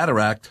LASIK and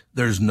Cataract.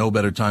 There's no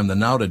better time than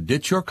now to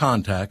ditch your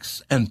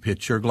contacts and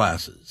pitch your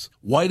glasses.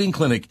 Whiting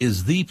Clinic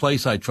is the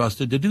place I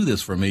trusted to do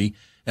this for me,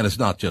 and it's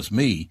not just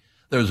me.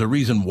 There's a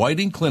reason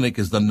Whiting Clinic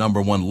is the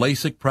 #1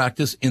 LASIK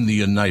practice in the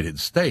United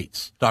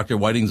States. Dr.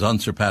 Whiting's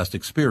unsurpassed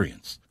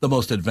experience, the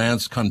most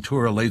advanced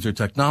Contura laser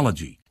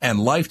technology, and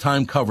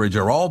lifetime coverage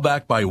are all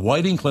backed by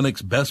Whiting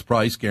Clinic's best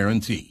price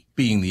guarantee.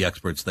 Being the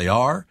experts they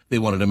are, they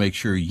wanted to make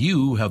sure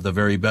you have the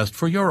very best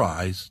for your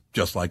eyes,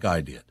 just like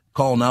I did.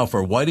 Call now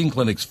for Whiting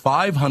Clinic's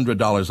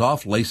 $500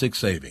 off LASIK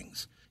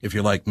savings. If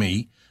you're like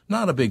me,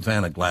 not a big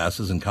fan of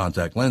glasses and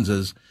contact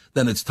lenses,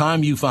 then it's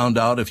time you found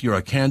out if you're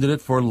a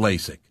candidate for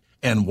LASIK.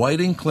 And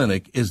Whiting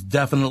Clinic is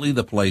definitely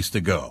the place to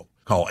go.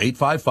 Call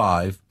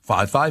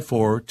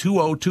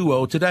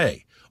 855-554-2020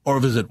 today or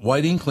visit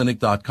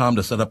whitingclinic.com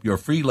to set up your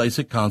free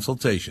LASIK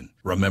consultation.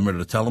 Remember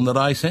to tell them that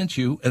I sent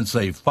you and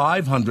save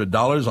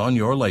 $500 on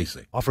your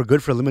LASIK. Offer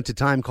good for a limited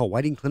time. Call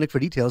Whiting Clinic for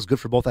details. Good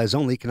for both eyes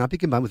only. Cannot be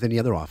combined with any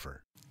other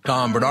offer.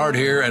 Tom Bernard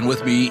here, and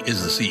with me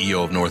is the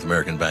CEO of North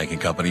American Banking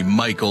Company,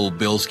 Michael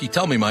Bilski.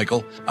 Tell me,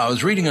 Michael, I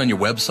was reading on your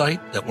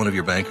website that one of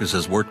your bankers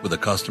has worked with a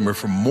customer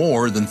for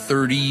more than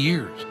 30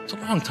 years. It's a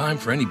long time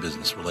for any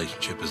business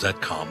relationship. Is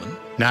that common?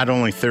 Not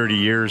only 30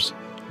 years,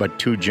 but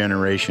 2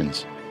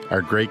 generations.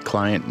 Our great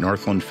client,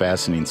 Northland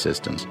Fastening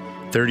Systems.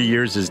 30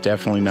 years is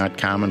definitely not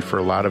common for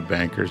a lot of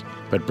bankers,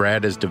 but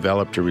Brad has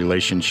developed a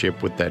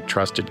relationship with that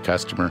trusted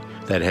customer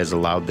that has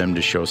allowed them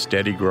to show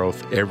steady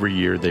growth every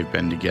year they've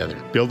been together.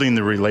 Building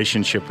the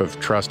relationship of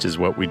trust is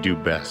what we do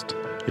best.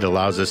 It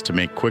allows us to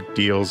make quick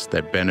deals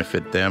that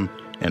benefit them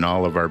and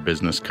all of our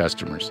business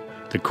customers.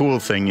 The cool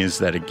thing is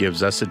that it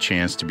gives us a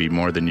chance to be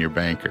more than your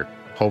banker,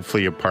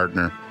 hopefully a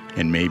partner,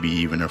 and maybe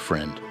even a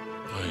friend.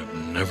 I have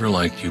never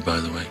liked you, by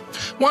the way.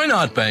 Why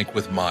not bank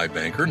with my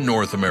banker,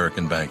 North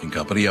American Banking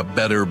Company, a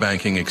better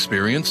banking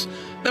experience?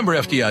 Member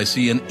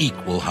FDIC, an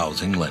equal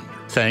housing lender.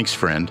 Thanks,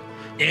 friend.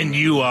 And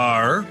you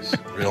are?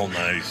 Real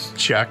nice.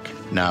 Chuck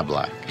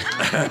Knobloch.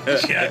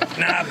 Chuck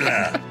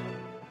Knobloch.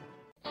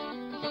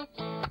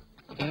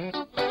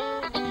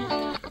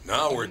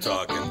 Now we're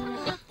talking.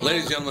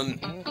 Ladies and gentlemen,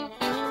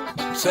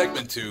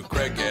 segment 2,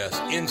 Craig Gass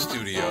in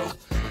studio.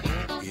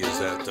 He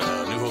is at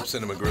New Hope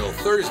Cinema Grill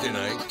Thursday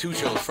night, 2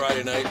 shows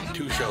Friday night,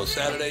 2 shows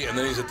Saturday, and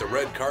then he's at the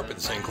Red Carpet in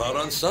St. Cloud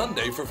on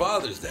Sunday for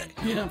Father's Day.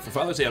 Yeah, for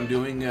Father's Day, I'm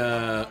doing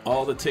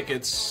all the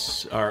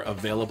tickets are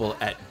available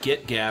at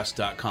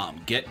getgas.com.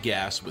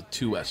 Getgas with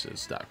 2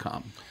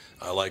 S's.com.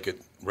 I like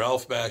it.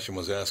 Ralph Basham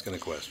was asking a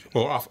question.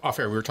 Well, off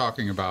air, we were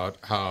talking about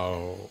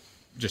how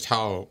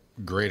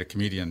great a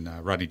comedian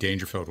Rodney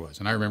Dangerfield was,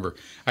 and I remember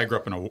I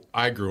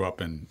grew up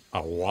in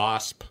a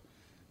WASP,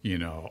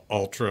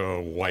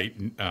 ultra white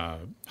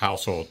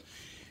household.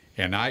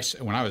 And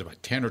when I was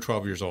about 10 or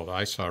 12 years old,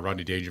 I saw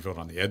Rodney Dangerfield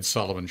on the Ed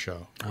Sullivan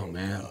Show. Oh,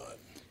 man.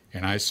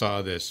 and I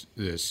saw this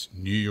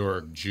New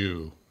York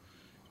Jew,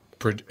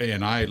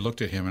 and I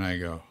looked at him and I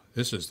go,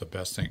 this is the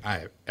best thing I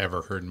have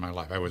ever heard in my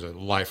life. I was a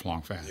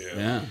lifelong fan.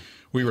 Yeah.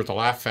 We were at the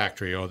Laugh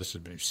Factory. Oh, this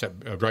has been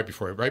right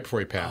before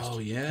he passed. Oh,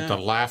 yeah. At the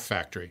Laugh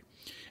Factory.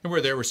 And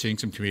we're there. We're seeing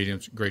some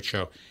comedians. Great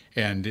show.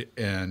 And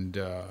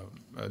the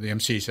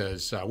MC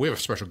says, we have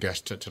a special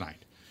guest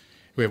tonight.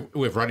 We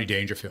have Rodney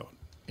Dangerfield.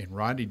 And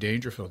Rodney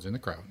Dangerfield's in the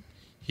crowd.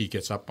 He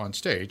gets up on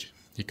stage.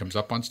 He comes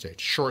up on stage,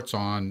 shorts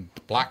on,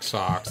 black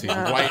socks, these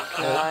white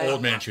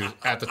old man shoes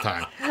at the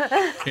time.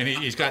 And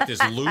he's got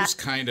this loose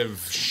kind of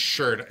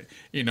shirt,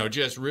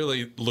 just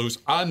really loose,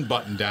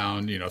 unbuttoned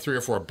down, 3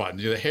 or 4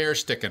 buttons, the hair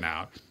sticking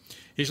out.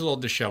 He's a little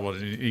disheveled,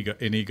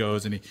 and he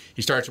goes and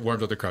he starts to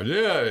warm up the crowd.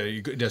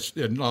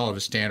 And all of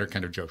his standard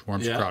kind of jokes,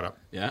 warms the crowd up.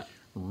 Yeah.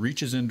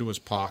 Reaches into his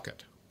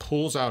pocket,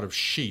 pulls out a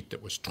sheet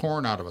that was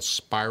torn out of a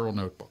spiral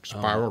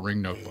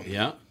ring notebook.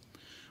 Yeah.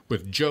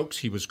 With jokes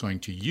he was going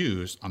to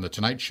use on The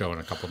Tonight Show in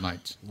a couple of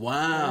nights.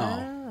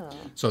 Wow.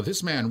 So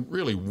this man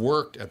really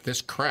worked at this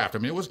craft. I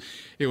mean,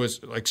 it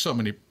was like so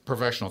many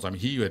professionals. I mean,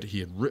 he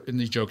had written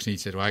these jokes, and he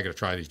said, well, I got to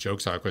try these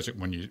jokes out, because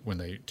when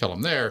they tell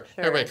them there,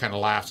 everybody kind of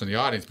laughs in the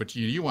audience, but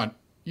you want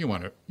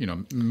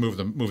to move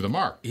the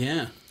mark.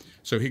 Yeah.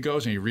 So he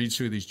goes and he reads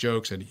through these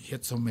jokes, and he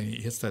hits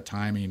that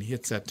timing.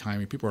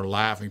 People are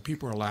laughing.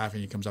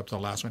 He comes up to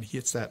the last one. He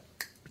hits that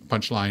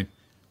punchline.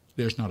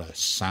 There's not a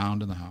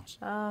sound in the house.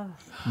 Oh.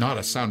 Not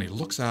a sound. He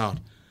looks out.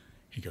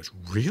 He goes,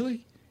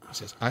 really? He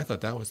says, I thought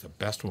that was the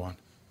best one.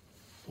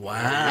 Wow.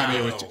 I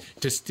mean, it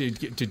was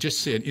to just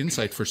see an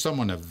insight for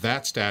someone of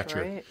that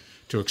stature,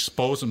 to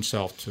expose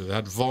himself to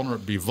that,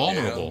 be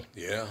vulnerable.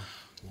 Yeah.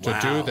 To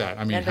do that.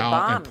 I mean,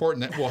 how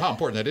important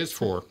that is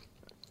for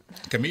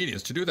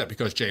comedians to do that,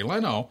 because Jay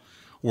Leno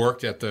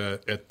worked at the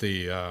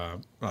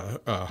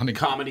Huntington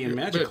Comedy and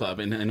Magic Club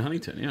in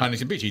Huntington. Yeah.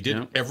 Huntington Beach. He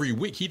did every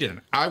week. He did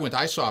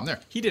I saw him there.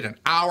 He did an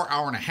hour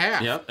and a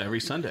half. Yep, every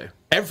Sunday.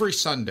 Every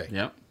Sunday.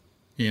 Yep.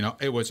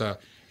 It was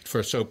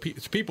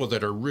people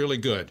that are really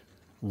good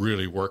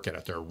really work at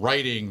it. They're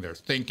writing, they're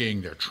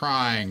thinking, they're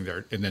trying,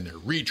 and then they're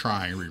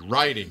retrying,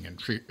 rewriting, and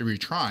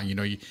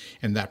retrying.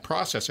 In that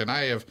process. And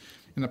I have.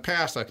 In the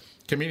past,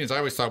 comedians, I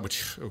always thought,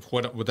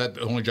 the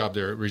only job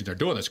the reason they're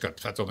doing this,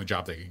 because that's the only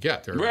job they could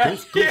get. They're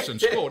goofs in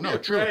school. No,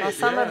 true. Well,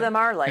 some of them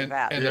are like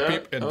that.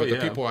 The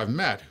people I've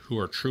met who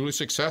are truly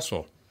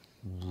successful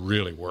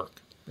really work.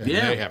 And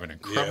they have an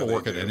incredible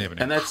work ethic, and they have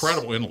an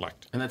incredible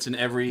intellect. And that's in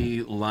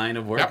every line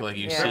of work. Like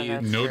you see,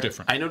 no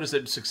different. I noticed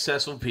that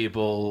successful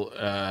people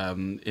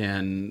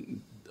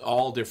in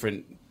all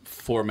different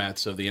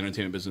formats of the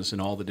entertainment business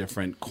and all the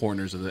different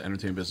corners of the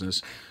entertainment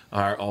business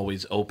are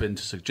always open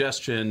to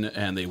suggestion,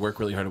 and they work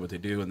really hard at what they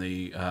do, and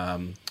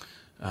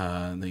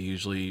they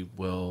usually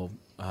will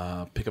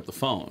pick up the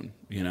phone,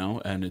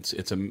 and it's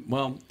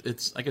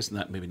I guess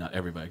maybe not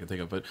everybody I can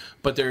think of,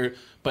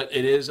 but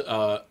it is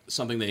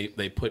something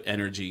they put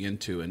energy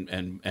into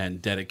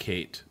and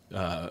dedicate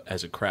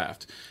as a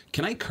craft.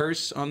 Can I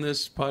curse on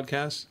this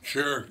podcast?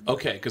 Sure.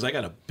 Okay, because I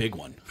got a big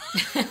one.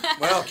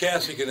 Well,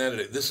 Cassie can edit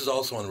it. This is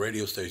also on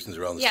radio stations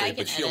around the state,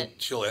 but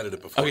she'll edit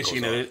it before. Okay, she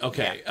can edit it.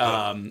 Okay.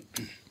 Yeah.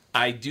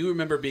 I do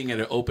remember being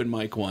at an open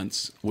mic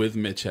once with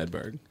Mitch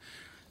Hedberg.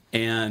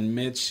 And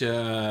Mitch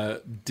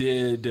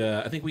did,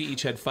 I think we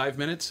each had 5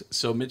 minutes.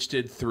 So Mitch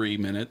did 3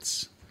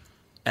 minutes.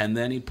 And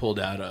then he pulled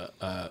out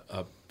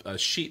a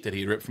sheet that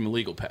he ripped from a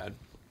legal pad.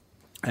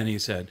 And he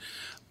said,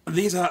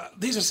 These are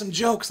some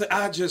jokes that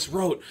I just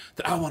wrote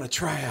that I want to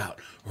try out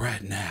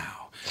right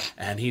now.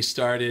 And he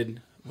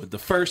started with the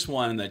first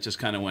one that just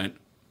kind of went,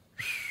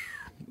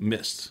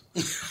 missed.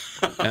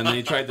 And then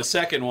he tried the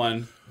second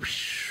one,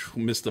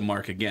 missed the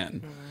mark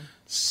again.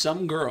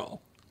 Some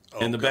girl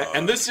in the back,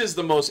 and this is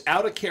the most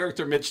out of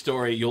character Mitch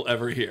story you'll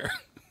ever hear.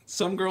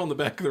 Some girl in the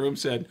back of the room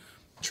said,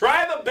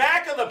 "Try the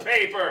back of the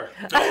paper."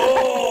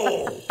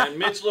 Oh! And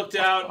Mitch looked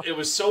out. It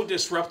was so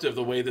disruptive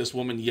the way this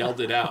woman yelled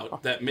it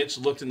out that Mitch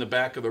looked in the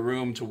back of the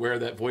room to where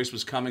that voice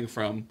was coming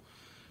from,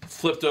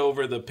 flipped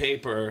over the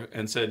paper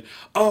and said,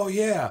 "Oh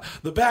yeah,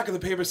 the back of the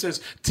paper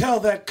says,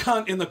 tell that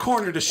cunt in the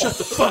corner to shut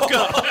the fuck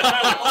up."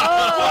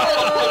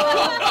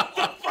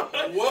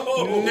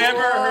 Whoa.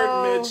 Never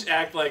heard Mitch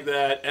act like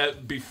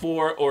that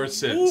before or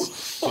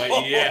since.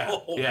 But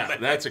yeah,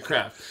 that's a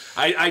craft.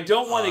 I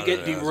don't want to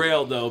get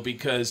derailed, though,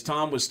 because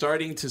Tom was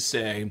starting to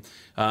say,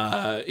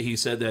 he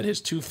said that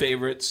his two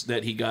favorites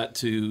that he got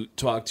to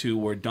talk to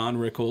were Don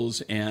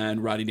Rickles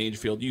and Rodney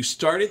Dangerfield. You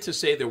started to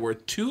say there were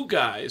two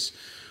guys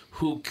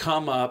who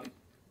come up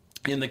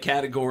in the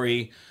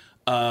category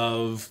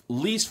of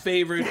least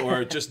favorite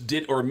or just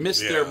did or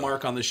missed their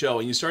mark on the show.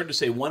 And you started to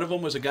say one of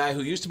them was a guy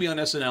who used to be on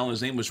SNL and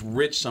his name was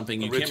Rich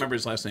something. You can't remember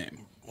his last name.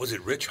 Was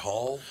it Rich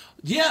Hall?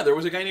 Yeah, there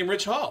was a guy named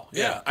Rich Hall.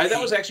 Yeah.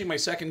 That was actually my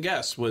second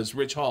guess was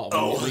Rich Hall.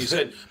 When you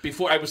said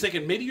before, I was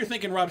thinking maybe you're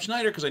thinking Rob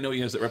Schneider because I know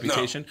he has that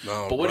reputation.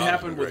 No, but what Rob's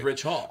happened with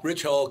Rich Hall?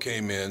 Rich Hall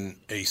came in,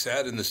 he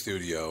sat in the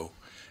studio,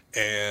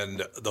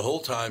 and the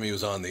whole time he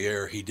was on the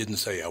air, he didn't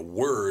say a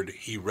word.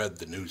 He read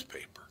the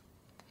newspaper.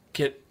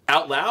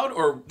 out loud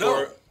or No.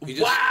 or He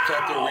just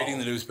sat there reading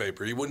the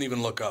newspaper. He wouldn't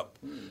even look up.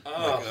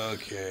 Like,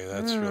 okay,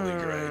 that's really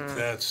great.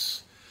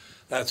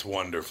 That's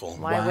wonderful.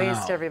 Why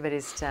waste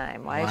everybody's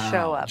time? Why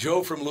show up?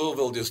 Joe from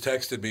Louisville just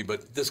texted me,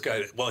 but this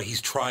guy, well,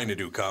 he's trying to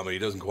do comedy. He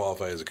doesn't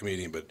qualify as a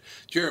comedian, but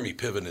Jeremy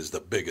Piven is the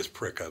biggest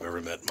prick I've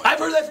ever met in my life. I've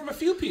heard that from a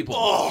few people.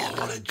 Oh,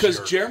 what a Because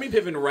jerk. Jeremy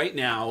Piven right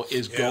now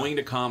is going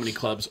to comedy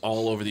clubs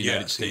all over the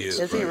United States.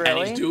 Is he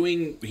really?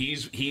 And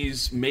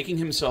he's making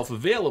himself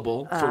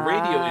available for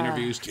radio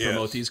interviews to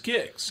promote these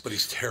gigs. But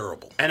he's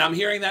terrible. And I'm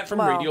hearing that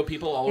from radio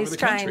people all over the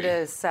country. He's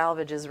trying to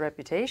salvage his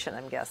reputation,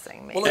 I'm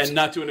guessing. Maybe. And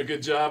not doing a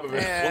good job of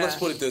it. Yeah. Well,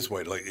 let's put it this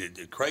way. Like,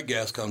 Craig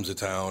Gass comes to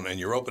town, and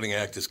your opening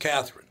act is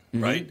Catherine,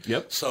 right?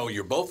 Yep. So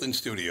you're both in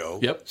studio.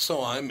 Yep.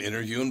 So I'm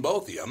interviewing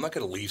both of you. I'm not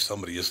going to leave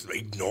somebody, just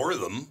ignore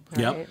them.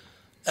 Yep.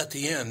 At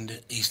the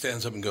end, he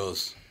stands up and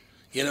goes,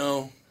 you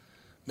know,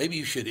 maybe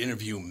you should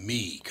interview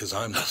me because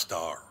I'm the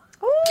star.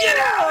 Get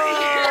out of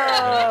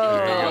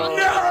here! There you go.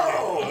 No!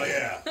 Oh,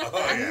 yeah.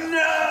 Oh,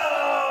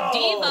 yeah. No!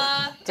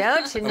 Diva!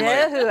 Don't you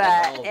know who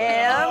I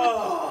am?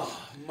 Oh,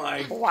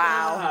 my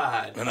Wow.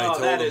 God. And I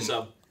told that him- is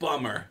a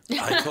bummer.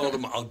 I told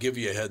him, I'll give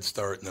you a head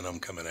start, and then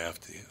I'm coming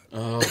after you.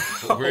 Oh,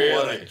 really?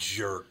 What a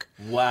jerk.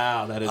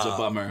 Wow, that is a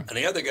bummer. And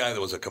the other guy that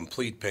was a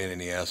complete pain in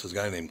the ass was a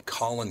guy named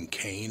Colin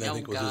Kane, I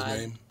think was his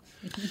name.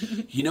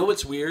 You know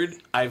what's weird?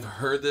 I've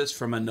heard this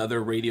from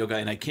another radio guy,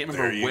 and I can't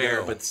remember There you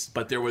where, go.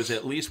 but there was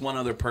at least one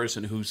other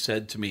person who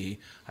said to me,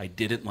 I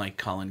didn't like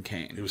Colin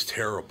Kane. It was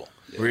terrible.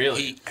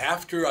 Really?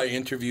 After I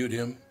interviewed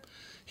him,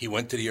 he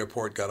went to the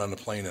airport, got on the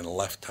plane, and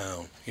left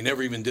town. He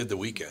never even did the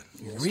weekend.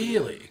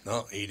 Really?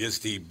 No, he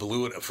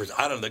blew it.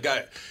 I don't know, the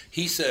guy,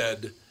 he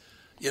said,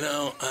 you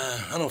know,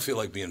 I don't feel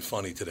like being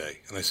funny today.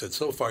 And I said,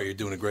 so far you're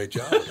doing a great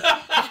job of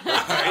that.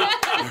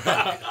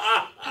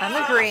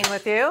 I'm agreeing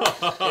with you.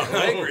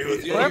 I agree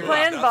with you. We're You're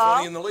playing not ball.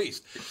 funny in the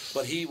least.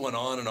 But he went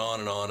on and on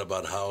and on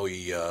about how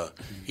he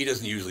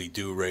doesn't usually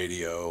do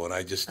radio, and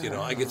I just,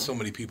 I get so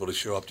many people to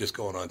show up just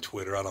going on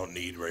Twitter. I don't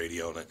need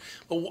radio, and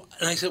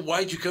I said,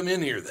 why'd you come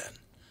in here then?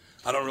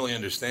 I don't really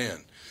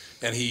understand.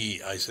 And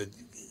I said,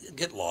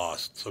 get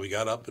lost. So he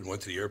got up and went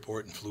to the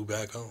airport and flew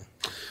back home.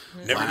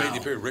 Never made the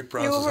appearance. Rick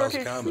Bronce's House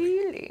of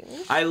Comedy.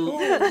 I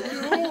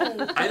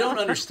don't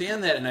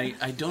understand that, and I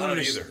don't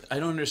either. I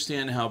don't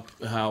understand how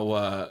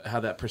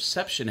that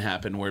perception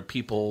happened, where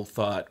people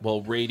thought,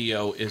 well,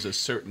 radio is a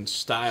certain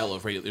style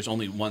of radio. There's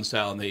only one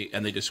style, and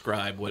they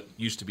describe what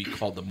used to be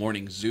called the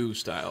morning zoo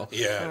style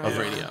of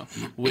radio,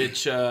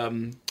 which.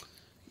 I'm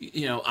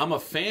a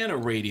fan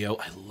of radio.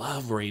 I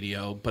love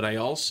radio, but I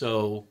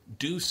also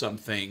do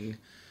something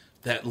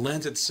that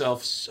lends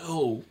itself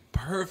so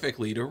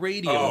perfectly to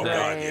radio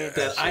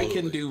that I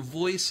can do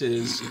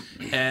voices,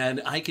 and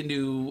I can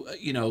do,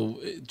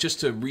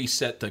 just to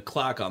reset the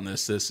clock on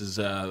this. This is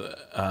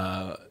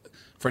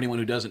for anyone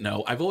who doesn't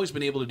know, I've always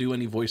been able to do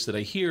any voice that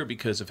I hear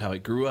because of how I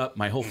grew up.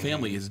 My whole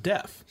family is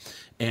deaf.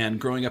 And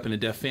growing up in a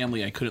deaf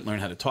family, I couldn't learn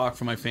how to talk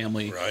for my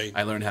family. Right.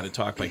 I learned how to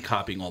talk by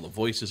copying all the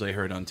voices I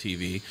heard on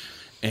TV.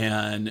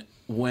 And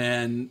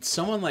when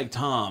someone like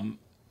Tom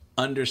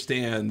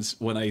understands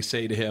when I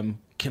say to him,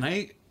 can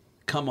I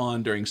come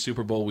on during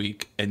Super Bowl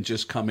week and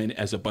just come in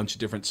as a bunch of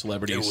different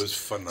celebrities It was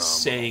phenomenal.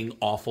 saying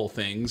awful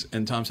things?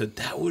 And Tom said,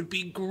 that would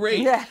be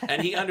great. Yeah.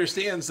 And he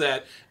understands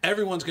that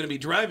everyone's going to be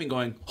driving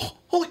going, oh,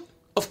 holy...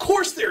 Of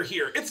course they're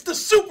here. It's the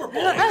Super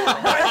Bowl.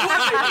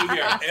 Why would they be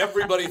here?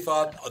 Everybody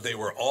thought they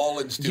were all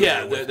in studio.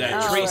 Yeah, with me.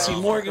 that Tracy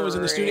Morgan was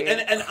in the studio.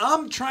 And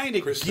I'm trying to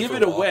give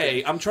it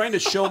away. I'm trying to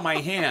show my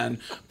hand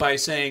by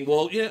saying,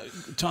 well,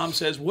 Tom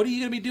says, what are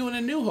you going to be doing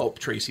in New Hope,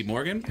 Tracy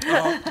Morgan?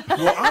 Well,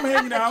 I'm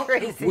hanging out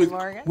Tracy with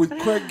Morgan.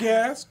 Craig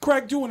Gass.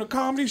 Craig doing a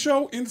comedy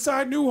show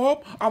inside New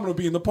Hope. I'm going to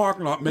be in the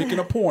parking lot making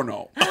a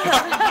porno.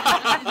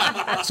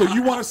 So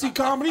you want to see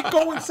comedy?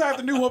 Go inside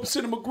the New Hope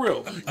Cinema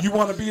Grill. You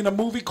want to be in a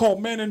movie called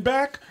Men in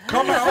Black?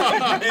 Come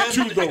out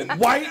to the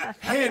white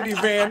handy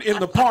van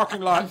in the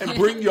parking lot and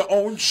bring your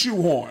own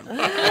shoehorn.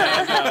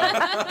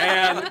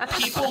 And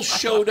people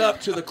showed up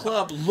to the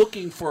club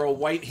looking for a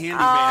white handy van in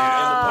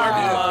the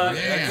parking lot.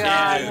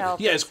 God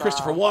help It's us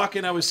Christopher all.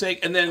 Walken, I was saying.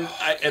 And then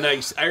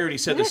I already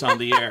said this on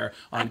the air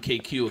on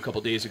KQ a couple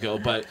days ago,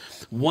 but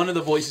one of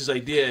the voices I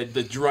did,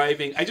 the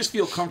driving, I just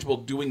feel comfortable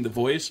doing the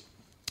voice,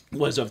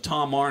 was of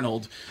Tom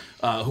Arnold,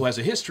 who has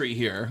a history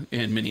here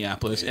in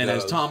Minneapolis. And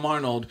as Tom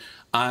Arnold,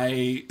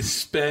 I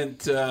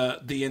spent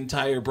the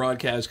entire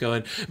broadcast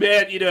going,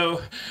 man,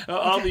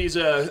 all these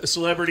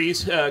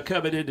celebrities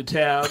coming into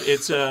town.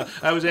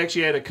 I was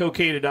actually at a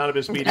Cocaine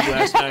Anonymous meeting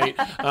last night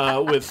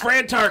with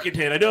Fran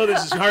Tarkenton. I know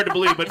this is hard to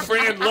believe, but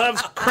Fran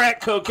loves crack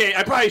cocaine.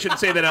 I probably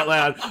shouldn't say that out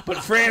loud, but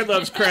Fran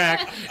loves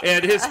crack,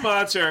 and his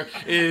sponsor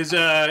is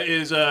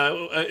O.J.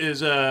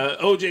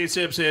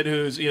 Simpson,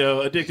 who's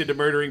addicted to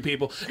murdering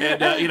people, and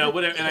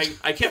whatever. And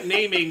I kept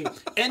naming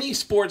any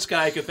sports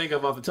guy I could think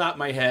of off the top of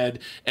my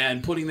head,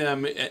 and putting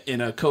them in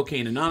a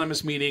Cocaine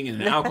Anonymous meeting, in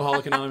an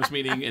Alcoholic Anonymous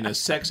meeting, in a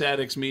Sex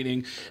Addicts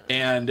meeting,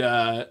 and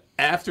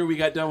after we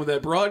got done with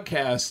that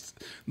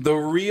broadcast, the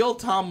real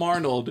Tom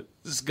Arnold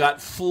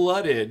got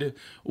flooded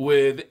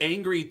with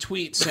angry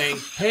tweets saying,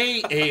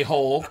 "Hey,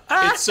 a-hole,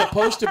 it's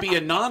supposed to be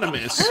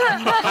anonymous.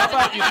 How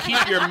about you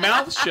keep your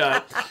mouth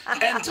shut?"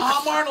 And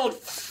Tom Arnold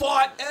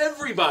fought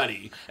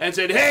everybody and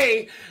said,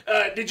 "Hey,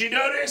 did you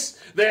notice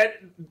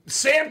that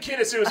Sam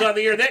Kinison was on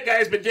the air? That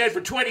guy's been dead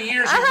for 20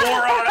 years, you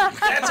moron.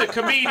 That's a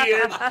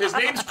comedian. His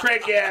name's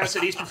Craig Gass,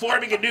 and he's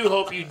performing at New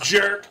Hope, you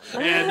jerk."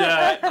 And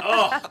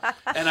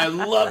and I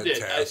loved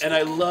it. And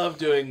I love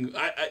doing.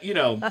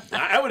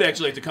 I would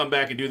actually like to come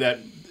back and do that.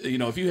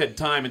 If you had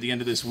time at the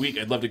end of this week,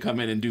 I'd love to come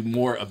in and do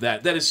more of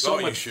that. That is so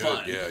much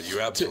fun. Yeah,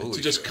 you absolutely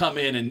to just come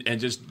in and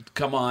just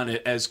come on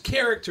as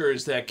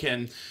characters that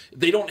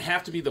they don't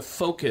have to be the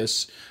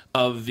focus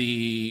of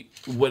the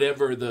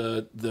whatever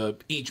the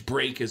each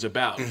break is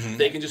about. Mm-hmm.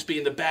 They can just be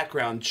in the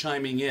background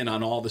chiming in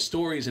on all the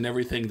stories and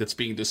everything that's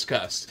being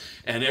discussed.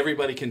 And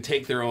everybody can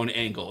take their own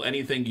angle.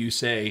 Anything you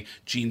say,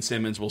 Gene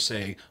Simmons will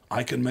say,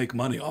 "I can make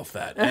money off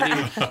that."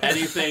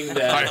 Anything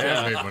that I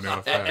have made money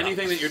off that.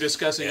 Anything that you're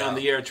discussing on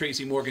the air,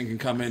 Tracy Morgan can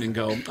come in and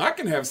go, "I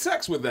can have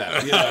sex with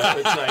that."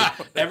 It's like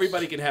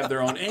everybody can have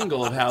their own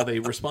angle of how they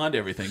respond to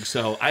everything.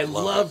 So I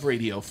love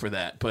radio for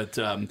that. But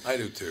I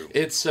do too.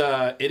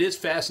 It is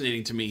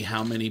fascinating to me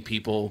how many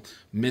people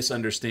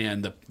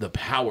misunderstand the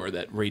power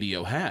that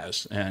radio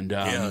has, and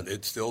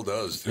it still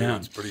does too. Yeah.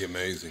 It's pretty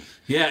amazing.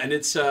 Yeah, and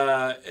it's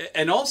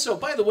and also,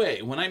 by the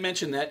way, when I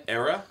mentioned that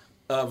era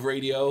of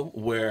radio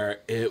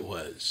where it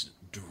was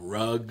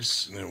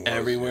drugs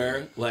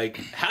everywhere, like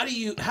how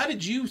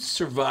did you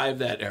survive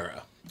that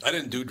era? I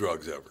didn't do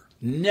drugs ever.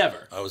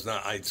 Never. I was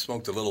not. I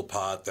smoked a little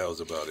pot. That was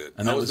about it.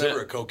 And I that was was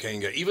never it? a cocaine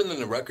guy. Even in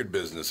the record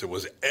business, it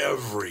was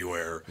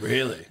everywhere.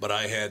 Really? But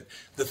I had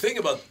the thing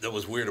that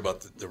was weird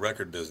about the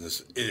record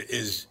business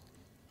is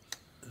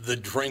the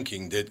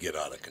drinking did get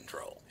out of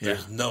control.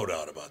 There's no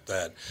doubt about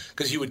that.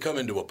 Because you would come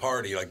into a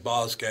party, like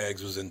Boz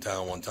Skaggs was in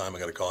town one time. I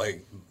got a call,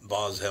 "Hey,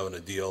 Boz having a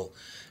deal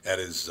at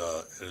his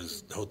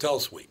hotel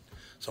suite.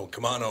 So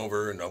come on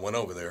over." And I went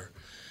over there.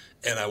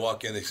 And I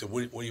walk in, they said,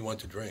 what do you want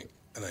to drink?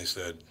 And I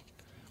said,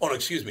 "Oh, no,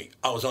 excuse me."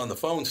 I was on the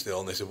phone still,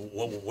 and they said,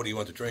 what do you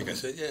want to drink? I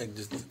said, "Yeah,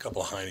 just a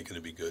couple of Heineken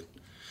would be good."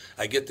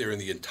 I get there, and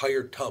the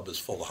entire tub is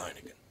full of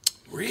Heineken.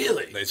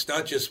 Really? It's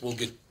not just we'll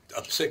get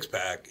a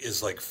six-pack.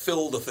 It's like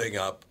fill the thing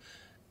up.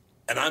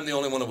 And I'm the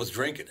only one that was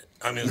drinking it.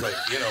 I mean, it's like,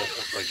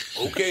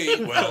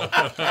 okay, well.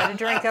 Gotta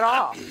drink it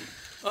all.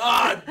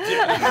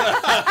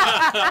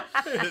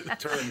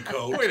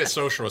 Turncoat. Way to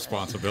social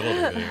responsibility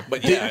there.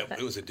 But yeah,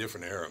 it was a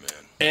different era,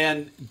 man.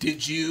 And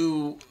did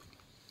you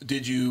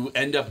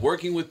end up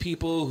working with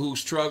people who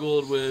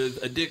struggled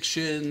with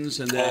addictions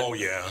and that? Oh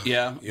yeah,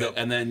 yeah. Yep.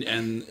 And then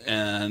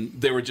and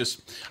they were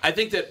just. I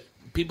think that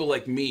people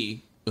like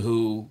me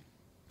who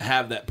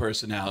have that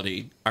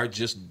personality are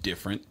just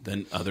different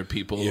than other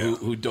people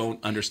who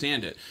don't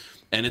understand it.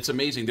 And it's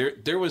amazing.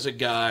 There was a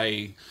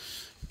guy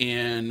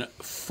in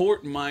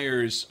Fort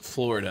Myers,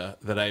 Florida,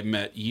 that I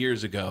met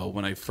years ago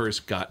when I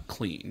first got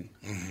clean.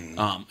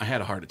 Mm-hmm. I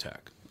had a heart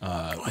attack.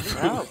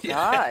 Oh,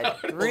 God.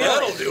 Really?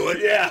 That'll do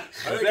it. Yeah.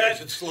 I think I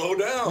should slow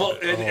down. Well,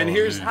 and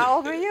here's... How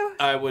old were you?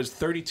 I was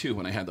 32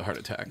 when I had the heart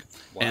attack.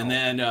 Wow. And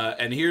then,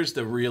 and here's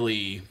the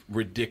really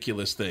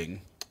ridiculous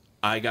thing.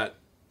 I got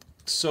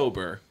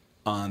sober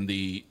on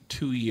the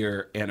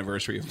 2-year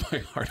anniversary of my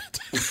heart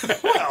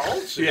attack.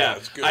 Well, yeah.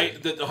 That's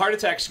good. The heart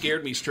attack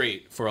scared me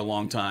straight for a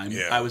long time.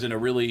 Yeah. I was in a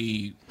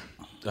really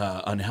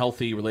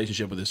unhealthy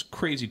relationship with this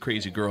crazy,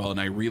 crazy girl,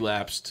 and I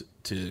relapsed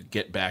to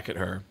get back at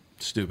her.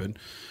 Stupid.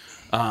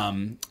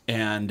 And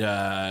then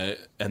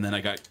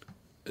I got,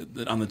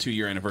 on the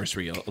 2-year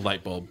anniversary, a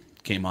light bulb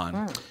came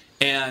on.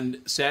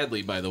 And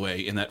sadly, by the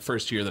way, in that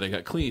first year that I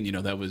got clean,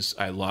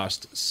 I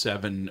lost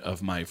 7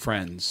 of my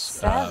friends.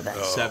 Seven.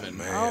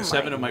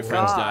 Seven of my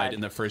friends died in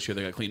the first year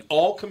they got clean.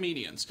 All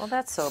comedians. Well,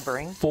 that's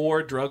sobering.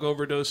 4 drug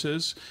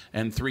overdoses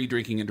and 3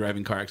 drinking and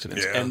driving car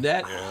accidents. Yeah, And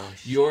that,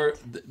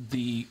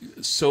 the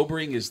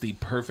sobering is the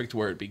perfect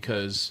word,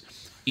 because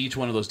each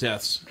one of those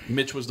deaths,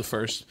 Mitch was the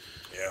first.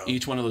 Yeah.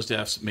 Each one of those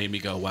deaths made me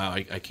go, wow,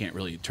 I can't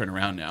really turn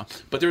around now.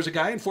 But there was a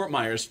guy in Fort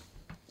Myers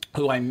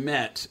who I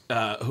met,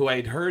 who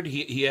I'd heard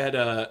he had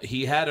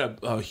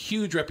a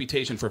huge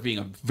reputation for being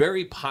a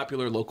very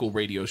popular local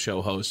radio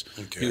show host.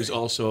 Okay. He was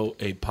also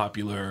a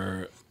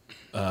popular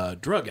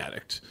drug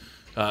addict.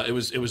 It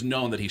was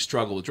known that he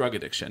struggled with drug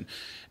addiction.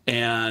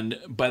 And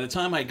by the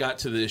time I got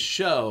to this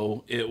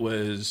show, it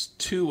was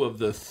 2 of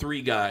the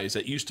 3 guys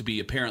that used to be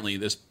apparently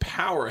this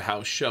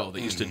powerhouse show that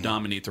used to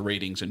dominate the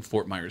ratings in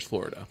Fort Myers,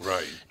 Florida.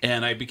 Right.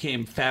 And I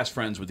became fast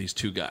friends with these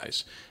 2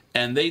 guys.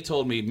 And they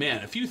told me,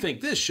 man, if you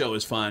think this show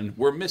is fun,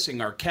 we're missing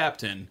our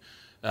captain.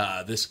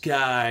 This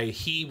guy,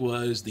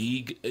 he's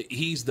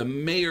the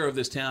mayor of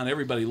this town.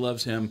 Everybody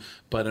loves him,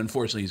 but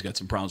unfortunately he's got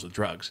some problems with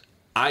drugs.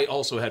 I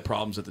also had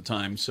problems at the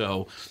time,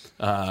 so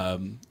I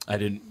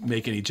didn't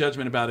make any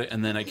judgment about it.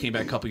 And then I came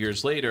back a couple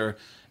years later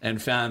and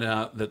found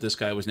out that this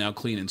guy was now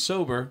clean and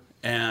sober.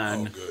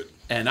 And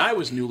and I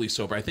was newly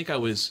sober. I think I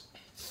was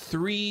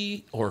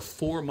 3 or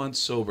 4 months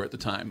sober at the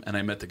time, and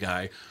I met the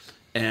guy.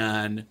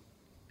 And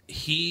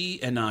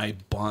he and I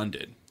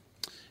bonded.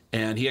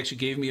 And he actually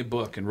gave me a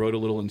book and wrote a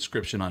little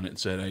inscription on it and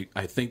said,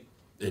 I think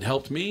it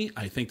helped me.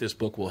 I think this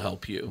book will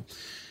help you.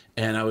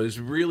 And I was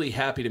really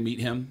happy to meet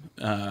him.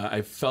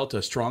 I felt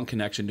a strong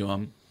connection to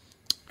him.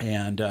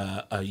 And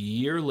a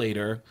year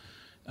later,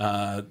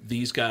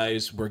 these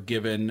guys were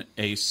given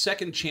a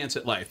second chance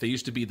at life. They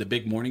used to be the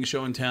big morning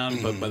show in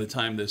town, but by the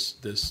time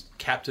this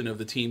captain of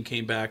the team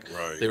came back,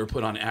 they were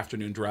put on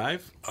afternoon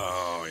drive.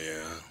 Oh,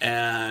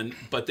 yeah.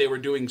 But they were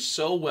doing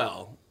so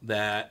well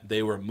that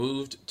they were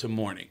moved to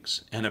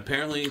mornings. And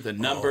apparently the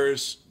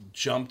numbers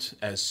jumped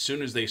as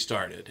soon as they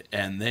started.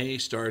 And they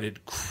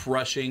started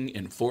crushing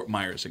in Fort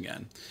Myers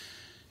again.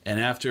 And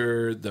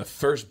after the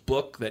first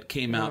book that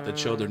came out that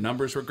showed their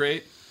numbers were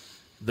great,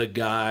 the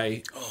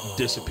guy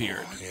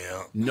disappeared.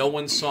 Yeah. No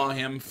one saw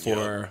him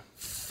for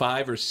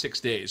 5 or 6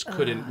 days.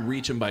 Couldn't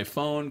reach him by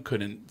phone.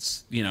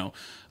 Couldn't,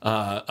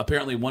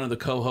 apparently one of the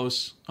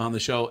co-hosts on the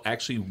show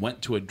actually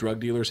went to a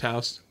drug dealer's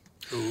house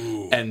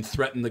and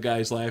threatened the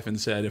guy's life and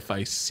said, if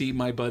I see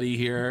my buddy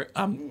here,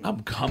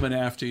 I'm coming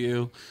after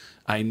you.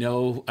 I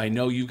know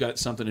you've got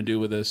something to do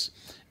with this.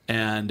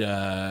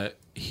 And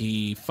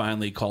he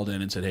finally called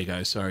in and said, hey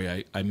guys,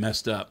 sorry, I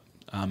messed up.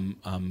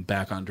 I'm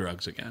back on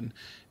drugs again.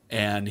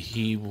 And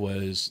he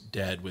was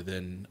dead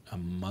within a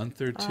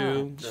month or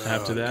two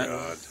after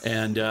that.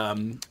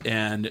 God.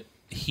 And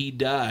he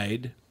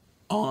died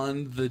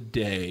on the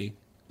day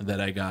that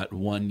I got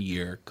 1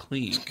 year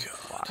clean.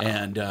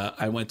 And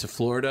I went to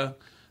Florida.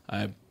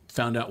 I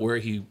found out where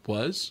he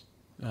was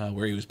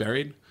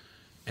buried.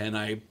 And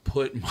I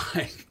put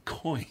my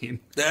coin in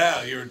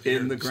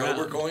the ground.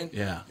 Sober coin?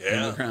 Yeah,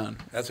 in the ground.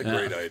 That's a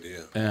great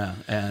idea. Yeah,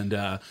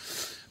 and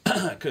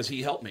because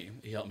he helped me.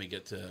 He helped me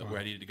get to where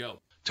I needed to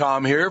go.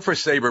 Tom here for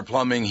Sabre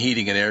Plumbing,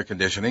 Heating, and Air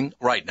Conditioning.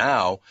 Right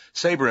now,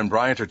 Sabre and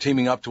Bryant are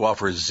teaming up to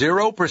offer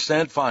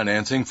 0%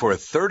 financing for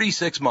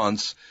 36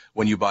 months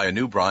when you buy a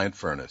new Bryant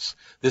furnace.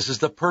 This is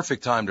the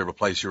perfect time to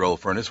replace your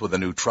old furnace with a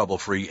new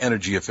trouble-free,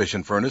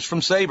 energy-efficient furnace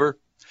from Sabre.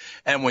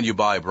 And when you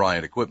buy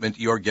Bryant equipment,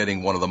 you're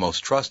getting one of the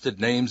most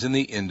trusted names in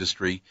the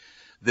industry.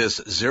 This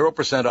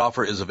 0%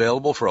 offer is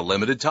available for a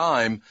limited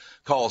time.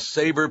 Call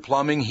Sabre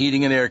Plumbing,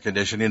 Heating, and Air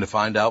Conditioning to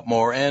find out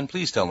more, and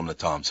please tell them that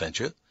Tom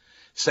sent you.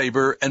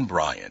 Sabre and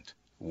Bryant,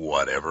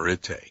 whatever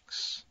it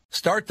takes.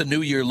 Start the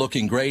new year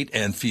looking great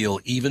and feel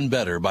even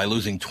better by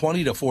losing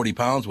 20 to 40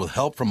 pounds with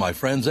help from my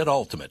friends at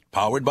Ultimate,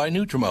 powered by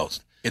Nutrimost.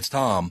 It's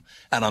Tom,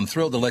 and I'm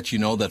thrilled to let you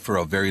know that for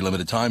a very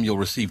limited time, you'll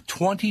receive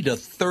 20 to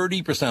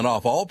 30%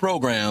 off all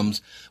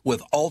programs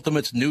with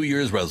Ultimate's New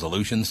Year's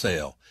resolution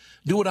sale.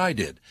 Do what I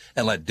did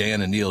and let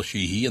Dan and Neil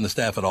Sheehy and the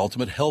staff at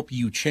Ultimate help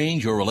you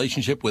change your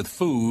relationship with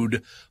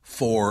food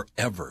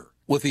forever.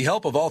 With the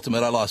help of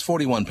Ultimate, I lost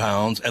 41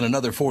 pounds and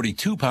another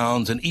 42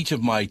 pounds in each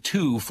of my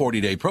 2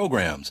 40-day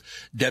programs.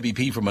 Debbie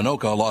P. from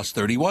Anoka lost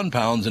 31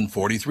 pounds in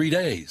 43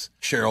 days.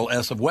 Cheryl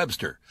S. of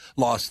Webster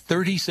lost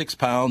 36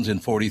 pounds in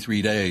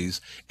 43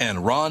 days.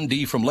 And Ron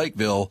D. from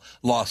Lakeville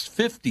lost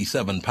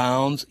 57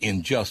 pounds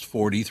in just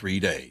 43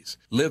 days.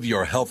 Live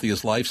your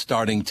healthiest life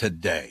starting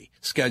today.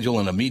 Schedule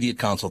an immediate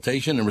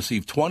consultation and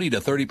receive 20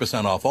 to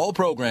 30% off all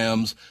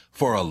programs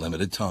for a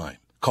limited time.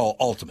 Call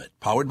Ultimate,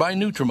 powered by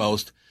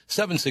Nutrimost,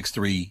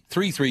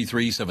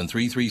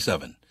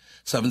 763-333-7337.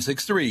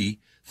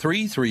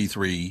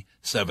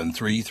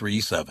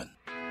 763-333-7337.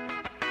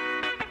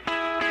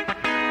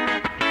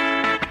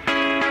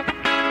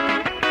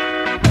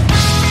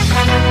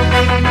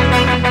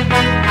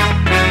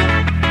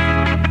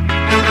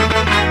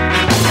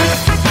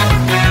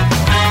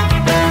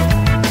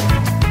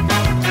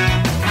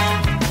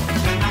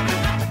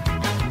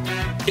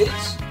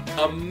 It's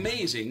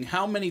amazing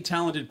how many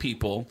talented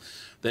people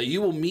that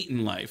you will meet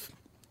in life,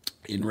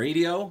 in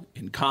radio,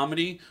 in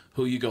comedy,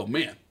 who you go,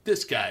 man,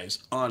 this guy's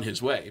on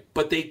his way.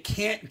 But they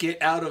can't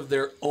get out of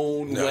their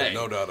own way.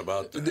 No doubt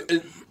about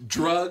that.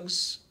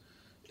 Drugs,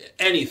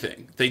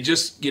 anything. They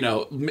just,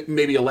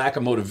 maybe a lack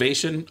of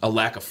motivation, a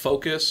lack of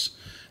focus.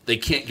 They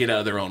can't get out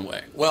of their own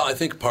way. Well, I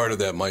think part of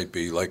that might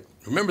be, like,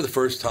 remember the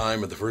first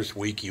time or the first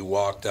week you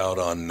walked out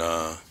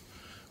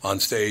on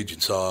stage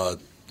and saw,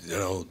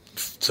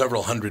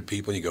 several hundred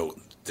people, and you go,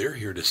 they're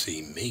here to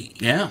see me.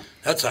 Yeah.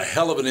 That's a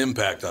hell of an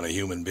impact on a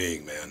human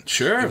being, man.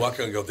 Sure. You walk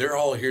out and go, they're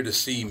all here to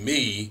see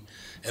me.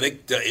 And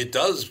it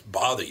does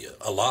bother you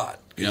a lot.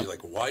 Because you're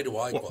like, why do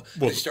I? Well,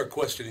 you start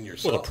questioning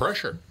yourself. Well, the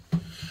pressure.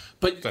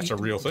 But that's a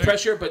real thing.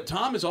 Pressure, but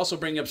Tom is also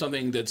bringing up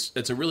something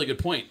that's a really good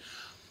point.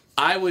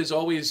 I was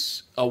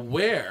always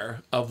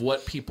aware of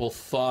what people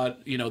thought.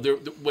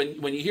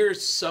 When you hear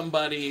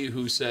somebody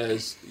who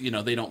says,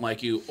 they don't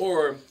like you,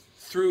 or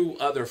through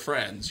other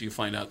friends, you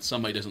find out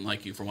somebody doesn't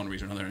like you for one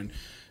reason or another. And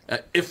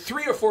if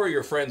 3 or 4 of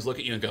your friends look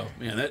at you and go,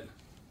 man, that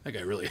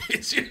guy really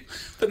hates you,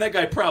 then that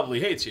guy probably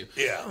hates you.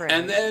 Yeah. Right.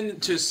 And then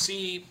to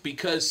see,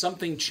 because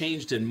something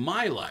changed in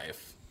my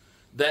life,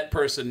 that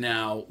person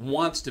now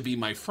wants to be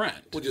my friend.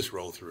 We'll just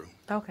roll through.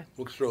 Okay.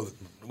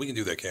 We can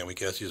do that, can't we,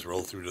 Cassie? Just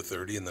roll through to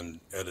 30 and then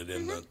edit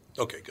in the...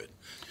 Okay, good.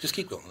 Just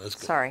keep going. That's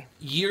good. Sorry.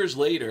 Years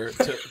later,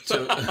 it's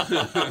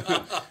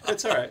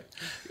all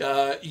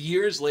right.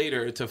 Years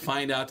later, to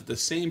find out that the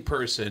same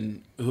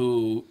person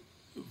who,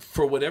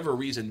 for whatever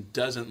reason,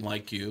 doesn't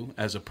like you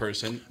as a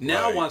person,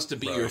 now wants to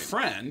be your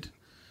friend.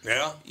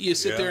 Yeah. You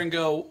sit there and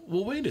go,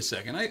 well, wait a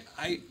second.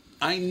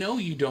 I know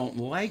you don't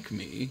like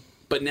me,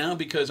 but now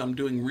because I'm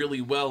doing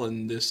really well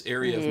in this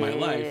area of my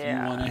life, you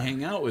want to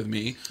hang out with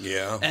me.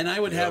 Yeah. And I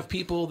would have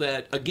people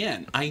that,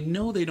 again, I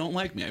know they don't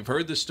like me. I've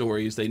heard the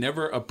stories. They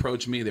never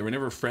approached me. They were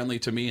never friendly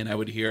to me. And I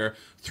would hear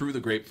through the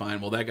grapevine,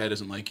 well, that guy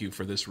doesn't like you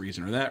for this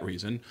reason or that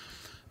reason.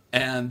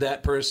 And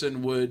that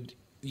person would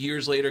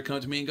years later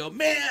come to me and go,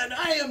 man,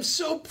 I am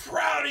so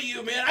proud of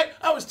you, man.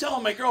 I was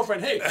telling my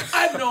girlfriend, hey,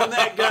 I've known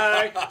that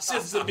guy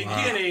since the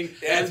beginning.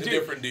 Yeah, it's a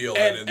different deal.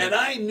 And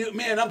I knew,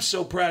 man, I'm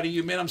so proud of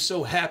you, man. I'm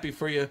so happy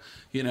for you.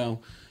 You know,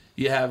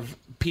 you have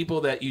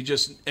people that you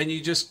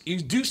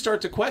do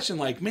start to question,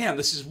 like, man,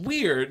 this is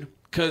weird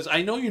because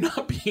I know you're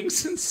not being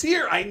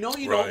sincere. I know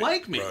you don't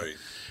like me. Right.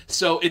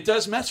 So it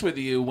does mess with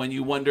you when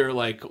you wonder,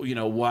 like, you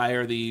know, why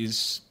are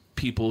these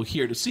people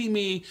here to see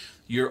me?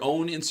 Your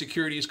own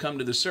insecurities come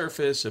to the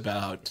surface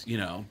about, you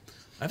know,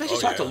 I've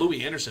actually talked to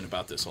Louis Anderson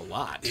about this a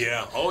lot.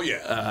 Yeah. Oh,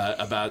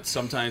 yeah. About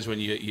sometimes when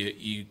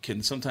you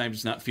can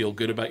sometimes not feel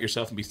good about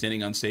yourself and be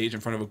standing on stage in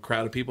front of a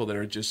crowd of people that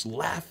are just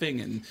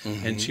laughing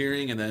and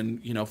cheering. And then,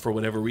 you know, for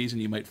whatever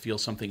reason, you might feel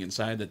something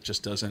inside that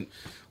just doesn't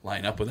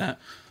line up with that.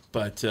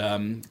 But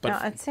now,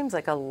 it seems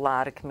like a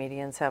lot of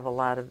comedians have a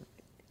lot of,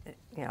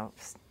 you know,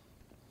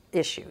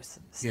 issues.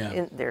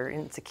 Yeah. They're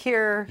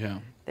insecure. Yeah.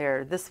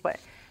 They're this way.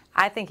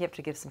 I think you have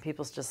to give some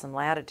people just some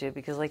latitude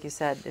because, like you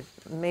said,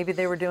 if maybe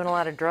they were doing a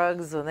lot of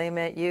drugs when they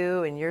met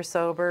you and you're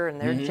sober and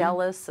they're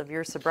jealous of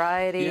your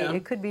sobriety. Yeah.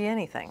 It could be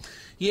anything.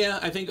 Yeah,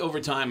 I think over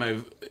time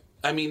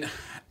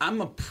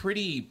I'm a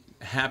pretty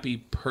happy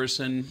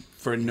person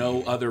for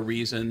no other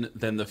reason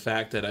than the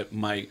fact that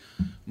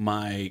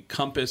my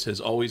compass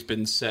has always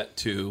been set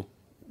to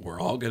we're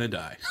all going to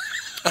die.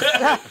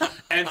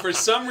 And for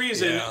some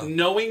reason,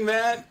 knowing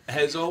that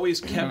has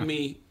always kept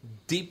me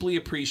deeply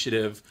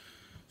appreciative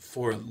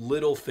for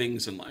little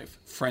things in life.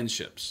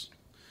 Friendships.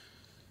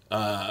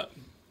 A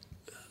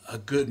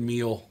good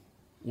meal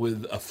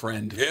with a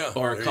friend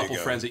or a couple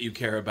friends that you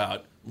care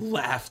about.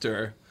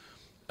 Laughter.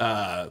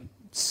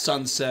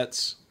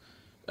 Sunsets.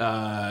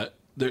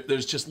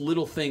 There's just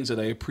little things that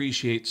I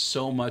appreciate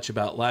so much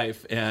about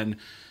life. And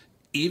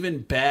even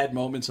bad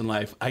moments in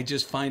life, I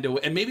just find a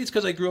way. And maybe it's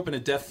because I grew up in a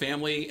deaf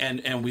family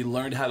and we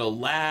learned how to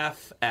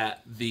laugh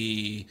at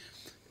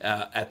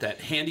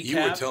that handicap. You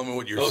were telling me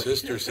what your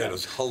sister said. It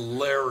was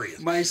hilarious.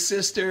 My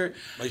sister...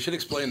 I should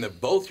explain that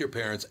both your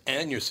parents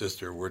and your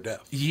sister were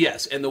deaf.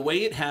 Yes, and the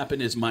way it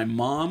happened is my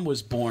mom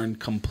was born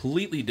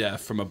completely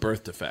deaf from a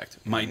birth defect.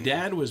 My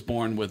dad was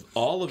born with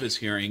all of his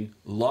hearing,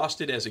 lost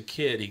it as a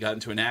kid. He got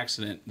into an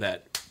accident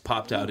that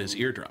popped out his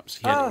eardrums.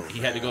 He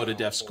had to go to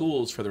deaf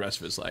schools for the rest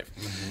of his life.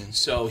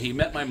 So he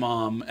met my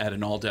mom at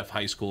an all-deaf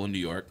high school in New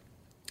York.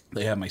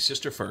 They had my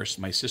sister first.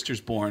 My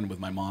sister's born with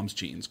my mom's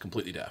genes,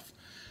 completely deaf.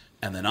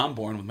 And then I'm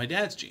born with my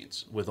dad's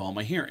genes, with all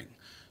my hearing.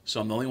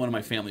 So I'm the only one in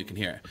my family who can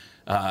hear.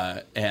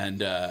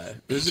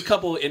 There's a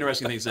couple of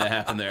interesting things that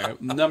happened there.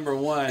 Number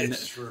one,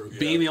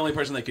 being the only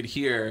person that could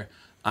hear,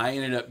 I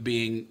ended up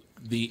being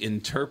the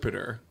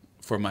interpreter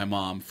for my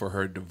mom for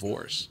her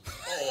divorce.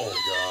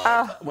 Oh,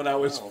 God. When I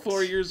was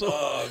 4 years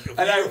old.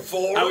 And I was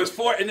 4? I was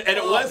 4, and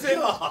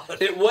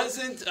it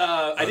wasn't,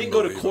 I didn't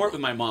go to court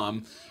with my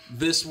mom.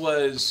 This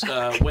was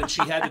when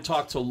she had to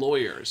talk to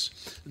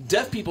lawyers.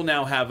 Deaf people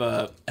now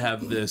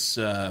have this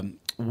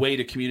way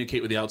to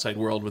communicate with the outside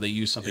world where they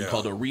use something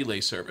called a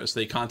relay service.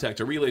 They contact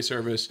a relay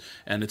service,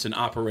 and it's an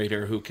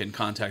operator who can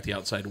contact the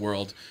outside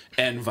world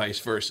and vice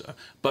versa.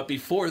 But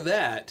before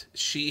that,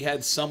 she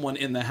had someone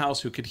in the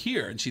house who could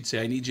hear, and she'd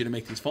say, I need you to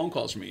make these phone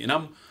calls for me. And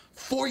I'm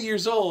 4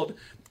 years old,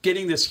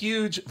 getting this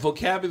huge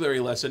vocabulary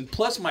lesson,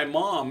 plus my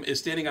mom is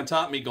standing on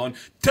top of me going,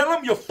 tell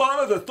him your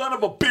father's a son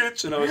of a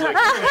bitch. And I was like,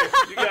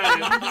 okay, you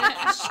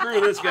got it.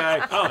 Screw this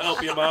guy. I'll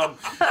help you, Mom.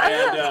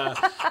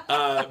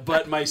 And,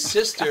 but my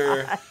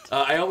sister,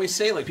 I always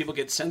say, like, people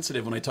get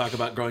sensitive when I talk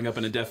about growing up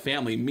in a deaf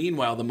family.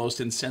 Meanwhile, the most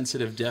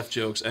insensitive deaf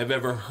jokes I've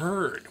ever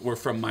heard were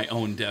from my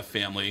own deaf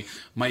family.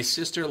 My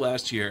sister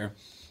last year,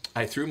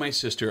 I threw my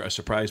sister a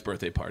surprise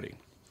birthday party,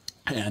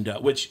 and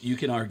which you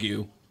can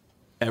argue,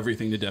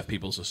 everything to deaf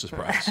people is a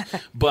surprise.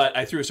 But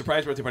I threw a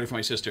surprise birthday party for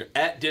my sister.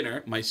 At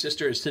dinner, my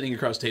sister is sitting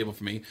across the table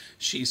from me.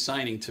 She's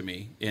signing to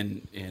me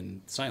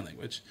in sign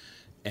language.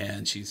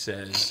 And she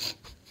says,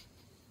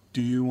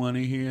 do you want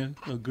to hear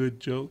a good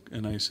joke?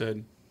 And I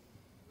said,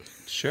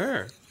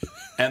 sure.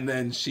 And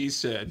then she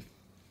said,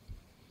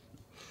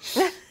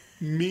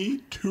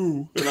 me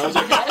too. And I was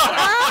like, oh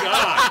my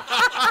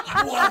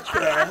God, what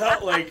the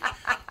hell? Like,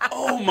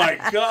 oh my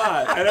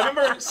God. And I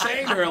remember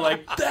saying to her,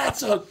 like,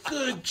 that's a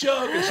good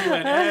joke. And she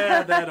went,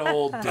 that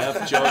old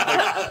deaf joke.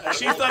 Like,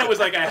 she thought it was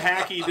like a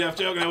hacky deaf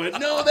joke. And I went,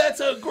 no, that's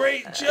a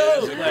great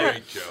joke. It's a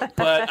great joke.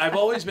 But I've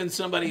always been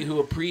somebody who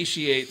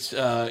appreciates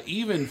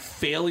even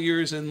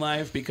failures in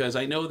life, because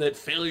I know that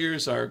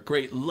failures are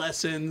great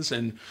lessons.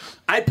 And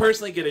I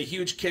personally get a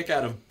huge kick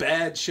out of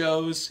bad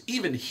shows,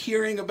 even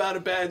hearing about a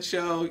bad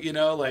show, you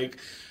know, like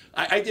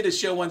I did a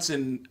show once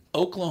in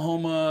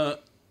Oklahoma.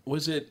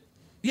 Was it?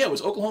 Yeah, it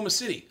was Oklahoma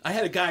City. I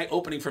had a guy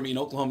opening for me in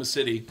Oklahoma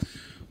City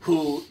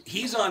who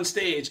he's on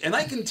stage, and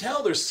I can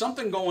tell there's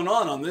something going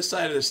on this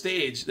side of the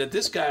stage that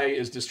this guy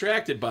is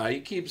distracted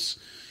by.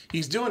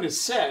 He's doing his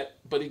set,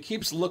 but he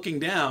keeps looking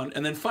down,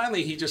 and then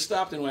finally he just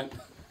stopped and went,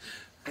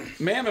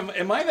 ma'am,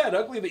 am I that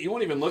ugly that you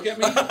won't even look at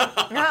me?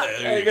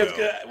 He goes,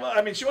 well,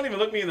 I mean, she won't even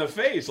look me in the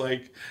face.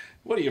 Like,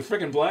 what are you,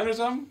 freaking blind or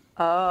something?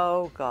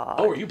 Oh, God.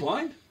 Oh, are you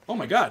blind? Oh,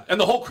 my God. And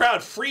the whole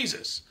crowd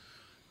freezes.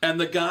 And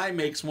the guy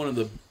makes one of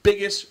the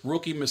biggest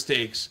rookie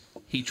mistakes.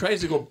 He tries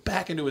to go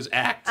back into his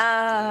act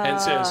and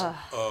says,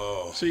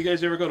 so you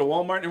guys ever go to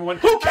Walmart and everyone,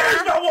 who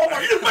cares about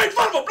Walmart? You just made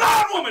fun of a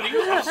blind woman. He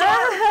goes,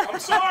 I'm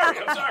sorry.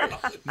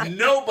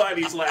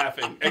 Nobody's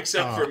laughing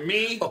except for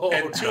me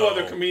and two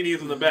other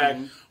comedians in the back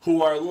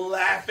who are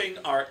laughing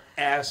our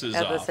asses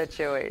off. At the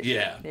situation.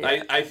 Yeah.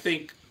 I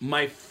think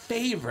my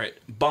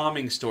favorite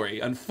bombing story,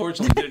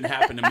 unfortunately, didn't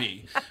happen to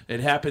me.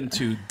 It happened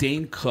to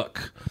Dane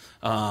Cook.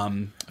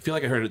 I feel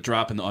like I heard a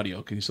drop in the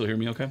audio. Can you still hear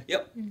me okay?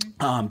 Yep.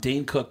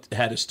 Dane Cook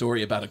had a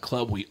story about a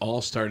club we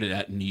all started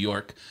at in New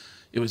York.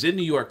 It was in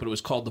New York, but it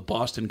was called the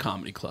Boston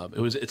Comedy Club.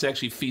 It's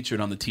actually featured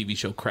on the TV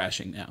show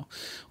Crashing now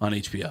on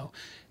HBO.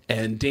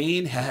 And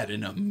Dane had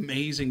an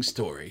amazing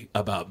story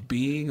about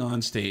being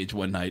on stage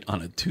one night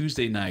on a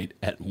Tuesday night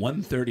at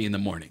 1:30 in the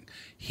morning.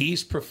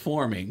 He's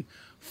performing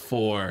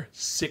for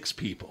 6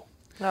 people.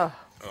 Oh.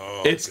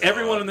 It's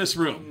everyone in this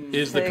room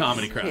is the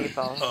comedy crowd.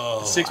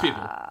 6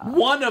 people.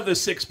 One of the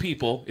 6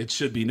 people, it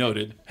should be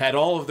noted, had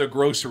all of their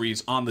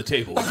groceries on the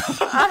table.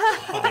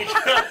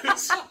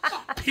 Because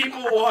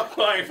people walk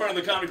by in front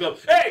of the comedy club.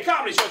 Hey,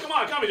 comedy show, come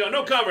on, comedy show,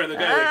 no cover. And the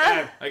guy's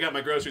like, I got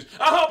my groceries.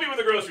 I'll help you with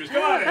the groceries.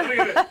 Come on,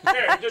 here,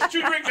 just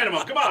 2 drink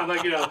minimum. Come on,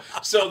 like, you know.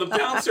 So the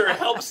bouncer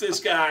helps this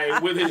guy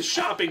with his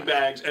shopping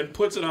bags and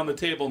puts it on the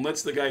table and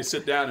lets the guy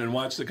sit down and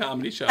watch the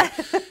comedy show.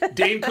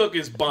 Dane Cook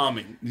is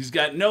bombing. He's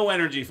got no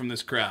energy from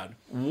this crowd.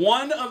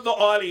 One of the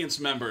audience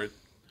members,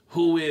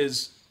 who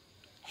is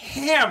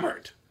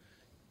hammered,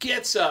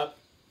 gets up,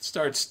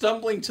 starts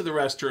stumbling to the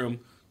restroom,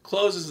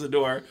 closes the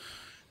door,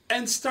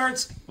 and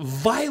starts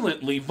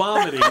violently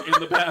vomiting in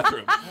the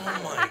bathroom.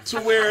 To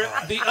where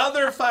the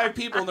other 5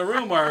 people in the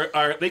room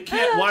are they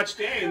can't watch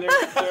Dane.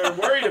 They're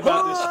worried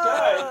about this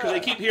guy because they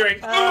keep hearing,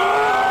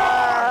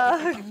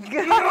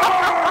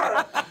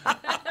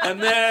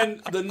 and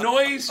then the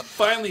noise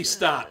finally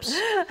stops.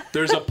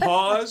 There's a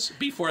pause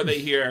before they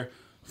hear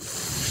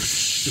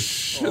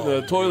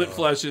the toilet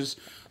flushes.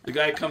 The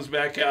guy comes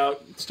back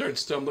out,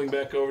 starts stumbling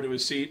back over to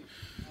his seat.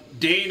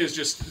 Dane is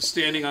just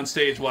standing on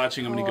stage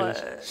watching him, and he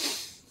goes,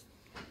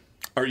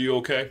 "Are you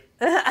okay?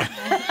 Do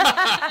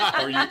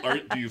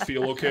you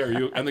feel okay? Are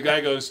you?" And the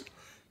guy goes,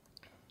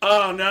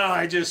 "Oh no,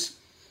 I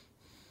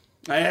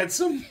had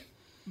some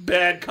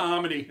bad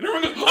comedy." And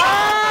everyone goes,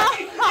 "Oh,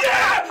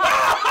 yeah!"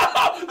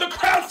 Oh! The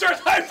crowd starts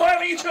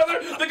high-fiving each other.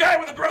 The guy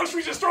with the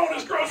groceries is throwing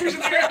his groceries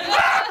in the air.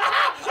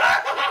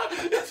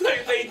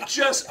 They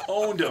just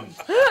owned him.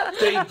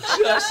 They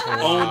just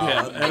owned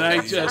him. And I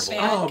just,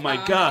 oh my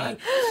God.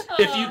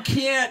 If you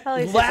can't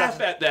laugh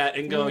at that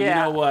and go, you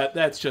know what,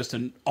 that's just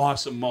an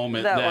awesome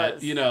moment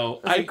that you know.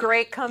 A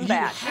great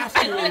comeback. You have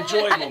to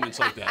enjoy moments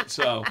like that.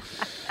 So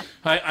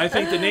I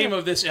think the name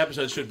of this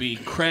episode should be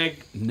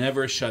Craig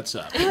Never Shuts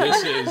Up.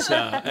 This is,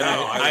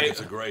 I think it's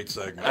a great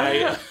segment.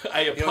 I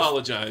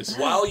apologize.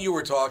 While you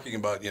were talking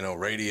about,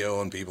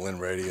 radio and people in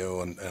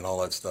radio and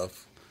all that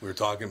stuff, you were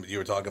talking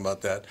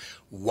about that.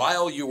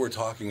 While you were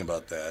talking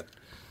about that,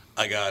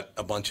 I got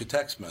a bunch of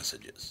text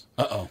messages.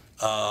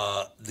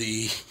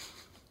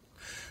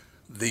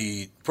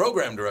 The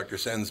program director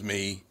sends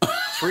me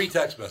 3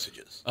 text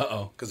messages.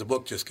 Because the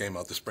book just came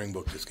out. The spring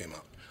book just came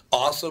out.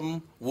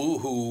 Awesome,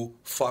 woohoo,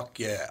 fuck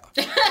yeah.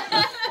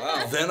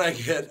 Wow. Then I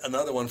get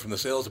another one from the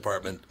sales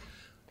department.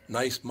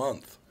 Nice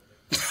month.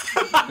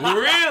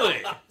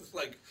 Really? It's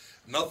like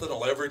nothing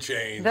will ever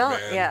change, No,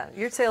 man. yeah,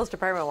 your sales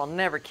department will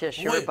never kiss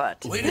your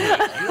butt. Wait a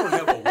minute, you don't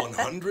have a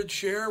 100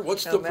 share?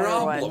 What's the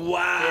problem?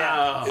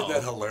 Wow. Isn't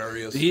that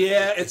hilarious?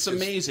 Yeah, it's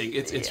amazing.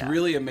 It's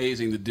really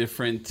amazing the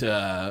different,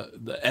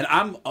 and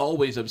I'm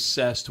always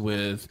obsessed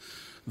with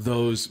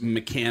those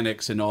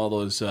mechanics and all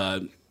those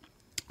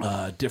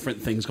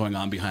different things going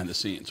on behind the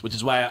scenes, which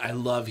is why I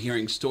love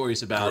hearing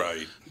stories about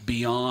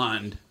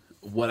beyond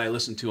what I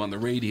listen to on the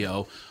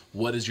radio.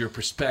 What is your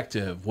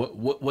perspective?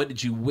 What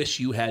did you wish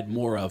you had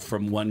more of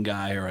from one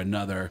guy or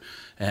another,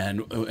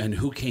 and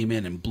who came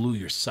in and blew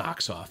your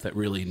socks off that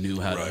really knew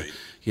how to,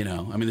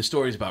 I mean, the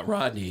stories about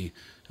Rodney.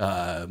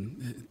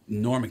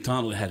 Norm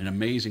Macdonald had an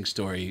amazing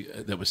story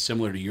that was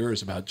similar to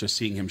yours about just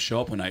seeing him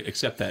show up one night,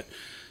 except that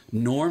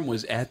Norm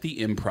was at the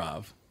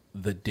Improv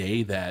the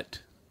day that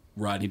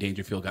Rodney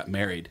Dangerfield got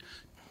married.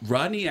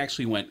 Rodney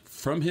actually went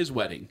from his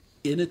wedding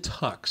in a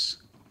tux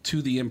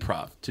to the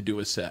Improv to do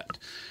a set.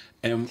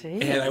 And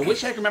I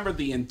wish I could remember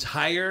the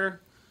entire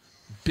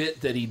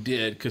bit that he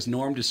did because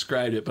Norm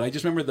described it, but I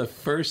just remember the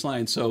first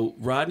line. So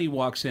Rodney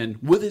walks in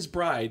with his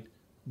bride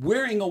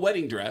wearing a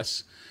wedding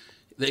dress.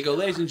 They go,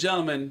 ladies and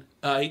gentlemen,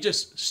 he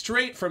just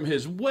straight from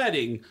his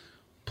wedding,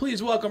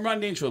 please welcome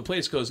Rodney Dangerfield. The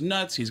place goes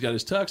nuts. He's got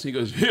his tux, and he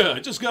goes, yeah, I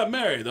just got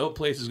married. The whole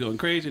place is going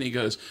crazy, and he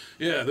goes,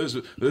 yeah,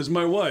 there's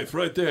my wife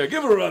right there.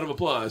 Give her a round of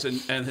applause.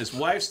 And his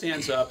wife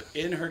stands up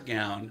in her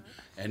gown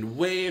and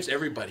waves.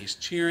 Everybody's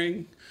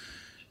cheering.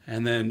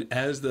 And then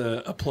as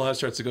the applause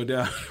starts to go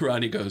down,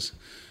 Rodney goes,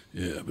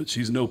 yeah, but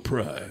she's no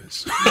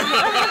prize.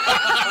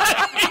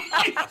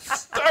 He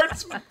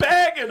starts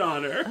bagging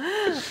on her.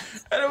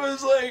 And it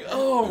was like,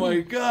 oh my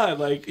God.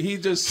 Like, he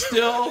just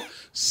still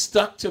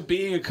stuck to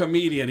being a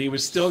comedian. He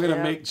was still going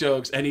to make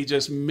jokes. And he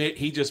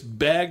just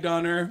bagged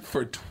on her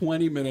for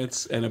 20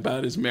 minutes and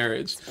about his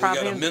marriage. We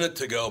got a minute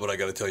to go, but I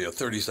got to tell you a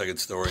 30-second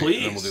story. Please.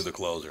 And then we'll do the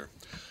closer.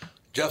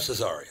 Jeff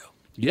Cesario.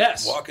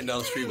 Yes. Walking down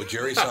the street with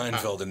Jerry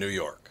Seinfeld in New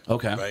York.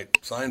 Okay. Right?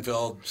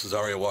 Seinfeld,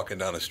 Cesario walking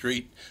down the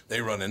street.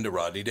 They run into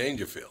Rodney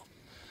Dangerfield.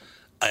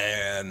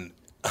 And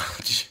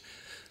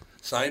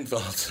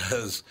Seinfeld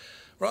says,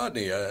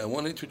 Rodney, I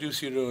want to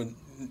introduce you to a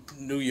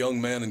new young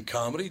man in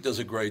comedy. He does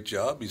a great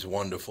job. He's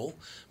wonderful.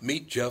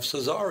 Meet Jeff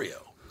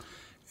Cesario.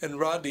 And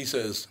Rodney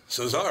says,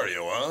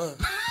 Cesario, huh?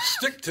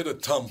 Stick to the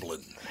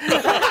tumbling.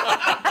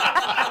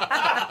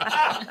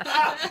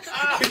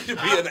 To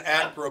be an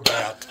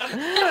acrobat.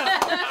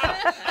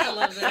 I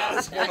love that.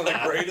 That's one of the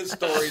greatest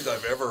stories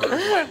I've ever heard in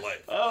my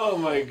life. Oh,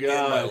 my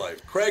God. In my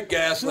life. Craig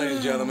Gass, ladies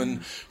and gentlemen.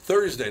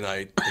 Thursday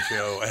night, the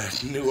show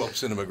at New Hope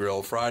Cinema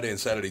Grill. Friday and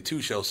Saturday,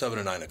 2 shows, 7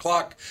 to 9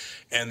 o'clock.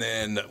 And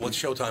then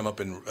what's showtime up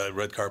in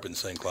Red Carpet in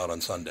St. Cloud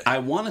on Sunday? I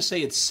want to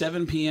say it's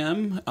 7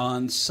 p.m.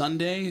 on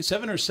Sunday,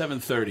 7 or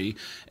 7:30.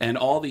 And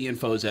all the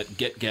info is at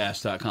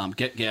getgas.com.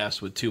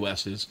 Getgas with 2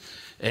 S's.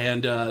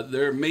 And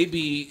there may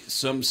be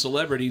some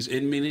celebrities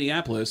in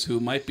Minneapolis who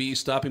might be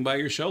stopping by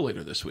your show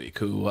later this week.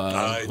 Who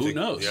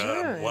knows? Yeah,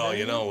 Sure, well,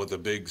 you know, with the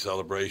big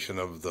celebration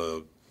of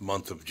the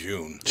month of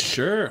June.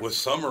 Sure. With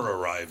summer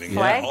arriving.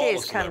 Flag all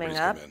Day's the celebrities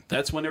coming up. come in.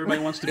 That's when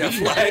everybody wants to be Yeah,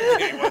 here. Flag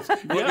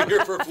Day. We're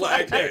here for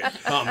Flag Day.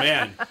 Oh,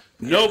 man.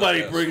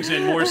 Nobody brings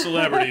in more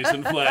celebrities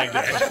than Flag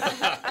Day.